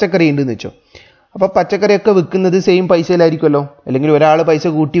കടകളിലും പച്ചക്കറി ഉണ്ടെന്ന് വെച്ചോ. അപ്പോൾ പച്ചക്കറിയൊക്കെ വിൽക്കുന്നത് സെയിം പൈസയിലായിരിക്കുമല്ലോ. അല്ലെങ്കിൽ ഒരാൾ പൈസ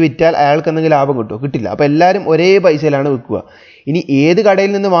കൂട്ടി വിറ്റാൽ അയാൾക്ക് എന്തെങ്കിലും ലാഭം കിട്ടുമോ? കിട്ടില്ല. അപ്പോൾ എല്ലാവരും ഒരേ പൈസയിലാണ് വിൽക്കുക. ഇനി ഏത്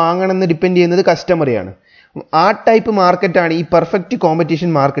കടയിൽ നിന്ന് വാങ്ങണമെന്ന് ഡിപ്പെൻഡ് ചെയ്യുന്നത് കസ്റ്റമറെയാണ്. ആ ടൈപ്പ് മാർക്കറ്റാണ് ഈ പെർഫെക്റ്റ് കോമ്പറ്റീഷൻ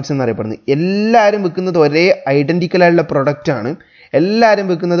മാർക്കറ്റ്സ് എന്നറിയപ്പെടുന്നത്. എല്ലാവരും വിൽക്കുന്നത് ഒരേ ഐഡൻറ്റിക്കൽ ആയിട്ടുള്ള പ്രൊഡക്റ്റാണ്, എല്ലാവരും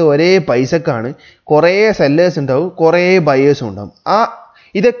വിൽക്കുന്നത് ഒരേ പൈസക്കാണ്, കുറേ സെല്ലേഴ്സ് ഉണ്ടാവും, കുറേ ബയേഴ്സും ഉണ്ടാവും.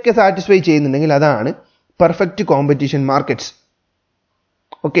 ഇതൊക്കെ സാറ്റിസ്ഫൈ ചെയ്യുന്നുണ്ടെങ്കിൽ അതാണ് പെർഫെക്റ്റ് കോമ്പറ്റീഷൻ മാർക്കറ്റ്സ്.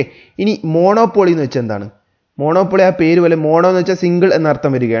 ഓക്കെ, ഇനി മോണോപോളി എന്ന് വെച്ചാൽ എന്താണ്? മോണോപോളി ആ പേര് പോലെ, മോണോ എന്ന് വെച്ചാൽ സിംഗിൾ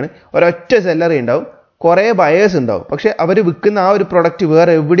എന്നർത്ഥം വരികയാണ്. ഒരൊറ്റ സെല്ലറി ഉണ്ടാവും, കുറേ ബയേഴ്സ് ഉണ്ടാവും. പക്ഷെ അവർ വിൽക്കുന്ന ആ ഒരു പ്രൊഡക്റ്റ്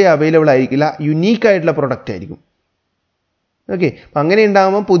വേറെ എവിടെ അവൈലബിൾ ആയിരിക്കില്ല, യുണീക്ക് ആയിട്ടുള്ള പ്രൊഡക്റ്റ് ആയിരിക്കും. ഓക്കെ, അങ്ങനെ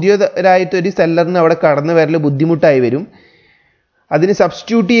ഉണ്ടാകുമ്പോൾ പുതിയതായിട്ടൊരു സെല്ലറിന് അവിടെ കടന്നു വരൽ ബുദ്ധിമുട്ടായി വരും. അതിന്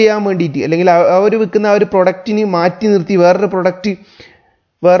സബ്സ്റ്റിറ്റ്യൂട്ട് ചെയ്യാൻ വേണ്ടിയിട്ട്, അല്ലെങ്കിൽ അവർ വിൽക്കുന്ന ആ ഒരു പ്രൊഡക്റ്റിന് മാറ്റി നിർത്തി വേറൊരു പ്രൊഡക്റ്റ്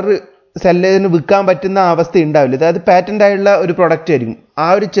വേറൊരു സെല്ലറിന് വിൽക്കാൻ പറ്റുന്ന അവസ്ഥ ഉണ്ടാവില്ല. അതായത് പാറ്റൻ്റ് ആയിട്ടുള്ള ഒരു പ്രൊഡക്റ്റ് ആയിരിക്കും. ആ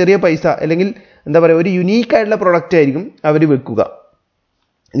ഒരു ചെറിയ പൈസ, അല്ലെങ്കിൽ എന്താ പറയുക, ഒരു യുണീക്ക് ആയിട്ടുള്ള പ്രൊഡക്റ്റ് ആയിരിക്കും അവർ വിൽക്കുക.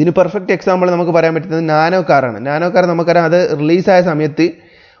 ഇതിന് പെർഫെക്റ്റ് എക്സാമ്പിൾ നമുക്ക് പറയാൻ പറ്റുന്നത് നാനോ കാറാണ്. നാനോ കാർ നമുക്കറിയാം, അത് റിലീസായ സമയത്ത്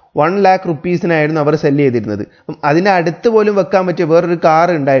 1 lakh rupeesനായിരുന്നു അവർ സെല്ല് ചെയ്തിരുന്നത്. അപ്പം അതിന് അടുത്ത് പോലും വെക്കാൻ പറ്റിയ വേറൊരു കാർ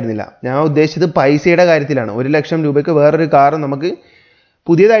ഉണ്ടായിരുന്നില്ല. ഞാൻ ഉദ്ദേശിച്ചത് പൈസയുടെ കാര്യത്തിലാണ്. 1 ലക്ഷം രൂപയ്ക്ക് വേറൊരു കാർ നമുക്ക്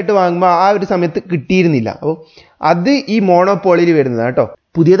പുതിയതായിട്ട് വാങ്ങുമ്പോൾ ആ ഒരു സമയത്ത് കിട്ടിയിരുന്നില്ല. അപ്പോൾ അത് ഈ മോണോപോളിയിൽ വരുന്നതാണ് കേട്ടോ.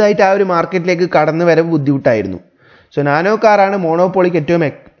 പുതിയതായിട്ട് ആ ഒരു മാർക്കറ്റിലേക്ക് കടന്നു വരവ് ബുദ്ധിമുട്ടായിരുന്നു. സോ നാനോ കാറാണ് മോണോപോളിക്ക് ഏറ്റവും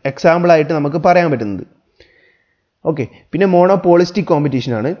എക്സാമ്പിളായിട്ട് നമുക്ക് പറയാൻ പറ്റുന്നത്. ഓക്കെ, പിന്നെ മോണോപോളിസ്റ്റിക്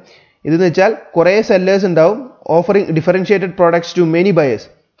കോമ്പറ്റീഷൻ ആണ്. ഇതെന്ന് വെച്ചാൽ കുറേ സെല്ലേഴ്സ് ഉണ്ടാവും, offering differentiated products to many buyers.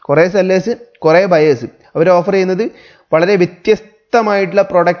 കുറേ സെല്ലേഴ്സ്, കുറേ ബയേഴ്സ്. അവർ ഓഫർ ചെയ്യുന്നത് വളരെ വ്യത്യസ്തമായിട്ടുള്ള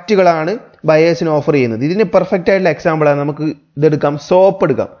പ്രൊഡക്റ്റുകളാണ് ബയേഴ്സിന് ഓഫർ ചെയ്യുന്നത്. ഇതിന് പെർഫെക്റ്റ് ആയിട്ടുള്ള എക്സാമ്പിളാണ്. നമുക്ക് ഇതെടുക്കാം, സോപ്പ്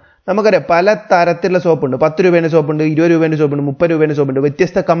എടുക്കാം. നമുക്കറിയാം പല തരത്തിലുള്ള സോപ്പുണ്ട്. 10 രൂപേൻ്റെ സോപ്പുണ്ട്, 20 രൂപേൻ്റെ സോപ്പുണ്ട്, 30 രൂപേൻ്റെ സോപ്പുണ്ട്,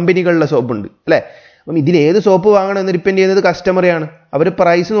 വ്യത്യസ്ത കമ്പനികളുടെ സോപ്പുണ്ട് അല്ലേ. അപ്പം ഇതിൽ ഏത് സോപ്പ് വാങ്ങണം എന്ന് ഡിപ്പെൻഡ് ചെയ്യുന്നത് കസ്റ്റമറെയാണ്. അവർ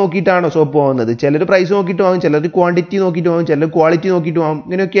പ്രൈസ് നോക്കിയിട്ടാണോ സോപ്പ് വാങ്ങുന്നത്? ചിലർ പ്രൈസ് നോക്കിയിട്ട് വാങ്ങും, ചിലർ ക്വാണ്ടിറ്റി നോക്കിയിട്ട് വാങ്ങും, ചിലർ ക്വാളിറ്റി നോക്കിയിട്ട് വാങ്ങും.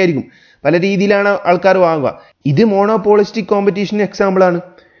 ഇങ്ങനെയൊക്കെ ആയിരിക്കും, പല രീതിയിലാണ് ആൾക്കാർ വാങ്ങുക. ഇത് മോണോപോളിസ്റ്റിക് കോമ്പറ്റീഷന് എക്സാമ്പിളാണ്.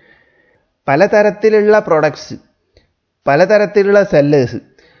 പലതരത്തിലുള്ള പ്രൊഡക്ട്സ്, പലതരത്തിലുള്ള സെല്ലേഴ്സ്,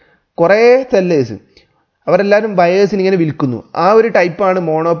 കുറേ സെല്ലേഴ്സ്, അവരെല്ലാവരും ബയേഴ്സിന് ഇങ്ങനെ വിൽക്കുന്നു. ആ ഒരു ടൈപ്പാണ്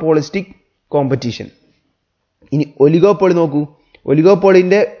മോണോപോളിസ്റ്റിക് കോമ്പറ്റീഷൻ. ഇനി ഒലിഗോപോളി നോക്കൂ.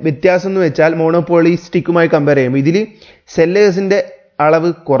 ഒലിഗോപോളിൻ്റെ വ്യത്യാസം എന്ന് വെച്ചാൽ മോണോപോളിസ്റ്റിക്കുമായി കമ്പയർ ചെയ്യുമ്പോൾ ഇതിൽ സെല്ലേഴ്സിൻ്റെ അളവ്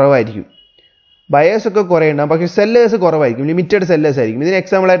കുറവായിരിക്കും. ബയേഴ്സൊക്കെ കുറേ ഉണ്ടാകും, പക്ഷേ സെല്ലേഴ്സ് കുറവായിരിക്കും, ലിമിറ്റഡ് സെല്ലേഴ്സ് ആയിരിക്കും. ഇതിന്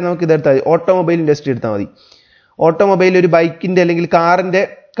എക്സാമ്പിളായിട്ട് നമുക്ക് ഇതെടുത്താൽ മതി. ഓട്ടോമൊബൈൽ ഇൻഡസ്ട്രി എടുത്താൽ മതി. ഓട്ടോമൊബൈൽ ഒരു ബൈക്കിൻ്റെ അല്ലെങ്കിൽ കാറിൻ്റെ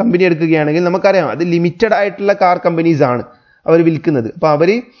കമ്പനി എടുക്കുകയാണെങ്കിൽ നമുക്കറിയാം അത് ലിമിറ്റഡ് ആയിട്ടുള്ള കാർ കമ്പനീസാണ് അവർ വിൽക്കുന്നത്. അപ്പോൾ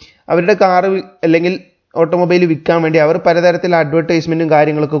അവരുടെ കാർ അല്ലെങ്കിൽ ഓട്ടോമൊബൈൽ വിൽക്കാൻ വേണ്ടി അവർ പലതരത്തിലുള്ള അഡ്വർടൈസ്മെൻറ്റും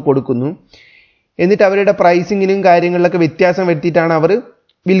കാര്യങ്ങളൊക്കെ കൊടുക്കുന്നു. എന്നിട്ട് അവരുടെ പ്രൈസിങ്ങിനും കാര്യങ്ങളിലൊക്കെ വ്യത്യാസം വരുത്തിയിട്ടാണ് അവർ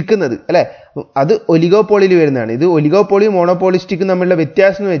വിൽക്കുന്നത്, അല്ലേ? അത് ഒലിഗോപോളിയിൽ വരുന്നതാണ്. ഇത് ഒലിഗോപോളിയും മോണോപോളിസ്റ്റിക്കും തമ്മിലുള്ള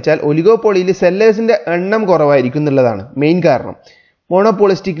വ്യത്യാസം എന്ന് വെച്ചാൽ ഒലിഗോപോളിയിൽ സെല്ലേഴ്സിൻ്റെ എണ്ണം കുറവായിരിക്കും എന്നുള്ളതാണ് മെയിൻ കാരണം.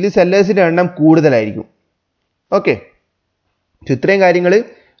 മോണോപോളിസ്റ്റിക്കിൽ സെല്ലേഴ്സിൻ്റെ എണ്ണം കൂടുതലായിരിക്കും. ഓക്കെ, ഇത്രയും കാര്യങ്ങൾ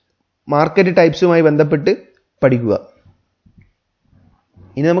മാർക്കറ്റ് ടൈപ്സുമായി ബന്ധപ്പെട്ട് പഠിക്കുക.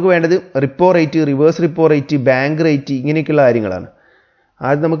 ഇനി നമുക്ക് വേണ്ടത് repo rate, reverse repo rate, bank rate, ഇങ്ങനെയൊക്കെയുള്ള കാര്യങ്ങളാണ്.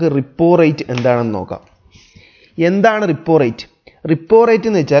 ആദ്യം നമുക്ക് റിപ്പോ റേറ്റ് എന്താണെന്ന് നോക്കാം. എന്താണ് റിപ്പോ റേറ്റ്? റിപ്പോ റേറ്റ്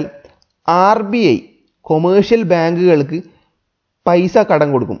എന്ന് വെച്ചാൽ RBI കൊമേഴ്ഷ്യൽ ബാങ്കുകൾക്ക് പൈസ കടം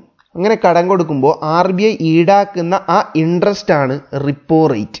കൊടുക്കും. അങ്ങനെ കടം കൊടുക്കുമ്പോൾ RBI ഈടാക്കുന്ന ആ ഇൻട്രസ്റ്റ് ആണ് റിപ്പോ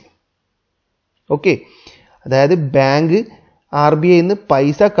റേറ്റ്. ഓക്കെ, അതായത് ബാങ്ക് RBI നിന്ന്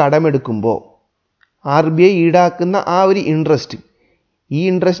പൈസ കടമെടുക്കുമ്പോൾ RBI ഈടാക്കുന്ന ആ ഒരു ഇൻട്രസ്റ്റ്, ഈ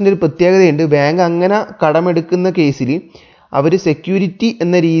ഇൻട്രസ്റ്റിൻ്റെ ഒരു പ്രത്യേകതയുണ്ട്. ബാങ്ക് അങ്ങനെ കടമെടുക്കുന്ന കേസിൽ അവർ സെക്യൂരിറ്റി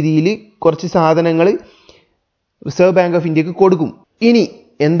എന്ന രീതിയിൽ കുറച്ച് സാധനങ്ങൾ റിസർവ് ബാങ്ക് ഓഫ് ഇന്ത്യക്ക് കൊടുക്കും. ഇനി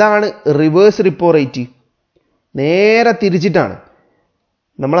എന്താണ് റിവേഴ്സ് റിപ്പോ റേറ്റ്? നേരെ തിരിച്ചിട്ടാണ്.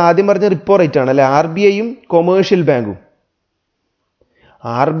 നമ്മൾ ആദ്യം പറഞ്ഞ റിപ്പോ റേറ്റ് ആണ് അല്ലെ, RBIയും കൊമേഴ്ഷ്യൽ ബാങ്കും.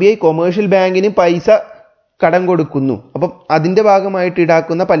 RBI കൊമേഴ്ഷ്യൽ ബാങ്കിന് പൈസ കടം കൊടുക്കുന്നു, അപ്പം അതിൻ്റെ ഭാഗമായിട്ട്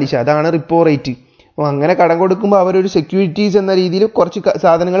ഈടാക്കുന്ന പലിശ, അതാണ് റിപ്പോ റേറ്റ്. അപ്പോൾ അങ്ങനെ കടം കൊടുക്കുമ്പോൾ അവരൊരു സെക്യൂരിറ്റീസ് എന്ന രീതിയിൽ കുറച്ച്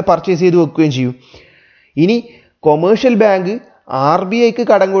സാധനങ്ങൾ പർച്ചേസ് ചെയ്ത് വെക്കുകയും ചെയ്യും. ഇനി കൊമേഴ്ഷ്യൽ ബാങ്ക് RBIക്ക്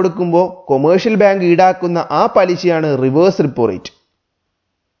കടം കൊടുക്കുമ്പോൾ കൊമേഴ്ഷ്യൽ ബാങ്ക് ഈടാക്കുന്ന ആ പലിശയാണ് റിവേഴ്സ് റിപ്പോ റേറ്റ്.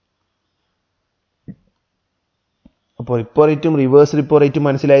 അപ്പോൾ റിപ്പോ റേറ്റും റിവേഴ്സ് റിപ്പോ റേറ്റും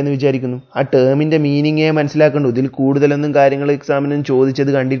മനസ്സിലായെന്ന് വിചാരിക്കുന്നു. ആ ടേമിൻ്റെ മീനിങ്ങേ മനസ്സിലാക്കണ്ടു. ഇതിൽ കൂടുതലൊന്നും കാര്യങ്ങൾ എക്സാമിനും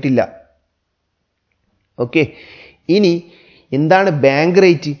ചോദിച്ചത് കണ്ടിട്ടില്ല. ഓക്കെ, ഇനി എന്താണ് ബാങ്ക്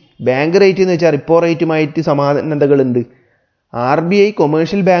റേറ്റ്? ബാങ്ക് റേറ്റ് എന്ന് വെച്ചാൽ റിപ്പോ റേറ്റുമായിട്ട് സമാനതകളുണ്ട്. RBI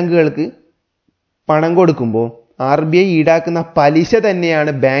കൊമേഴ്ഷ്യൽ ബാങ്കുകൾക്ക് പണം കൊടുക്കുമ്പോൾ RBI ഈടാക്കുന്ന പലിശ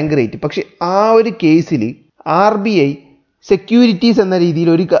തന്നെയാണ് ബാങ്ക് റേറ്റ്. പക്ഷെ ആ ഒരു കേസിൽ RBI സെക്യൂരിറ്റീസ് എന്ന രീതിയിൽ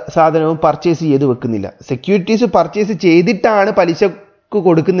ഒരു സാധനവും പർച്ചേസ് ചെയ്ത് വെക്കുന്നില്ല. സെക്യൂരിറ്റീസ് പർച്ചേസ് ചെയ്തിട്ടാണ് പലിശക്ക്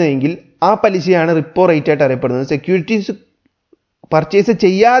കൊടുക്കുന്നതെങ്കിൽ ആ പലിശയാണ് റിപ്പോ റേറ്റ് ആയിട്ട് അറിയപ്പെടുന്നത്. സെക്യൂരിറ്റീസ് പർച്ചേസ്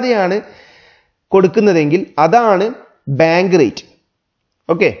ചെയ്യാതെയാണ് കൊടുക്കുന്നതെങ്കിൽ അതാണ് ബാങ്ക് റേറ്റ്.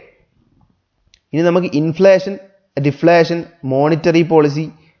 ഓക്കെ, ഇനി നമുക്ക് inflation, deflation, monetary policy,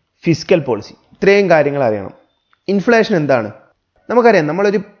 fiscal policy, ഇത്രയും കാര്യങ്ങൾ അറിയണം. ഇൻഫ്ലേഷൻ എന്താണ്? നമുക്കറിയാം,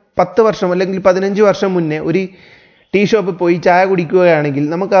 നമ്മളൊരു 10 വർഷം അല്ലെങ്കിൽ 15 വർഷം മുന്നേ ഒരു ടീ ഷോപ്പിൽ പോയി ചായ കുടിക്കുകയാണെങ്കിൽ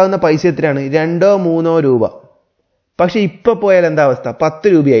നമുക്കാവുന്ന പൈസ എത്രയാണ്? 2-3 രൂപ. പക്ഷെ ഇപ്പോൾ പോയാൽ എന്താ അവസ്ഥ? 10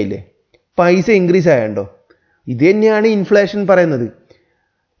 രൂപയായില്ലേ? പൈസ ഇൻക്രീസ് ആയതുണ്ടോ? ഇത് തന്നെയാണ് ഇൻഫ്ലേഷൻ പറയുന്നത്.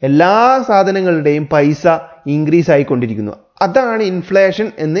 എല്ലാ സാധനങ്ങളുടെയും പൈസ ഇൻക്രീസ് ആയിക്കൊണ്ടിരിക്കുന്നു. അതാണ് ഇൻഫ്ലേഷൻ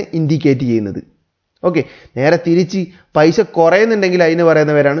എന്ന് ഇൻഡിക്കേറ്റ് ചെയ്യുന്നത്. ഓക്കെ, നേരെ തിരിച്ച് പൈസ കുറയുന്നുണ്ടെങ്കിൽ അതിന്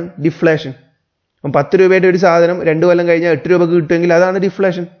പറയുന്ന പേരാണ് ഡിഫ്ലേഷൻ. 10 രൂപയുടെ ഒരു സാധനം 2 കൊല്ലം കഴിഞ്ഞാൽ 8 രൂപക്ക് കിട്ടുമെങ്കിൽ അതാണ്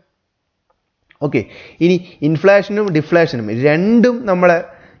ഡിഫ്ലേഷൻ. ഓക്കെ, ഇനി ഇൻഫ്ലേഷനും ഡിഫ്ലേഷനും രണ്ടും നമ്മളെ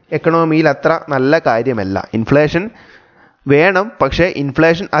എക്കണോമിയിൽ അത്ര നല്ല കാര്യമല്ല. ഇൻഫ്ലേഷൻ വേണം, പക്ഷേ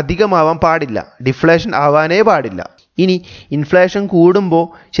ഇൻഫ്ലേഷൻ അധികമാവാൻ പാടില്ല, ഡിഫ്ലേഷൻ ആവാനേ പാടില്ല. ഇനി ഇൻഫ്ലേഷൻ കൂടുമ്പോൾ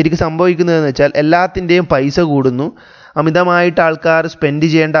ശരിക്കും സംഭവിക്കുന്നതെന്ന് വെച്ചാൽ എല്ലാത്തിൻ്റെയും പൈസ കൂടുന്നു, അമിതമായിട്ട് ആൾക്കാർ സ്പെൻഡ്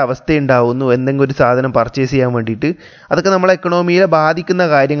ചെയ്യേണ്ട അവസ്ഥയുണ്ടാവുന്നു എന്തെങ്കിലും ഒരു സാധനം പർച്ചേസ് ചെയ്യാൻ വേണ്ടിയിട്ട്. അതൊക്കെ നമ്മളെ എക്കണോമിയെ ബാധിക്കുന്ന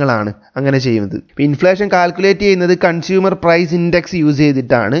കാര്യങ്ങളാണ് അങ്ങനെ ചെയ്യുന്നത്. ഇൻഫ്ലേഷൻ കാൽക്കുലേറ്റ് ചെയ്യുന്നത് കൺസ്യൂമർ പ്രൈസ് ഇൻഡെക്സ് യൂസ്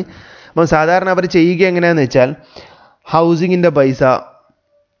ചെയ്തിട്ടാണ്. അപ്പം സാധാരണ അവർ ചെയ്യുക എങ്ങനെയാണെന്ന് വെച്ചാൽ ഹൗസിങ്ങിൻ്റെ പൈസ,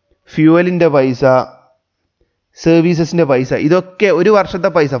 ഫ്യൂവലിൻ്റെ പൈസ, സർവീസസിൻ്റെ പൈസ, ഇതൊക്കെ ഒരു വർഷത്തെ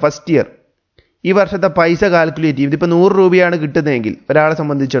പൈസ, ഫസ്റ്റ് ഇയർ ഈ വർഷത്തെ പൈസ കാൽക്കുലേറ്റ് ചെയ്യും. ഇതിപ്പോൾ 100 രൂപയാണ് കിട്ടുന്നതെങ്കിൽ ഒരാളെ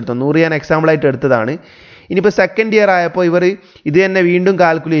സംബന്ധിച്ചിടത്തോളം, 100 ഞാൻ എക്സാമ്പിളായിട്ട് എടുത്തതാണ്. ഇനിയിപ്പോൾ സെക്കൻഡ് ഇയർ ആയപ്പോൾ ഇവർ ഇത് തന്നെ വീണ്ടും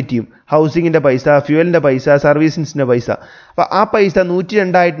കാൽക്കുലേറ്റ് ചെയ്യും. ഹൗസിങ്ങിൻ്റെ പൈസ, ഫ്യൂവലിൻ്റെ പൈസ, സർവീസിൻ്റെ പൈസ. അപ്പോൾ ആ പൈസ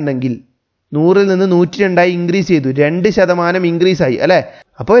 102 ആയിട്ടുണ്ടെങ്കിൽ 100-ൽ നിന്ന് 102 ഇൻക്രീസ് ചെയ്തു, 2% ഇൻക്രീസ് ആയി അല്ലേ?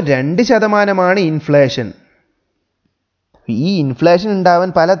 അപ്പോൾ 2% ഇൻഫ്ലേഷൻ. ഈ ഇൻഫ്ലേഷൻ ഉണ്ടാവാൻ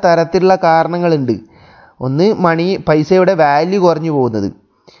പല തരത്തിലുള്ള കാരണങ്ങളുണ്ട്. ഒന്ന്, പൈസയുടെ വാല്യൂ കുറഞ്ഞു പോകുന്നത്.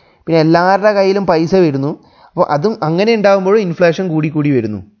 പിന്നെ എല്ലാവരുടെ കയ്യിലും പൈസ വരുന്നു. അപ്പോൾ അതും അങ്ങനെ ഉണ്ടാകുമ്പോഴും ഇൻഫ്ലേഷൻ കൂടി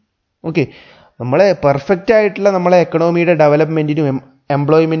വരുന്നു. ഓക്കെ, നമ്മളെ പെർഫെക്റ്റ് ആയിട്ടുള്ള നമ്മളെ എക്കണോമിയുടെ ഡെവലപ്മെൻറ്റിനും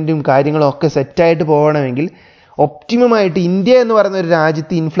എംപ്ലോയ്മെൻറ്റും കാര്യങ്ങളും ഒക്കെ സെറ്റായിട്ട് പോകണമെങ്കിൽ ഒപ്റ്റിമമായിട്ട് ഇന്ത്യ എന്ന് പറയുന്ന ഒരു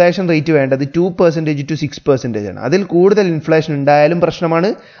രാജ്യത്ത് ഇൻഫ്ലേഷൻ റേറ്റ് വേണ്ടത് 2% to 6% ആണ്. അതിൽ കൂടുതൽ ഇൻഫ്ലേഷൻ ഉണ്ടായാലും പ്രശ്നമാണ്,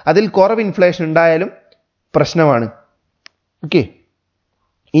 അതിൽ കുറവ് ഇൻഫ്ലേഷൻ ഉണ്ടായാലും പ്രശ്നമാണ്. ഓക്കെ,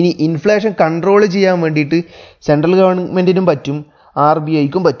 ഇനി ഇൻഫ്ലേഷൻ കൺട്രോൾ ചെയ്യാൻ വേണ്ടിയിട്ട് സെൻട്രൽ ഗവൺമെൻറ്റിനും പറ്റും,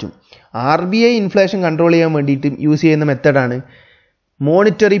 RBIക്കും പറ്റും. RBI ഇൻഫ്ലേഷൻ കൺട്രോൾ ചെയ്യാൻ വേണ്ടിയിട്ട് യൂസ് ചെയ്യുന്ന മെത്തഡാണ്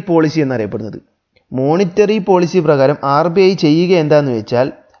മോണിറ്ററി പോളിസി എന്നറിയപ്പെടുന്നത്. മോണിറ്ററി പോളിസി പ്രകാരം RBI ചെയ്യുക എന്താണെന്ന് വെച്ചാൽ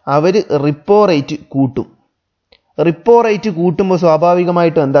അവർ റിപ്പോ റേറ്റ് കൂട്ടും. റിപ്പോ റേറ്റ് കൂട്ടുമ്പോൾ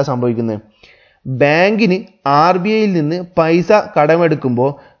സ്വാഭാവികമായിട്ടും എന്താ സംഭവിക്കുന്നത്? ബാങ്കിന് RBIയിൽ നിന്ന് പൈസ കടമെടുക്കുമ്പോൾ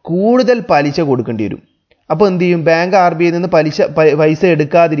കൂടുതൽ പലിശ കൊടുക്കേണ്ടി വരും. അപ്പോൾ എന്ത് ചെയ്യും? ബാങ്ക് RBIയിൽ നിന്ന് പൈസ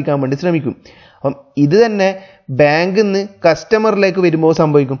എടുക്കാതിരിക്കാൻ വേണ്ടി ശ്രമിക്കും. അപ്പം ഇത് തന്നെ ബാങ്കിൽ നിന്ന് കസ്റ്റമറിലേക്ക് വരുമ്പോൾ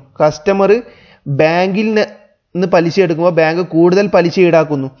സംഭവിക്കും. കസ്റ്റമർ ബാങ്കിൽ നിന്ന് പലിശ എടുക്കുമ്പോൾ ബാങ്ക് കൂടുതൽ പലിശ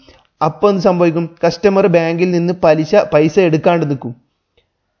ഈടാക്കുന്നു. അപ്പോൾ എന്ത് സംഭവിക്കും? കസ്റ്റമർ ബാങ്കിൽ നിന്ന് പൈസ എടുക്കാണ്ട് നിൽക്കും.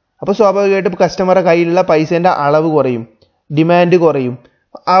 അപ്പോൾ സ്വാഭാവികമായിട്ടും കസ്റ്റമറുടെ കയ്യിലുള്ള പൈസേൻ്റെ അളവ് കുറയും, ഡിമാൻഡ് കുറയും,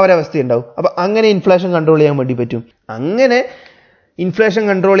 ആ ഒരവസ്ഥയുണ്ടാവും. അപ്പോൾ അങ്ങനെ ഇൻഫ്ലേഷൻ കൺട്രോൾ ചെയ്യാൻ വേണ്ടി പറ്റും. അങ്ങനെ ഇൻഫ്ലേഷൻ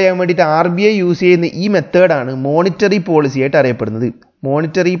കൺട്രോൾ ചെയ്യാൻ വേണ്ടിയിട്ട് RBI യൂസ് ചെയ്യുന്ന ഈ മെത്തേഡാണ് മോണിറ്ററി പോളിസി ആയിട്ട് അറിയപ്പെടുന്നത്.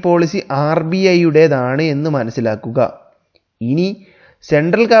 മോണിറ്ററി പോളിസി RBIയുടേതാണ് എന്ന് മനസ്സിലാക്കുക. ഇനി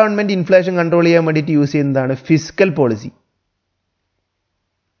സെൻട്രൽ ഗവൺമെൻറ് ഇൻഫ്ലേഷൻ കൺട്രോൾ ചെയ്യാൻ വേണ്ടിയിട്ട് യൂസ് ചെയ്യുന്നതാണ് ഫിസ്ക്കൽ പോളിസി.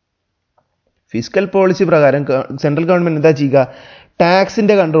 ഫിസ്ക്കൽ പോളിസി പ്രകാരം സെൻട്രൽ ഗവൺമെൻറ് എന്താ ചെയ്യുക?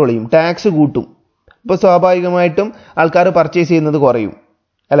 ടാക്സിൻ്റെ കൺട്രോൾ ചെയ്യും, ടാക്സ് കൂട്ടും. അപ്പോൾ സ്വാഭാവികമായിട്ടും ആൾക്കാർ പർച്ചേസ് ചെയ്യുന്നത് കുറയും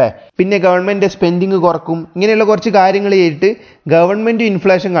അല്ലേ. പിന്നെ ഗവൺമെൻറ് സ്പെൻഡിങ് കുറക്കും. ഇങ്ങനെയുള്ള കുറച്ച് കാര്യങ്ങൾ ചെയ്തിട്ട് ഗവൺമെൻറ്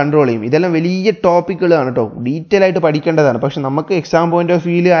ഇൻഫ്ലേഷൻ കൺട്രോൾ ചെയ്യും. ഇതെല്ലാം വലിയ ടോപ്പിക്കുകളാണ് കേട്ടോ, ഡീറ്റെയിൽ ആയിട്ട് പഠിക്കേണ്ടതാണ്. പക്ഷെ നമുക്ക് എക്സാം പോയിന്റ് ഓഫ്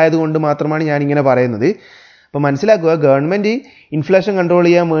വ്യൂവിൽ ആയതുകൊണ്ട് മാത്രമാണ് ഞാനിങ്ങനെ പറയുന്നത്. അപ്പോൾ മനസ്സിലാക്കുക, ഗവൺമെൻറ് ഇൻഫ്ലേഷൻ കൺട്രോൾ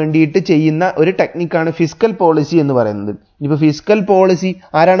ചെയ്യാൻ വേണ്ടിയിട്ട് ചെയ്യുന്ന ഒരു ടെക്നിക്കാണ് ഫിസ്ക്കൽ പോളിസി എന്ന് പറയുന്നത്. ഇപ്പോൾ ഫിസ്ക്കൽ പോളിസി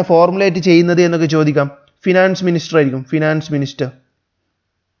ആരാണ് ഫോർമുലേറ്റ് ചെയ്യുന്നത് എന്നൊക്കെ ചോദിക്കാം. ഫിനാൻസ് മിനിസ്റ്റർ ആയിരിക്കും. Finance minister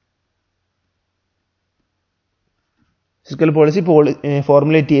fiscal policy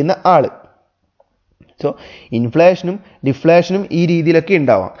formulate ചെയ്യുന്ന ആൾ. സോ ഇൻഫ്ലേഷനും ഡിഫ്ലേഷനും ഈ രീതിയിലൊക്കെ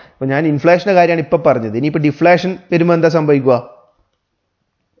ഉണ്ടാവാം. അപ്പോൾ ഞാൻ ഇൻഫ്ലേഷൻ്റെ കാര്യമാണ് ഇപ്പോൾ പറഞ്ഞത്. ഇനിയിപ്പോൾ ഡിഫ്ലേഷൻ വരുമ്പോൾ എന്താ സംഭവിക്കുക?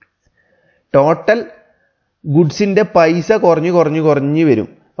 ടോട്ടൽ ഗുഡ്സിൻ്റെ പൈസ കുറഞ്ഞു വരും.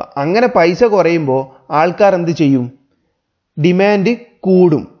 അപ്പം അങ്ങനെ പൈസ കുറയുമ്പോൾ ആൾക്കാർ എന്ത് ചെയ്യും? ഡിമാൻഡ്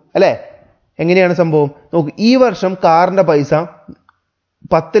കൂടും അല്ലേ. എങ്ങനെയാണ് സംഭവം? നോക്ക്, ഈ വർഷം കാറിൻ്റെ പൈസ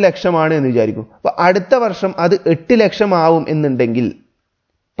 10 ലക്ഷമാണ് എന്ന് വിചാരിക്കും. അപ്പോൾ അടുത്ത വർഷം അത് 8 ലക്ഷം ആവും എന്നുണ്ടെങ്കിൽ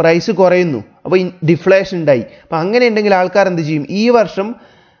പ്രൈസ് കുറയുന്നു. അപ്പോൾ ഡിഫ്ലേഷൻ ഉണ്ടായി. അപ്പം അങ്ങനെ ഉണ്ടെങ്കിൽ ആൾക്കാർ എന്ത് ചെയ്യും? ഈ വർഷം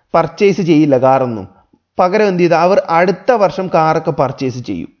പർച്ചേസ് ചെയ്യില്ല കാറൊന്നും. പകരം എന്ത് ചെയ്താൽ അവർ അടുത്ത വർഷം കാറൊക്കെ പർച്ചേസ്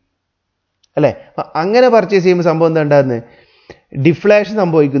ചെയ്യും അല്ലേ. അപ്പം അങ്ങനെ പർച്ചേസ് ചെയ്യുമ്പോൾ സംഭവം എന്താ ഉണ്ടാകുന്നത്? ഡിഫ്ലേഷൻ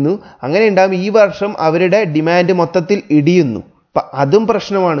സംഭവിക്കുന്നു. അങ്ങനെ ഉണ്ടാകുമ്പോൾ ഈ വർഷം അവരുടെ ഡിമാൻഡ് മൊത്തത്തിൽ ഇടിയുന്നു. അപ്പം അതും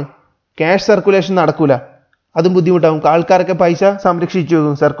പ്രശ്നമാണ്. ക്യാഷ് സർക്കുലേഷൻ നടക്കൂല, അതും ബുദ്ധിമുട്ടാകും. ആൾക്കാരൊക്കെ പൈസ സംരക്ഷിച്ചു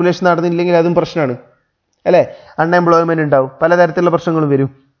വെക്കും. സർക്കുലേഷൻ നടന്നില്ലെങ്കിൽ അതും പ്രശ്നമാണ് അല്ലേ. അൺഎംപ്ലോയ്മെൻറ്റ് ഉണ്ടാവും, പലതരത്തിലുള്ള പ്രശ്നങ്ങളും വരും.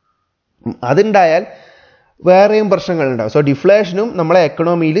 അതുണ്ടായാൽ വേറെയും പ്രശ്നങ്ങളുണ്ടാവും. സോ ഡിഫ്ലേഷനും നമ്മളെ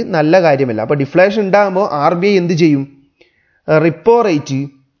എക്കണോമിയിൽ നല്ല കാര്യമല്ല. അപ്പോൾ ഡിഫ്ലേഷൻ ഉണ്ടാകുമ്പോൾ RBI എന്ത് ചെയ്യും? Repo rate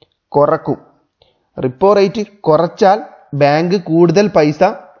കുറക്കും. റിപ്പോ റേറ്റ് കുറച്ചാൽ ബാങ്ക് കൂടുതൽ പൈസ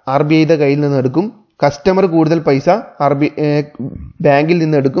RBIയുടെ കയ്യിൽ നിന്ന് എടുക്കും, കസ്റ്റമർ കൂടുതൽ പൈസ ബാങ്കിൽ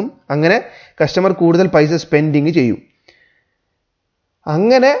നിന്ന് എടുക്കും. അങ്ങനെ കസ്റ്റമർ കൂടുതൽ പൈസ സ്പെൻഡിങ് ചെയ്യും.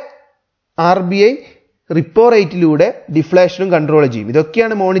 അങ്ങനെ RBI റിപ്പോ റേറ്റിലൂടെ ഡിഫ്ലേഷനും കൺട്രോൾ ചെയ്യും.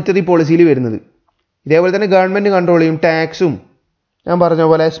 ഇതൊക്കെയാണ് മോണിറ്ററി പോളിസിയിൽ വരുന്നത്. ഇതേപോലെ തന്നെ ഗവൺമെൻറ് കൺട്രോൾ ചെയ്യും. ടാക്സും ഞാൻ പറഞ്ഞ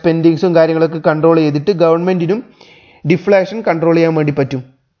പോലെ സ്പെൻഡിങ്സും കാര്യങ്ങളൊക്കെ കൺട്രോൾ ചെയ്തിട്ട് ഗവൺമെൻറ്റിനും ഡിഫ്ലേഷൻ കൺട്രോൾ ചെയ്യാൻ വേണ്ടി പറ്റും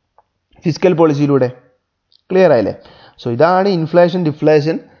ഫിസ്ക്കൽ പോളിസിയിലൂടെ. ക്ലിയർ ആയില്ലേ? സോ ഇതാണ് inflation,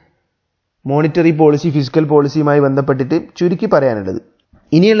 deflation, monetary policy, fiscal പോളിസിയുമായി ബന്ധപ്പെട്ടിട്ട് ചുരുക്കി പറയാനുള്ളത്.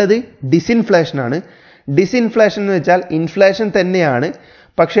 ഇനിയുള്ളത് ഡിസിൻഫ്ലേഷനാണ്. ഡിസിൻഫ്ലേഷൻ എന്ന് വെച്ചാൽ ഇൻഫ്ലേഷൻ തന്നെയാണ്,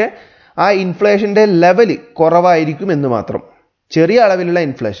 പക്ഷേ ആ ഇൻഫ്ലേഷൻ്റെ ലെവൽ കുറവായിരിക്കും എന്ന് മാത്രം. ചെറിയ അളവിലുള്ള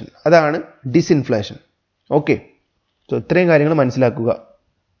ഇൻഫ്ലേഷൻ, അതാണ് ഡിസിൻഫ്ലേഷൻ. ഓക്കെ, സോ ഇത്രയും കാര്യങ്ങൾ മനസ്സിലാക്കുക.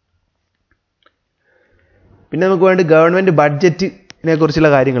 പിന്നെ നമുക്ക് വേണ്ടി ഗവൺമെൻറ് ബഡ്ജറ്റിനെ കുറിച്ചുള്ള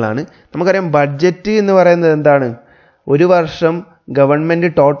കാര്യങ്ങളാണ്. നമുക്കറിയാം ബഡ്ജറ്റ് എന്ന് പറയുന്നത് എന്താണ്? ഒരു വർഷം ഗവൺമെൻറ്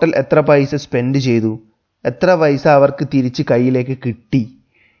ടോട്ടൽ എത്ര പൈസ സ്പെൻഡ് ചെയ്തു, എത്ര പൈസ അവർക്ക് തിരിച്ച് കയ്യിലേക്ക് കിട്ടി,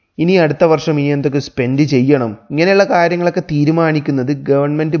 ഇനി അടുത്ത വർഷം ഇനി എന്തൊക്കെ സ്പെൻഡ് ചെയ്യണം, ഇങ്ങനെയുള്ള കാര്യങ്ങളൊക്കെ തീരുമാനിക്കുന്നത്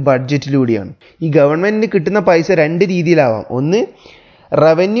ഗവൺമെൻറ് ബഡ്ജറ്റിലൂടെയാണ്. ഈ ഗവൺമെൻറ്റിന് കിട്ടുന്ന പൈസ രണ്ട് രീതിയിലാവാം. ഒന്ന്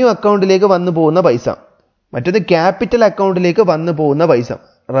റവന്യൂ അക്കൗണ്ടിലേക്ക് വന്നു പോകുന്ന പൈസ, മറ്റൊന്ന് ക്യാപിറ്റൽ അക്കൗണ്ടിലേക്ക് വന്നു പോകുന്ന പൈസ.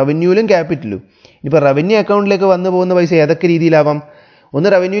 റവന്യൂവിലും ക്യാപിറ്റലും. ഇപ്പോൾ റവന്യൂ അക്കൗണ്ടിലേക്ക് വന്നു പോകുന്ന പൈസ ഏതൊക്കെ രീതിയിലാവാം? ഒന്ന്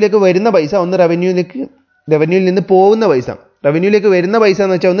റവന്യൂയിലേക്ക് വരുന്ന പൈസ, ഒന്ന് റവന്യൂവിൽ നിന്ന് പോകുന്ന പൈസ. റവന്യൂയിലേക്ക് വരുന്ന പൈസ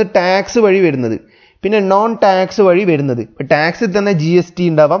എന്ന് വെച്ചാൽ ഒന്ന് ടാക്സ് വഴി വരുന്നത്, പിന്നെ നോൺ ടാക്സ് വഴി വരുന്നത്. ഇപ്പോൾ ടാക്സിൽ തന്നെ GST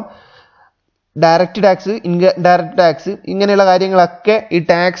ഉണ്ടാവാം, ഡയറക്റ്റ് ടാക്സ്, ഇൻഡയറക്റ്റ് ടാക്സ്, ഇങ്ങനെയുള്ള കാര്യങ്ങളൊക്കെ ഈ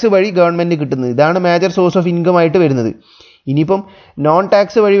ടാക്സ് വഴി ഗവൺമെൻറ് കിട്ടുന്നത്. ഇതാണ് മേജർ സോഴ്സ് ഓഫ് ഇൻകം ആയിട്ട് വരുന്നത്. ഇനിയിപ്പം നോൺ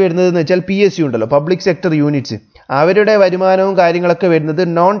ടാക്സ് വഴി വരുന്നതെന്ന് വെച്ചാൽ PSU ഉണ്ടല്ലോ, പബ്ലിക് സെക്ടർ യൂണിറ്റ്സ്, അവരുടെ വരുമാനവും കാര്യങ്ങളൊക്കെ വരുന്നത്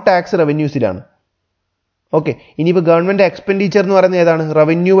നോൺ ടാക്സ് റവന്യൂസിലാണ്. ഓക്കെ, ഇനിയിപ്പോൾ ഗവൺമെൻറ് എക്സ്പെൻഡിച്ചർ എന്ന് പറയുന്നത് ഏതാണ്?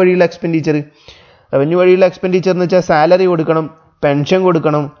 റവന്യൂ വഴിയുള്ള എക്സ്പെൻഡിച്ചർ. റവന്യൂ വഴിയുള്ള എക്സ്പെൻഡിച്ചർ എന്ന് വെച്ചാൽ സാലറി കൊടുക്കണം, പെൻഷൻ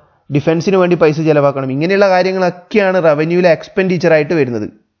കൊടുക്കണം, ഡിഫൻസിന് വേണ്ടി പൈസ ചിലവാക്കണം, ഇങ്ങനെയുള്ള കാര്യങ്ങളൊക്കെയാണ് റവന്യൂവിലെ എക്സ്പെൻഡിച്ചറായിട്ട് വരുന്നത്.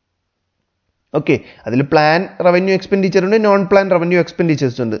 ഓക്കെ, അതിൽ പ്ലാൻ റവന്യൂ എക്സ്പെൻഡിച്ചർ ഉണ്ട്, നോൺ പ്ലാൻ റവന്യൂ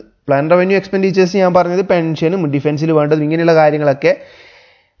എക്സ്പെൻഡിച്ചേഴ്സ് ഉണ്ട്. പ്ലാൻ റവന്യൂ എക്സ്പെൻഡിച്ചേഴ്സ് ഞാൻ പറഞ്ഞത് പെൻഷനും ഡിഫൻസിൽ വേണ്ടതും ഇങ്ങനെയുള്ള കാര്യങ്ങളൊക്കെ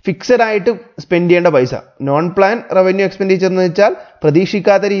ഫിക്സഡ് ആയിട്ട് സ്പെൻഡ് ചെയ്യേണ്ട പൈസ. നോൺ പ്ലാൻ റവന്യൂ എക്സ്പെൻഡിച്ചർ എന്ന് വെച്ചാൽ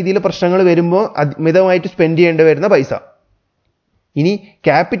പ്രതീക്ഷിക്കാത്ത രീതിയിൽ പ്രശ്നങ്ങൾ വരുമ്പോൾ മിതമായിട്ട് സ്പെൻഡ് ചെയ്യേണ്ടി വരുന്ന പൈസ. ഇനി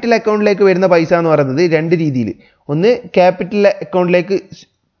ക്യാപിറ്റൽ അക്കൗണ്ടിലേക്ക് വരുന്ന പൈസ എന്ന് പറയുന്നത് രണ്ട് രീതിയിൽ. ഒന്ന്, ക്യാപിറ്റൽ അക്കൗണ്ടിലേക്ക്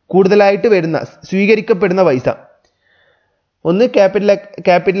കൂടുതലായിട്ട് വരുന്ന സ്വീകരിക്കപ്പെടുന്ന പൈസ. ഒന്ന് ക്യാപിറ്റൽ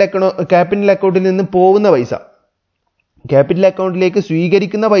അക്കൗണ്ടിൽ നിന്ന് പോകുന്ന പൈസ. ക്യാപിറ്റൽ അക്കൗണ്ടിലേക്ക്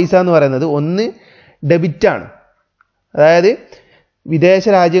സ്വീകരിക്കുന്ന പൈസ എന്ന് പറയുന്നത് ഒന്ന് ഡെബിറ്റാണ്. അതായത് വിദേശ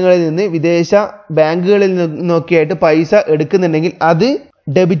രാജ്യങ്ങളിൽ നിന്ന്, വിദേശ ബാങ്കുകളിൽ നിന്നൊക്കെയായിട്ട് പൈസ എടുക്കുന്നുണ്ടെങ്കിൽ അത്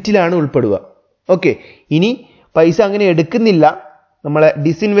ഡെബിറ്റിലാണ് ഉൾപ്പെടുക. ഓക്കെ, ഇനി പൈസ അങ്ങനെ എടുക്കുന്നില്ല, നമ്മളെ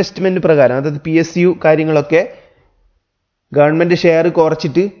ഡിസ്ഇൻവെസ്റ്റ്മെൻറ്റ് പ്രകാരം, അതായത് PSU കാര്യങ്ങളൊക്കെ ഗവൺമെൻറ് ഷെയർ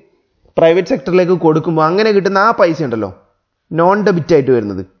കുറച്ചിട്ട് പ്രൈവറ്റ് സെക്ടറിലേക്ക് കൊടുക്കുമ്പോൾ അങ്ങനെ കിട്ടുന്ന ആ പൈസ ഉണ്ടല്ലോ, നോൺ ഡെബിറ്റ് ആയിട്ട്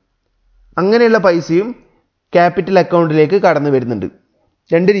വരുന്നത്. അങ്ങനെയുള്ള പൈസയും ക്യാപിറ്റൽ അക്കൗണ്ടിലേക്ക് കടന്നു വരുന്നുണ്ട്.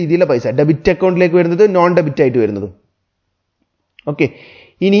 രണ്ട് രീതിയിലുള്ള പൈസ, ഡെബിറ്റ് അക്കൗണ്ടിലേക്ക് വരുന്നത്, നോൺ ഡെബിറ്റ് ആയിട്ട് വരുന്നതും. ഓക്കെ,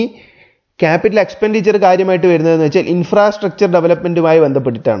 ഇനി ക്യാപിറ്റൽ എക്സ്പെൻഡിച്ചർ കാര്യമായിട്ട് വരുന്നതെന്ന് വെച്ചാൽ ഇൻഫ്രാസ്ട്രക്ചർ ഡെവലപ്മെൻറ്റുമായി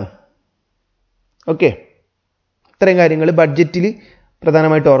ബന്ധപ്പെട്ടിട്ടാണ്. ഓക്കെ, ഇത്രയും കാര്യങ്ങൾ ബഡ്ജറ്റിൽ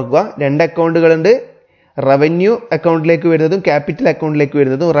പ്രധാനമായിട്ട് ഓർക്കുക. രണ്ട് അക്കൗണ്ടുകളുണ്ട്, റവന്യൂ അക്കൗണ്ടിലേക്ക് വരുന്നതും ക്യാപിറ്റൽ അക്കൗണ്ടിലേക്ക്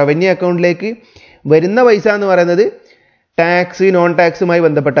വരുന്നതും. റവന്യൂ അക്കൗണ്ടിലേക്ക് വരുന്ന പൈസ എന്ന് പറയുന്നത് ടാക്സ്, നോൺ ടാക്സുമായി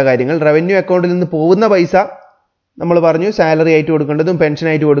ബന്ധപ്പെട്ട കാര്യങ്ങൾ. റവന്യൂ അക്കൗണ്ടിൽ നിന്ന് പോകുന്ന പൈസ നമ്മൾ പറഞ്ഞു സാലറി ആയിട്ട് കൊടുക്കേണ്ടതും പെൻഷൻ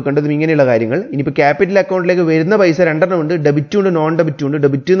ആയിട്ട് കൊടുക്കേണ്ടതും ഇങ്ങനെയുള്ള കാര്യങ്ങൾ. ഇനിയിപ്പോൾ ക്യാപിറ്റൽ അക്കൗണ്ടിലേക്ക് വരുന്ന പൈസ രണ്ടെണ്ണം ഉണ്ട്, ഡെബിറ്റും ഉണ്ട്, നോൺ ഡെബിറ്റും ഉണ്ട്.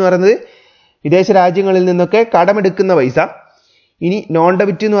 ഡെബിറ്റ് എന്ന് പറയുന്നത് വിദേശ രാജ്യങ്ങളിൽ നിന്നൊക്കെ കടമെടുക്കുന്ന പൈസ. ഇനി നോൺ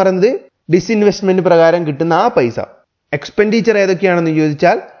ഡെബിറ്റ് എന്ന് പറയുന്നത് ഡിസ്ഇൻവെസ്റ്റ്മെൻറ്റ് പ്രകാരം കിട്ടുന്ന ആ പൈസ. എക്സ്പെൻഡിച്ചർ ഏതൊക്കെയാണെന്ന്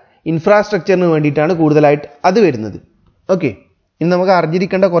ചോദിച്ചാൽ ഇൻഫ്രാസ്ട്രക്ചറിന് വേണ്ടിയിട്ടാണ് കൂടുതലായിട്ട് അത് വരുന്നത്. ഓക്കെ, ഇനി നമുക്ക്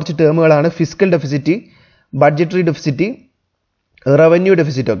അറിഞ്ഞിരിക്കേണ്ട കുറച്ച് ടേമുകളാണ് physical deficit, budgetary deficit, revenue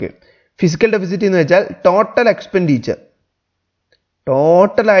deficit. Okay, physical deficit എന്ന് വെച്ചാൽ ടോട്ടൽ എക്സ്പെൻഡിച്ചർ,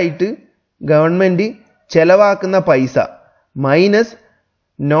 ടോട്ടലായിട്ട് ഗവൺമെൻറ് ചെലവാക്കുന്ന പൈസ minus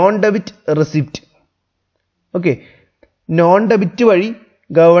non debit receipt. Okay, non debit വഴി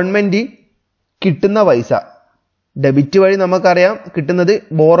ഗവൺമെൻറ് കിട്ടുന്ന പൈസ. ഡെബിറ്റ് വഴി നമുക്കറിയാം കിട്ടുന്നത്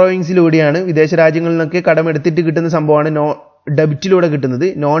ബോറോയിങ്സിലൂടെയാണ്, വിദേശ രാജ്യങ്ങളിൽ നിന്നൊക്കെ കടമെടുത്തിട്ട് കിട്ടുന്ന സംഭവമാണ് ഡെബിറ്റിലൂടെ കിട്ടുന്നത്.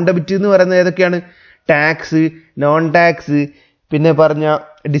 നോൺ ഡെബിറ്റ് എന്ന് പറയുന്നത് ഏതൊക്കെയാണ്? ടാക്സ്, നോൺ ടാക്സ്, പിന്നെ പറഞ്ഞ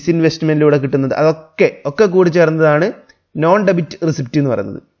ഡിസ്ഇൻവെസ്റ്റ്മെൻറ്റിലൂടെ കിട്ടുന്നത്, അതൊക്കെ കൂടി ചേർന്നതാണ് നോൺ ഡെബിറ്റ് റെസിപ്റ്റ് എന്ന്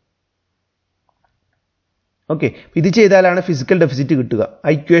പറയുന്നത്. ഓക്കെ, ഇത് ചെയ്താലാണ് ഫിസിക്കൽ ഡെഫിസിറ്റ് കിട്ടുക.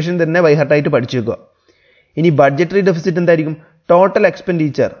 ആ ഇക്വേഷൻ തന്നെ ബൈഹാർട്ടായിട്ട് പഠിച്ചു വെക്കുക. ഇനി ബഡ്ജറ്ററി ഡെഫിസിറ്റ് എന്തായിരിക്കും? Total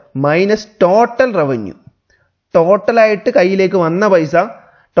expenditure minus total revenue. ടോട്ടലായിട്ട് കയ്യിലേക്ക് വന്ന പൈസ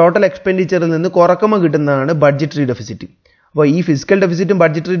ടോട്ടൽ എക്സ്പെൻഡിച്ചറിൽ നിന്ന് കുറക്കുമ്പോൾ കിട്ടുന്നതാണ് ബഡ്ജറ്ററി ഡെഫിസിറ്റ്. അപ്പോൾ ഈ ഫിസിക്കൽ ഡെഫിസിറ്റും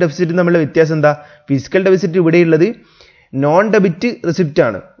ബഡ്ജറ്ററി ഡെഫിസിറ്റും തമ്മിലുള്ള വ്യത്യാസം എന്താ? ഫിസിക്കൽ ഡെഫിസിറ്റ് ഇവിടെയുള്ളത് നോൺ ഡെബിറ്റ് റെസിപ്റ്റ്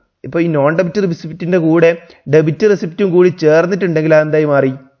ആണ്. ഇപ്പോൾ ഈ നോൺ ഡെബിറ്റ് റെസിപ്റ്റിൻ്റെ കൂടെ ഡെബിറ്റ് റെസിപ്റ്റും കൂടി ചേർന്നിട്ടുണ്ടെങ്കിൽ അതെന്തായി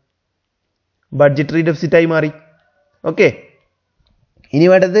മാറി? ബഡ്ജറ്ററി ഡെഫിസിറ്റായി മാറി. ഓക്കെ, ഇനി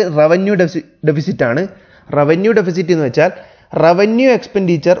വേണ്ടത് റവന്യൂ ഡെഫിസിറ്റ് ആണ്. റവന്യൂ ഡെഫിസിറ്റ് എന്ന് വെച്ചാൽ revenue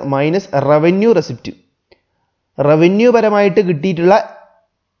expenditure minus revenue receipt. Revenue പരമായിട്ട്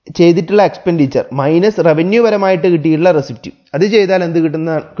ചെയ്തിട്ടുള്ള എക്സ്പെൻഡിച്ചർ മൈനസ് റവന്യൂ പരമായിട്ട് കിട്ടിയിട്ടുള്ള റെസിപ്റ്റ്. അത് ചെയ്താൽ എന്ത്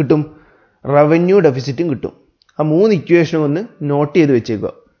കിട്ടും? റവന്യൂ ഡെഫിസിറ്റും കിട്ടും. ആ മൂന്ന് ഇക്വേഷനും ഒന്ന് നോട്ട് ചെയ്ത്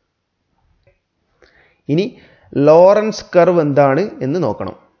വെച്ചേക്കുക. ഇനി ലോറൻസ് കർവ് എന്താണ് എന്ന്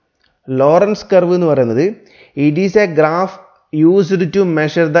നോക്കണം. ലോറൻസ് കർവ് എന്ന് പറയുന്നത് it is A graph used to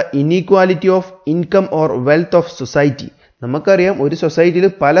measure the inequality of income or wealth of society. നമുക്കറിയാം ഒരു സൊസൈറ്റിയിൽ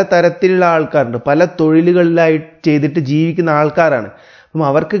പല തരത്തിലുള്ള ആൾക്കാരുണ്ട്, പല തൊഴിലുകളിലായി ചെയ്തിട്ട് ജീവിക്കുന്ന ആൾക്കാരാണ്. അപ്പം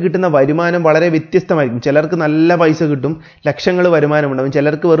അവർക്ക് കിട്ടുന്ന വരുമാനം വളരെ വ്യത്യസ്തമായിരിക്കും. ചിലർക്ക് നല്ല പൈസ കിട്ടും, ലക്ഷങ്ങൾ വരുമാനം ഉണ്ടാകും,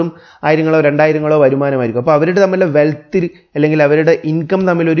 ചിലർക്ക് വെറും 1000-ങ്ങളോ 2000-ങ്ങളോ വരുമാനമായിരിക്കും. അപ്പോൾ അവരുടെ തമ്മിലുള്ള വെൽത്ത് അല്ലെങ്കിൽ അവരുടെ ഇൻകം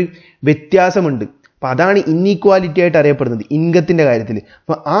തമ്മിലൊരു വ്യത്യാസമുണ്ട്. അപ്പം അതാണ് ഇന്നീക്വാലിറ്റി ആയിട്ട് അറിയപ്പെടുന്നത് ഇൻകത്തിൻ്റെ കാര്യത്തിൽ.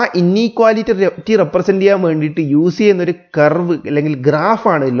 അപ്പോൾ ആ ഇന്നീക്വാലിറ്റി റെപ്രസെൻറ്റ് ചെയ്യാൻ വേണ്ടിയിട്ട് യൂസ് ചെയ്യുന്നൊരു കർവ് അല്ലെങ്കിൽ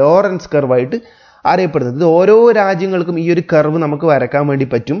ഗ്രാഫാണ് ലോറൻസ് കർവായിട്ട് അറിയപ്പെടുന്നത്. ഇത് ഓരോ രാജ്യങ്ങൾക്കും ഈ ഒരു കർവ് നമുക്ക് വരക്കാൻ വേണ്ടി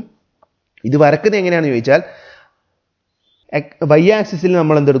പറ്റും. ഇത് വരക്കുന്നത് എങ്ങനെയാണെന്ന് ചോദിച്ചാൽ വൈ ആക്സിസിൽ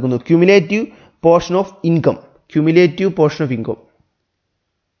നമ്മൾ എന്തെടുക്കുന്നു? Cumulative portion of income. Cumulative portion of income.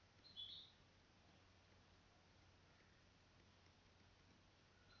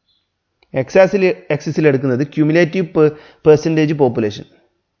 എക്സസിൽ എടുക്കുന്നത് ക്യുമുലേറ്റീവ് പെർസെൻറ്റേജ് പോപ്പുലേഷൻ.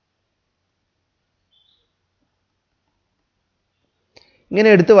 ഇങ്ങനെ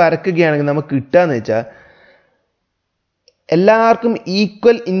എടുത്ത് വരക്കുകയാണെങ്കിൽ നമുക്ക് കിട്ടുകയെന്ന് വെച്ചാൽ എല്ലാവർക്കും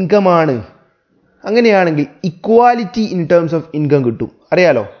ഈക്വൽ ഇൻകം ആണ്. അങ്ങനെയാണെങ്കിൽ equality in terms of income കിട്ടും.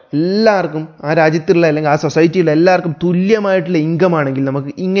 അറിയാലോ, എല്ലാവർക്കും ആ രാജ്യത്തുള്ള അല്ലെങ്കിൽ ആ സൊസൈറ്റിയിലുള്ള എല്ലാവർക്കും തുല്യമായിട്ടുള്ള ഇൻകം ആണെങ്കിൽ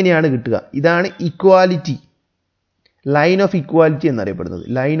നമുക്ക് ഇങ്ങനെയാണ് കിട്ടുക. ഇതാണ് ഇക്വാലിറ്റി, ലൈൻ ഓഫ് ഇക്വാലിറ്റി എന്നറിയപ്പെടുന്നത്,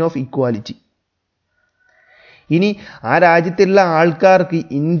 ലൈൻ ഓഫ് ഇക്വാലിറ്റി. ഇനി ആ രാജ്യത്തുള്ള ആൾക്കാർക്ക്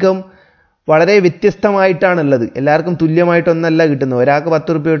ഇൻകം വളരെ വ്യത്യസ്തമായിട്ടാണുള്ളത്. എല്ലാവർക്കും തുല്യമായിട്ടൊന്നല്ല കിട്ടുന്നത്. ഒരാൾക്ക്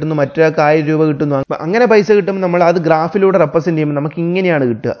 10 രൂപ കിട്ടുന്നു, മറ്റൊരാൾക്ക് 1000 രൂപ കിട്ടുന്നു. അങ്ങനെ പൈസ കിട്ടുമ്പോൾ നമ്മൾ അത് ഗ്രാഫിലൂടെ റെപ്രസെന്റ് ചെയ്യുമ്പോൾ നമുക്ക് ഇങ്ങനെയാണ്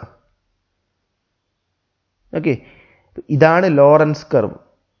കിട്ടുക. ഓക്കെ, ഇതാണ് ലോറൻസ് കർവ്.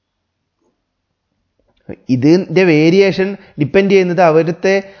 ഇതിൻ്റെ വേരിയേഷൻ ഡിപ്പെൻഡ് ചെയ്യുന്നത്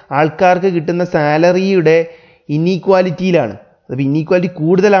അവിടുത്തെ ആൾക്കാർക്ക് കിട്ടുന്ന സാലറിയുടെ ഇനീക്വാലിറ്റിയിലാണ്. അപ്പോൾ ഇനീക്വാലിറ്റി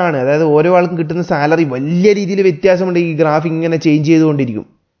കൂടുതലാണ്, അതായത് ഓരോ ആൾക്കും കിട്ടുന്ന സാലറി വലിയ രീതിയിൽ വ്യത്യാസമുണ്ട്. ഈ ഗ്രാഫ് ഇങ്ങനെ ചേഞ്ച് ചെയ്തുകൊണ്ടിരിക്കും.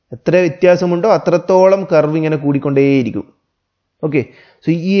 എത്ര വ്യത്യാസമുണ്ടോ അത്രത്തോളം കർവ് ഇങ്ങനെ കൂടിക്കൊണ്ടേയിരിക്കും. ഓക്കെ, സോ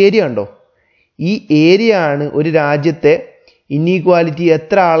ഈ ഏരിയ ഉണ്ടോ, ഈ ഏരിയ ആണ് ഒരു രാജ്യത്തെ ഇനീക്വാലിറ്റി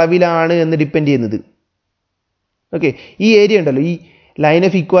എത്ര അളവിലാണ് എന്ന് ഡിപ്പെൻഡ് ചെയ്യുന്നത്. ഓക്കെ, ഈ ഏരിയ ഉണ്ടല്ലോ, ഈ ലൈൻ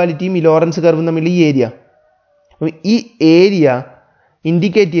ഓഫ് ഇക്വാലിറ്റിയും ഈ ലോറൻസ് കർവും തമ്മിൽ ഈ ഏരിയ, ഈ ഏരിയ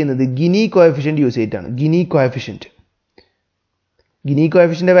ഇൻഡിക്കേറ്റ് ചെയ്യുന്നത് ഗിനി കോഎഫിഷ്യന്റ് യൂസ് ചെയ്തിട്ടാണ്. ഗിനി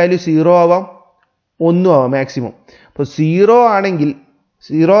കോഎഫിഷ്യന്റ് വാല്യൂ 0 ആവാം, 1 ആവാം മാക്സിമം. അപ്പോൾ 0 ആണെങ്കിൽ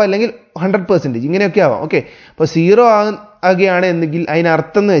 0 അല്ലെങ്കിൽ 100% ഇങ്ങനെയൊക്കെ ആവാം. ഓക്കെ, അപ്പോൾ 0 ആകുകയാണ് എന്നെങ്കിൽ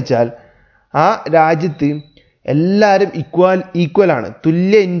അതിനർത്ഥം എന്ന് വെച്ചാൽ ആ രാജ്യത്ത് എല്ലാവരും ഈക്വൽ ആണ്,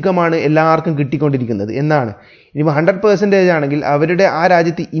 തുല്യ ഇൻകമാണ് എല്ലാവർക്കും കിട്ടിക്കൊണ്ടിരിക്കുന്നത് എന്നാണ്. ഇനി 100% ആണെങ്കിൽ അവരുടെ ആ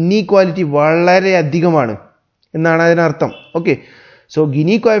രാജ്യത്ത് ഇന്നീക്വാലിറ്റി വളരെ അധികമാണ് എന്നാണ് അതിനർത്ഥം. ഓക്കെ, സോ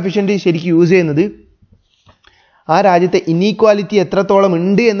ഗിനി കോഎഫിഷ്യന്റ് ശരിക്കും യൂസ് ചെയ്യുന്നത് ആ രാജ്യത്തെ ഇന്നീക്വാലിറ്റി എത്രത്തോളം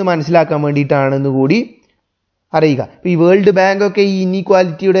ഉണ്ട് എന്ന് മനസ്സിലാക്കാൻ വേണ്ടിയിട്ടാണെന്ന് കൂടി അറിയുക. ഇപ്പോൾ ഈ വേൾഡ് ബാങ്ക് ഒക്കെ ഈ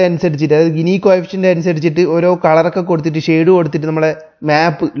ഇനീക്വാലിറ്റിയുടെ അനുസരിച്ചിട്ട്, അതായത് ഗിനി കോഎഫിഷ്യന്റ് അനുസരിച്ചിട്ട് ഓരോ കളറൊക്കെ കൊടുത്തിട്ട് ഷെയ്ഡ് കൊടുത്തിട്ട് നമ്മളെ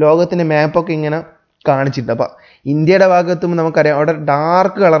മാപ്പ്, ലോകത്തിൻ്റെ മാപ്പൊക്കെ ഇങ്ങനെ കാണിച്ചിട്ടുണ്ട്. അപ്പോൾ ഇന്ത്യയുടെ ഭാഗത്തും നമുക്കറിയാം അവിടെ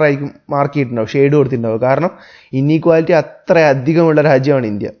ഡാർക്ക് കളറായിരിക്കും മാർക്ക് ചെയ്തിട്ടുണ്ടാവും, ഷെയ്ഡ് കൊടുത്തിട്ടുണ്ടാവും. കാരണം ഇന്നീക്വാലിറ്റി അത്ര അധികമുള്ള രാജ്യമാണ്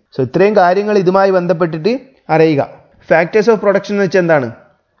ഇന്ത്യ. സോ ഇത്രയും കാര്യങ്ങൾ ഇതുമായി ബന്ധപ്പെട്ടിട്ട് അറിയുക. ഫാക്ടേഴ്സ് ഓഫ് പ്രൊഡക്ഷൻ എന്ന് വെച്ചാൽ എന്താണ്?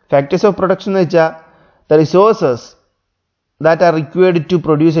 ഫാക്ടേഴ്സ് ഓഫ് പ്രൊഡക്ഷൻ എന്ന് വെച്ചാൽ the resources that are required to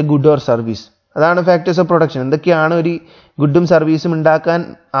produce A good or service. അതാണ് ഫാക്ടേഴ്സ് ഓഫ് പ്രൊഡക്ഷൻ. എന്തൊക്കെയാണ് ഒരു ഗുഡും സർവീസും ഉണ്ടാക്കാൻ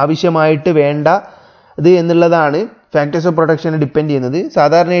ആവശ്യമായിട്ട് വേണ്ട ഇത് എന്നുള്ളതാണ് ഫാക്ടേഴ്സ് ഓഫ് പ്രൊഡക്ഷനെ ഡിപ്പെൻഡ് ചെയ്യുന്നത്.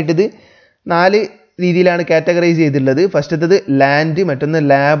 സാധാരണയായിട്ട് ഇത് 4 രീതിയിലാണ് കാറ്റഗറൈസ് ചെയ്തിട്ടുള്ളത്. ഫസ്റ്റത്തത് ലാൻഡ്, മറ്റൊന്ന്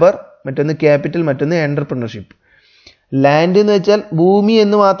ലേബർ, മറ്റൊന്ന് ക്യാപിറ്റൽ, മറ്റൊന്ന് എൻ്റർപ്രണർഷിപ്പ്. ലാൻഡ് എന്ന് വെച്ചാൽ ഭൂമി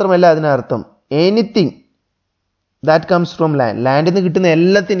എന്ന് മാത്രമല്ല അതിനർത്ഥം, anything that comes from land. ലാൻഡിൽ നിന്ന് കിട്ടുന്ന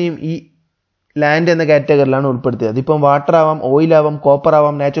എല്ലാത്തിനെയും ഈ ലാൻഡ് എന്ന കാറ്റഗറിയിലാണ് ഉൾപ്പെടുത്തിയത്. അതിപ്പം വാട്ടർ ആവാം, ഓയിൽ ആവാം, കോപ്പർ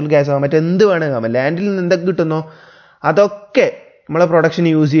ആവാം, നാച്ചുറൽ ഗ്യാസ് ആവാം, മറ്റെന്ത് വേണമെങ്കിൽ ആവാം. ലാൻഡിൽ നിന്ന് എന്തൊക്കെ കിട്ടുന്നോ അതൊക്കെ നമ്മളെ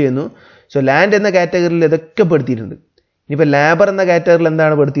പ്രൊഡക്ഷന് യൂസ് ചെയ്യുന്നു. സോ ലാൻഡ് എന്ന കാറ്റഗറിയിൽ ഇതൊക്കെ പെടുത്തിയിട്ടുണ്ട്. ഇനിയിപ്പോൾ ലേബർ എന്ന കാറ്റഗറിയിൽ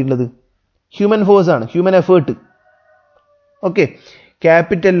എന്താണ് പെടുത്തിയിട്ടുള്ളത്? ഹ്യൂമൻ ഫോഴ്സ് ആണ്, ഹ്യൂമൻ എഫേർട്ട്. ഓക്കെ,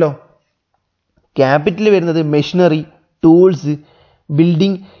 ക്യാപിറ്റലിലോ, ക്യാപിറ്റൽ വരുന്നത് machinery, tools,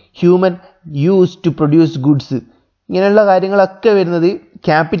 building, human use to produce goods, ഇങ്ങനെയുള്ള കാര്യങ്ങളൊക്കെ വരുന്നത്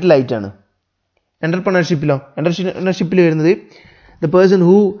ക്യാപിറ്റലായിട്ടാണ്. എൻ്റർപ്രണർഷിപ്പിൽ വരുന്നത് the person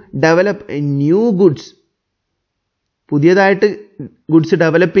who develop new goods, പുതിയതായിട്ട് ഗുഡ്സ്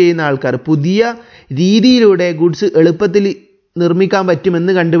ഡെവലപ്പ് ചെയ്യുന്ന ആൾക്കാർ, പുതിയ രീതിയിലൂടെ ഗുഡ്സ് എളുപ്പത്തിൽ നിർമ്മിക്കാൻ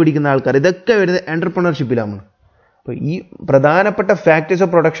പറ്റുമെന്ന് കണ്ടുപിടിക്കുന്ന ആൾക്കാർ, ഇതൊക്കെ വരുന്നത് എൻ്റർപ്രണർഷിപ്പിലാണ്. അപ്പോൾ ഈ പ്രധാനപ്പെട്ട ഫാക്ടേഴ്സ്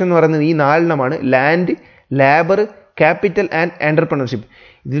ഓഫ് പ്രൊഡക്ഷൻ എന്ന് പറയുന്നത് ഈ 4 എണ്ണമാണ്: land, labour, capital and entrepreneurship.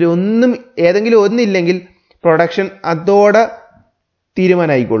 ഇതിലൊന്നും ഏതെങ്കിലും ഒന്നില്ലെങ്കിൽ പ്രൊഡക്ഷൻ അതോടെ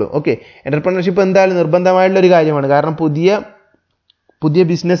തീരുമാനമായിക്കോളൂ. ഓക്കെ, എൻ്റർപ്രണർഷിപ്പ് എന്തായാലും നിർബന്ധമായിട്ടുള്ളൊരു കാര്യമാണ്. കാരണം പുതിയ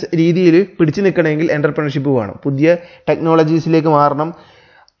ബിസിനസ് രീതിയിൽ പിടിച്ചു നിൽക്കണമെങ്കിൽ എൻ്റർപ്രണർഷിപ്പ് വേണം. പുതിയ ടെക്നോളജീസിലേക്ക് മാറണം,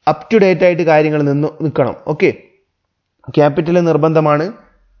 അപ് ടു ഡേറ്റ് ആയിട്ട് കാര്യങ്ങൾ നിൽക്കണം. ഓക്കെ, ക്യാപിറ്റൽ നിർബന്ധമാണ്,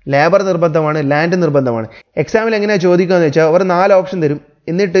 ലേബർ നിർബന്ധമാണ്, ലാൻഡ് നിർബന്ധമാണ്. എക്സാമിൽ എങ്ങനെയാണ് ചോദിക്കുക എന്ന് വെച്ചാൽ അവർ 4 ഓപ്ഷൻ തരും.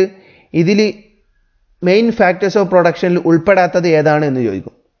 എന്നിട്ട് ഇതിൽ മെയിൻ ഫാക്ടേഴ്സ് ഓഫ് പ്രൊഡക്ഷനിൽ ഉൾപ്പെടാത്തത് ഏതാണ് എന്ന്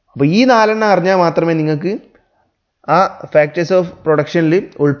ചോദിക്കും. അപ്പോൾ ഈ 4 എണ്ണം അറിഞ്ഞാൽ മാത്രമേ നിങ്ങൾക്ക് ആ ഫാക്ടേഴ്സ് ഓഫ് പ്രൊഡക്ഷനിൽ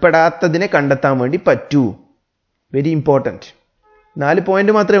ഉൾപ്പെടാത്തതിനെ കണ്ടെത്താൻ വേണ്ടി പറ്റൂ. Very important. 4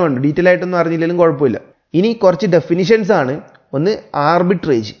 പോയിന്റ് മാത്രമേ വേണ്ടൂ, ഡീറ്റെയിൽ ആയിട്ടൊന്നും അറിഞ്ഞില്ലെങ്കിലും കുഴപ്പമില്ല. ഇനി കുറച്ച് ഡെഫിനിഷൻസ് ആണ്. ഒന്ന്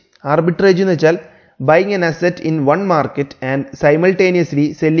ആർബിട്രേജ്. ആർബിട്രേജ് എന്ന് വെച്ചാൽ buying an asset in one market and simultaneously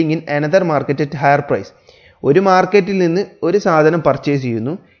selling in another market at higher price. ഒരു മാർക്കറ്റിൽ നിന്ന് ഒരു സാധനം പർച്ചേസ്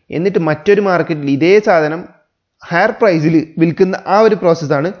ചെയ്യുന്നു, എന്നിട്ട് മറ്റൊരു മാർക്കറ്റിൽ ഇതേ സാധനം ഹയർ പ്രൈസിൽ വിൽക്കുന്ന ആ ഒരു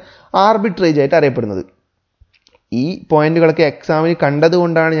പ്രോസസ്സാണ് ആർബിട്രേജ് ആയിട്ട് അറിയപ്പെടുന്നത്. ഈ പോയിന്റുകളൊക്കെ എക്സാമിന്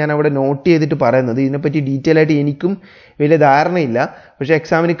കണ്ടതുകൊണ്ടാണ് ഞാൻ അവിടെ നോട്ട് ചെയ്തിട്ട് പറയുന്നത്. ഇതിനെപ്പറ്റി ഡീറ്റെയിൽ ആയിട്ട് എനിക്കും വലിയ ധാരണയില്ല, പക്ഷേ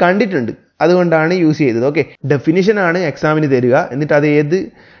എക്സാമിന് കണ്ടിട്ടുണ്ട്, അതുകൊണ്ടാണ് യൂസ് ചെയ്തത്. ഓക്കെ, ഡെഫിനിഷനാണ് എക്സാമിന് തരിക, എന്നിട്ട് അത് ഏത്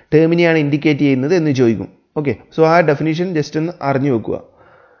ടേമിനെയാണ് ഇൻഡിക്കേറ്റ് ചെയ്യുന്നത് എന്ന് ചോദിക്കും. ഓക്കെ, സോ ആ ഡെഫിനിഷൻ ജസ്റ്റ് ഒന്ന് അറിഞ്ഞു വെക്കുക.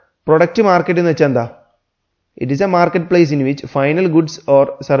 പ്രൊഡക്റ്റ് മാർക്കറ്റ് എന്ന് വെച്ചാൽ എന്താ? It is A market place in which final goods or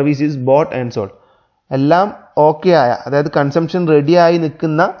services boat and sold. എല്ലാം ഓക്കെ ആയ, അതായത് കൺസംഷൻ റെഡിയായി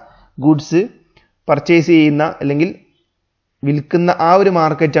നിൽക്കുന്ന ഗുഡ്സ് പർച്ചേസ് ചെയ്യുന്ന അല്ലെങ്കിൽ വിൽക്കുന്ന ആ ഒരു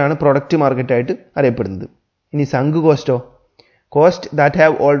മാർക്കറ്റാണ് പ്രൊഡക്റ്റ് മാർക്കറ്റായിട്ട് അറിയപ്പെടുന്നത്. ഇനി sunk കോസ്റ്റോ? Cost that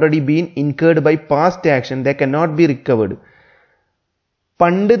have already been incurred by past action they can not be recovered.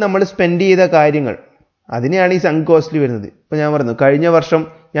 പണ്ട് നമ്മൾ സ്പെൻഡ് ചെയ്ത കാര്യങ്ങൾ, അതിനെയാണ് ഈ സങ്ക് കോസ്റ്റിൽ വരുന്നത്. ഇപ്പോൾ ഞാൻ പറഞ്ഞു, കഴിഞ്ഞ വർഷം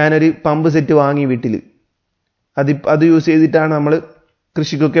ഞാനൊരു പമ്പ് സെറ്റ് വാങ്ങി വീട്ടിൽ, അത് യൂസ് ചെയ്തിട്ടാണ് നമ്മൾ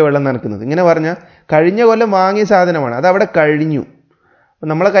കൃഷിക്കൊക്കെ വെള്ളം നനക്കുന്നത്. ഇങ്ങനെ പറഞ്ഞാൽ കഴിഞ്ഞ കൊല്ലം വാങ്ങിയ സാധനമാണ്, അതവിടെ കഴിഞ്ഞു,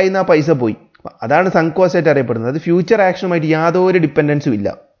 നമ്മളെ കയ്യിൽ നിന്ന് ആ പൈസ പോയി. അതാണ് സങ്ക് കോസ്റ്റ് ആയിട്ട് അറിയപ്പെടുന്നത്. അത് ഫ്യൂച്ചർ ആക്ഷനുമായിട്ട് യാതൊരു ഡിപ്പെൻഡൻസും ഇല്ല,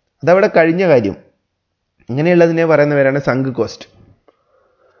 അതവിടെ കഴിഞ്ഞ കാര്യം. ഇങ്ങനെയുള്ളതിനെ പറയുന്ന പേരാണ് സങ്ക് കോസ്റ്റ്.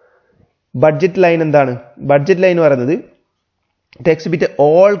 ബഡ്ജറ്റ് ലൈൻ എന്താണ്? ബഡ്ജറ്റ് ലൈൻ പറയുന്നത് it exhibits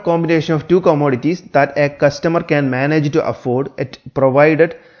all combination of two commodities that a customer can manage to afford at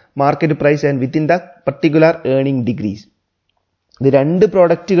provided market price and within the particular earning degrees. ഇത് രണ്ട്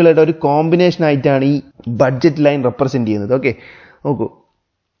പ്രോഡക്റ്റുകളുടെ ഒരു കോമ്പിനേഷൻ ആയിട്ടാണ് ഈ budget line represent ചെയ്യുന്നത്. Okay, നോക്കൂ,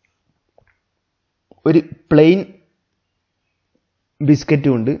 ഒരു plain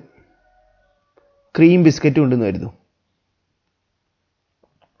ബിസ്ക്കറ്റും ഉണ്ട്, ക്രീം ബിസ്ക്കറ്റും ഉണ്ടെന്ന് കരുതുന്നു.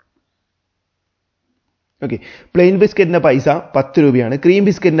 ഓക്കെ, പ്ലെയിൻ ബിസ്ക്കറ്റിൻ്റെ പൈസ 10 രൂപയാണ്, ക്രീം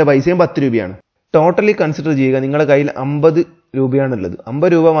ബിസ്ക്കറ്റിൻ്റെ പൈസയും 10 രൂപയാണ്. ടോട്ടലി കൺസിഡർ ചെയ്യുക, നിങ്ങളുടെ കയ്യിൽ 50 രൂപയാണുള്ളത്. 50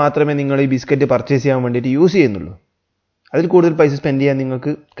 രൂപ മാത്രമേ നിങ്ങൾ ഈ ബിസ്ക്കറ്റ് പർച്ചേസ് ചെയ്യാൻ വേണ്ടിയിട്ട് യൂസ് ചെയ്യുന്നുള്ളൂ. അതിൽ കൂടുതൽ പൈസ സ്പെൻഡ് ചെയ്യാൻ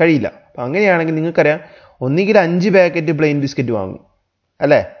നിങ്ങൾക്ക് കഴിയില്ല. അപ്പോൾ അങ്ങനെയാണെങ്കിൽ നിങ്ങൾക്കറിയാം, ഒന്നുകിൽ 5 പാക്കറ്റ് പ്ലെയിൻ ബിസ്ക്കറ്റ് വാങ്ങും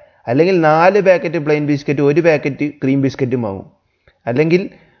അല്ലേ, അല്ലെങ്കിൽ 4 packet plain biscuit 1 packet cream ബിസ്ക്കറ്റും വാങ്ങും, അല്ലെങ്കിൽ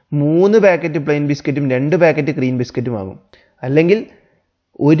 3 പാക്കറ്റ് പ്ലെയിൻ ബിസ്ക്കറ്റും 2 പാക്കറ്റ് ക്രീം ബിസ്ക്കറ്റും വാങ്ങും, അല്ലെങ്കിൽ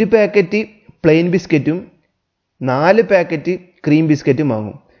 1 പാക്കറ്റ് പ്ലെയിൻ ബിസ്ക്കറ്റും 4 പാക്കറ്റ് ക്രീം ബിസ്ക്കറ്റും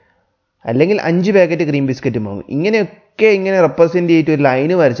വാങ്ങും, അല്ലെങ്കിൽ 5 പാക്കറ്റ് ക്രീം ബിസ്ക്കറ്റും വാങ്ങും. ഇങ്ങനെ റെപ്രസെൻ്റ് ചെയ്തിട്ട് ഒരു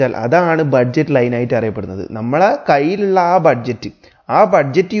ലൈന് വരച്ചാൽ അതാണ് ബഡ്ജറ്റ് ലൈനായിട്ട് അറിയപ്പെടുന്നത്. നമ്മളെ കയ്യിലുള്ള ആ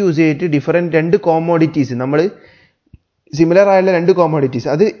ബഡ്ജറ്റ് യൂസ് ചെയ്തിട്ട് രണ്ട് കോമോഡിറ്റീസ്, നമ്മൾ സിമിലർ ആയുള്ള 2 കോമോഡിറ്റീസ്,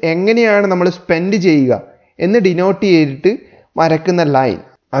 അത് എങ്ങനെയാണ് നമ്മൾ സ്പെൻഡ് ചെയ്യുക എന്ന് ഡിനോട്ട് ചെയ്തിട്ട് വരക്കുന്ന ലൈൻ,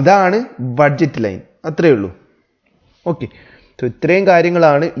 അതാണ് ബഡ്ജറ്റ് ലൈൻ. അത്രയേ ഉള്ളൂ. ഓക്കെ, സോ ഇത്രയും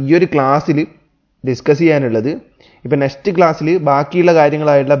കാര്യങ്ങളാണ് ഈ ഒരു ക്ലാസ്സിൽ ഡിസ്കസ് ചെയ്യാനുള്ളത്. ഇപ്പം നെക്സ്റ്റ് ക്ലാസ്സിൽ ബാക്കിയുള്ള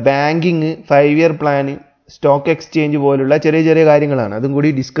കാര്യങ്ങളായിട്ടുള്ള banking, 5 year plan, stock exchange പോലുള്ള ചെറിയ ചെറിയ കാര്യങ്ങളാണ്. അതും കൂടി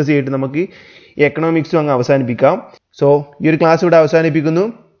ഡിസ്കസ് ചെയ്തിട്ട് നമുക്ക് ഈ എക്കണോമിക്സും അങ്ങ് അവസാനിപ്പിക്കാം. സോ ഈ ഒരു ക്ലാസ് ഇവിടെ അവസാനിപ്പിക്കുന്നു.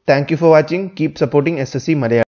 Thank you for watching. Keep supporting SSC Malayalam.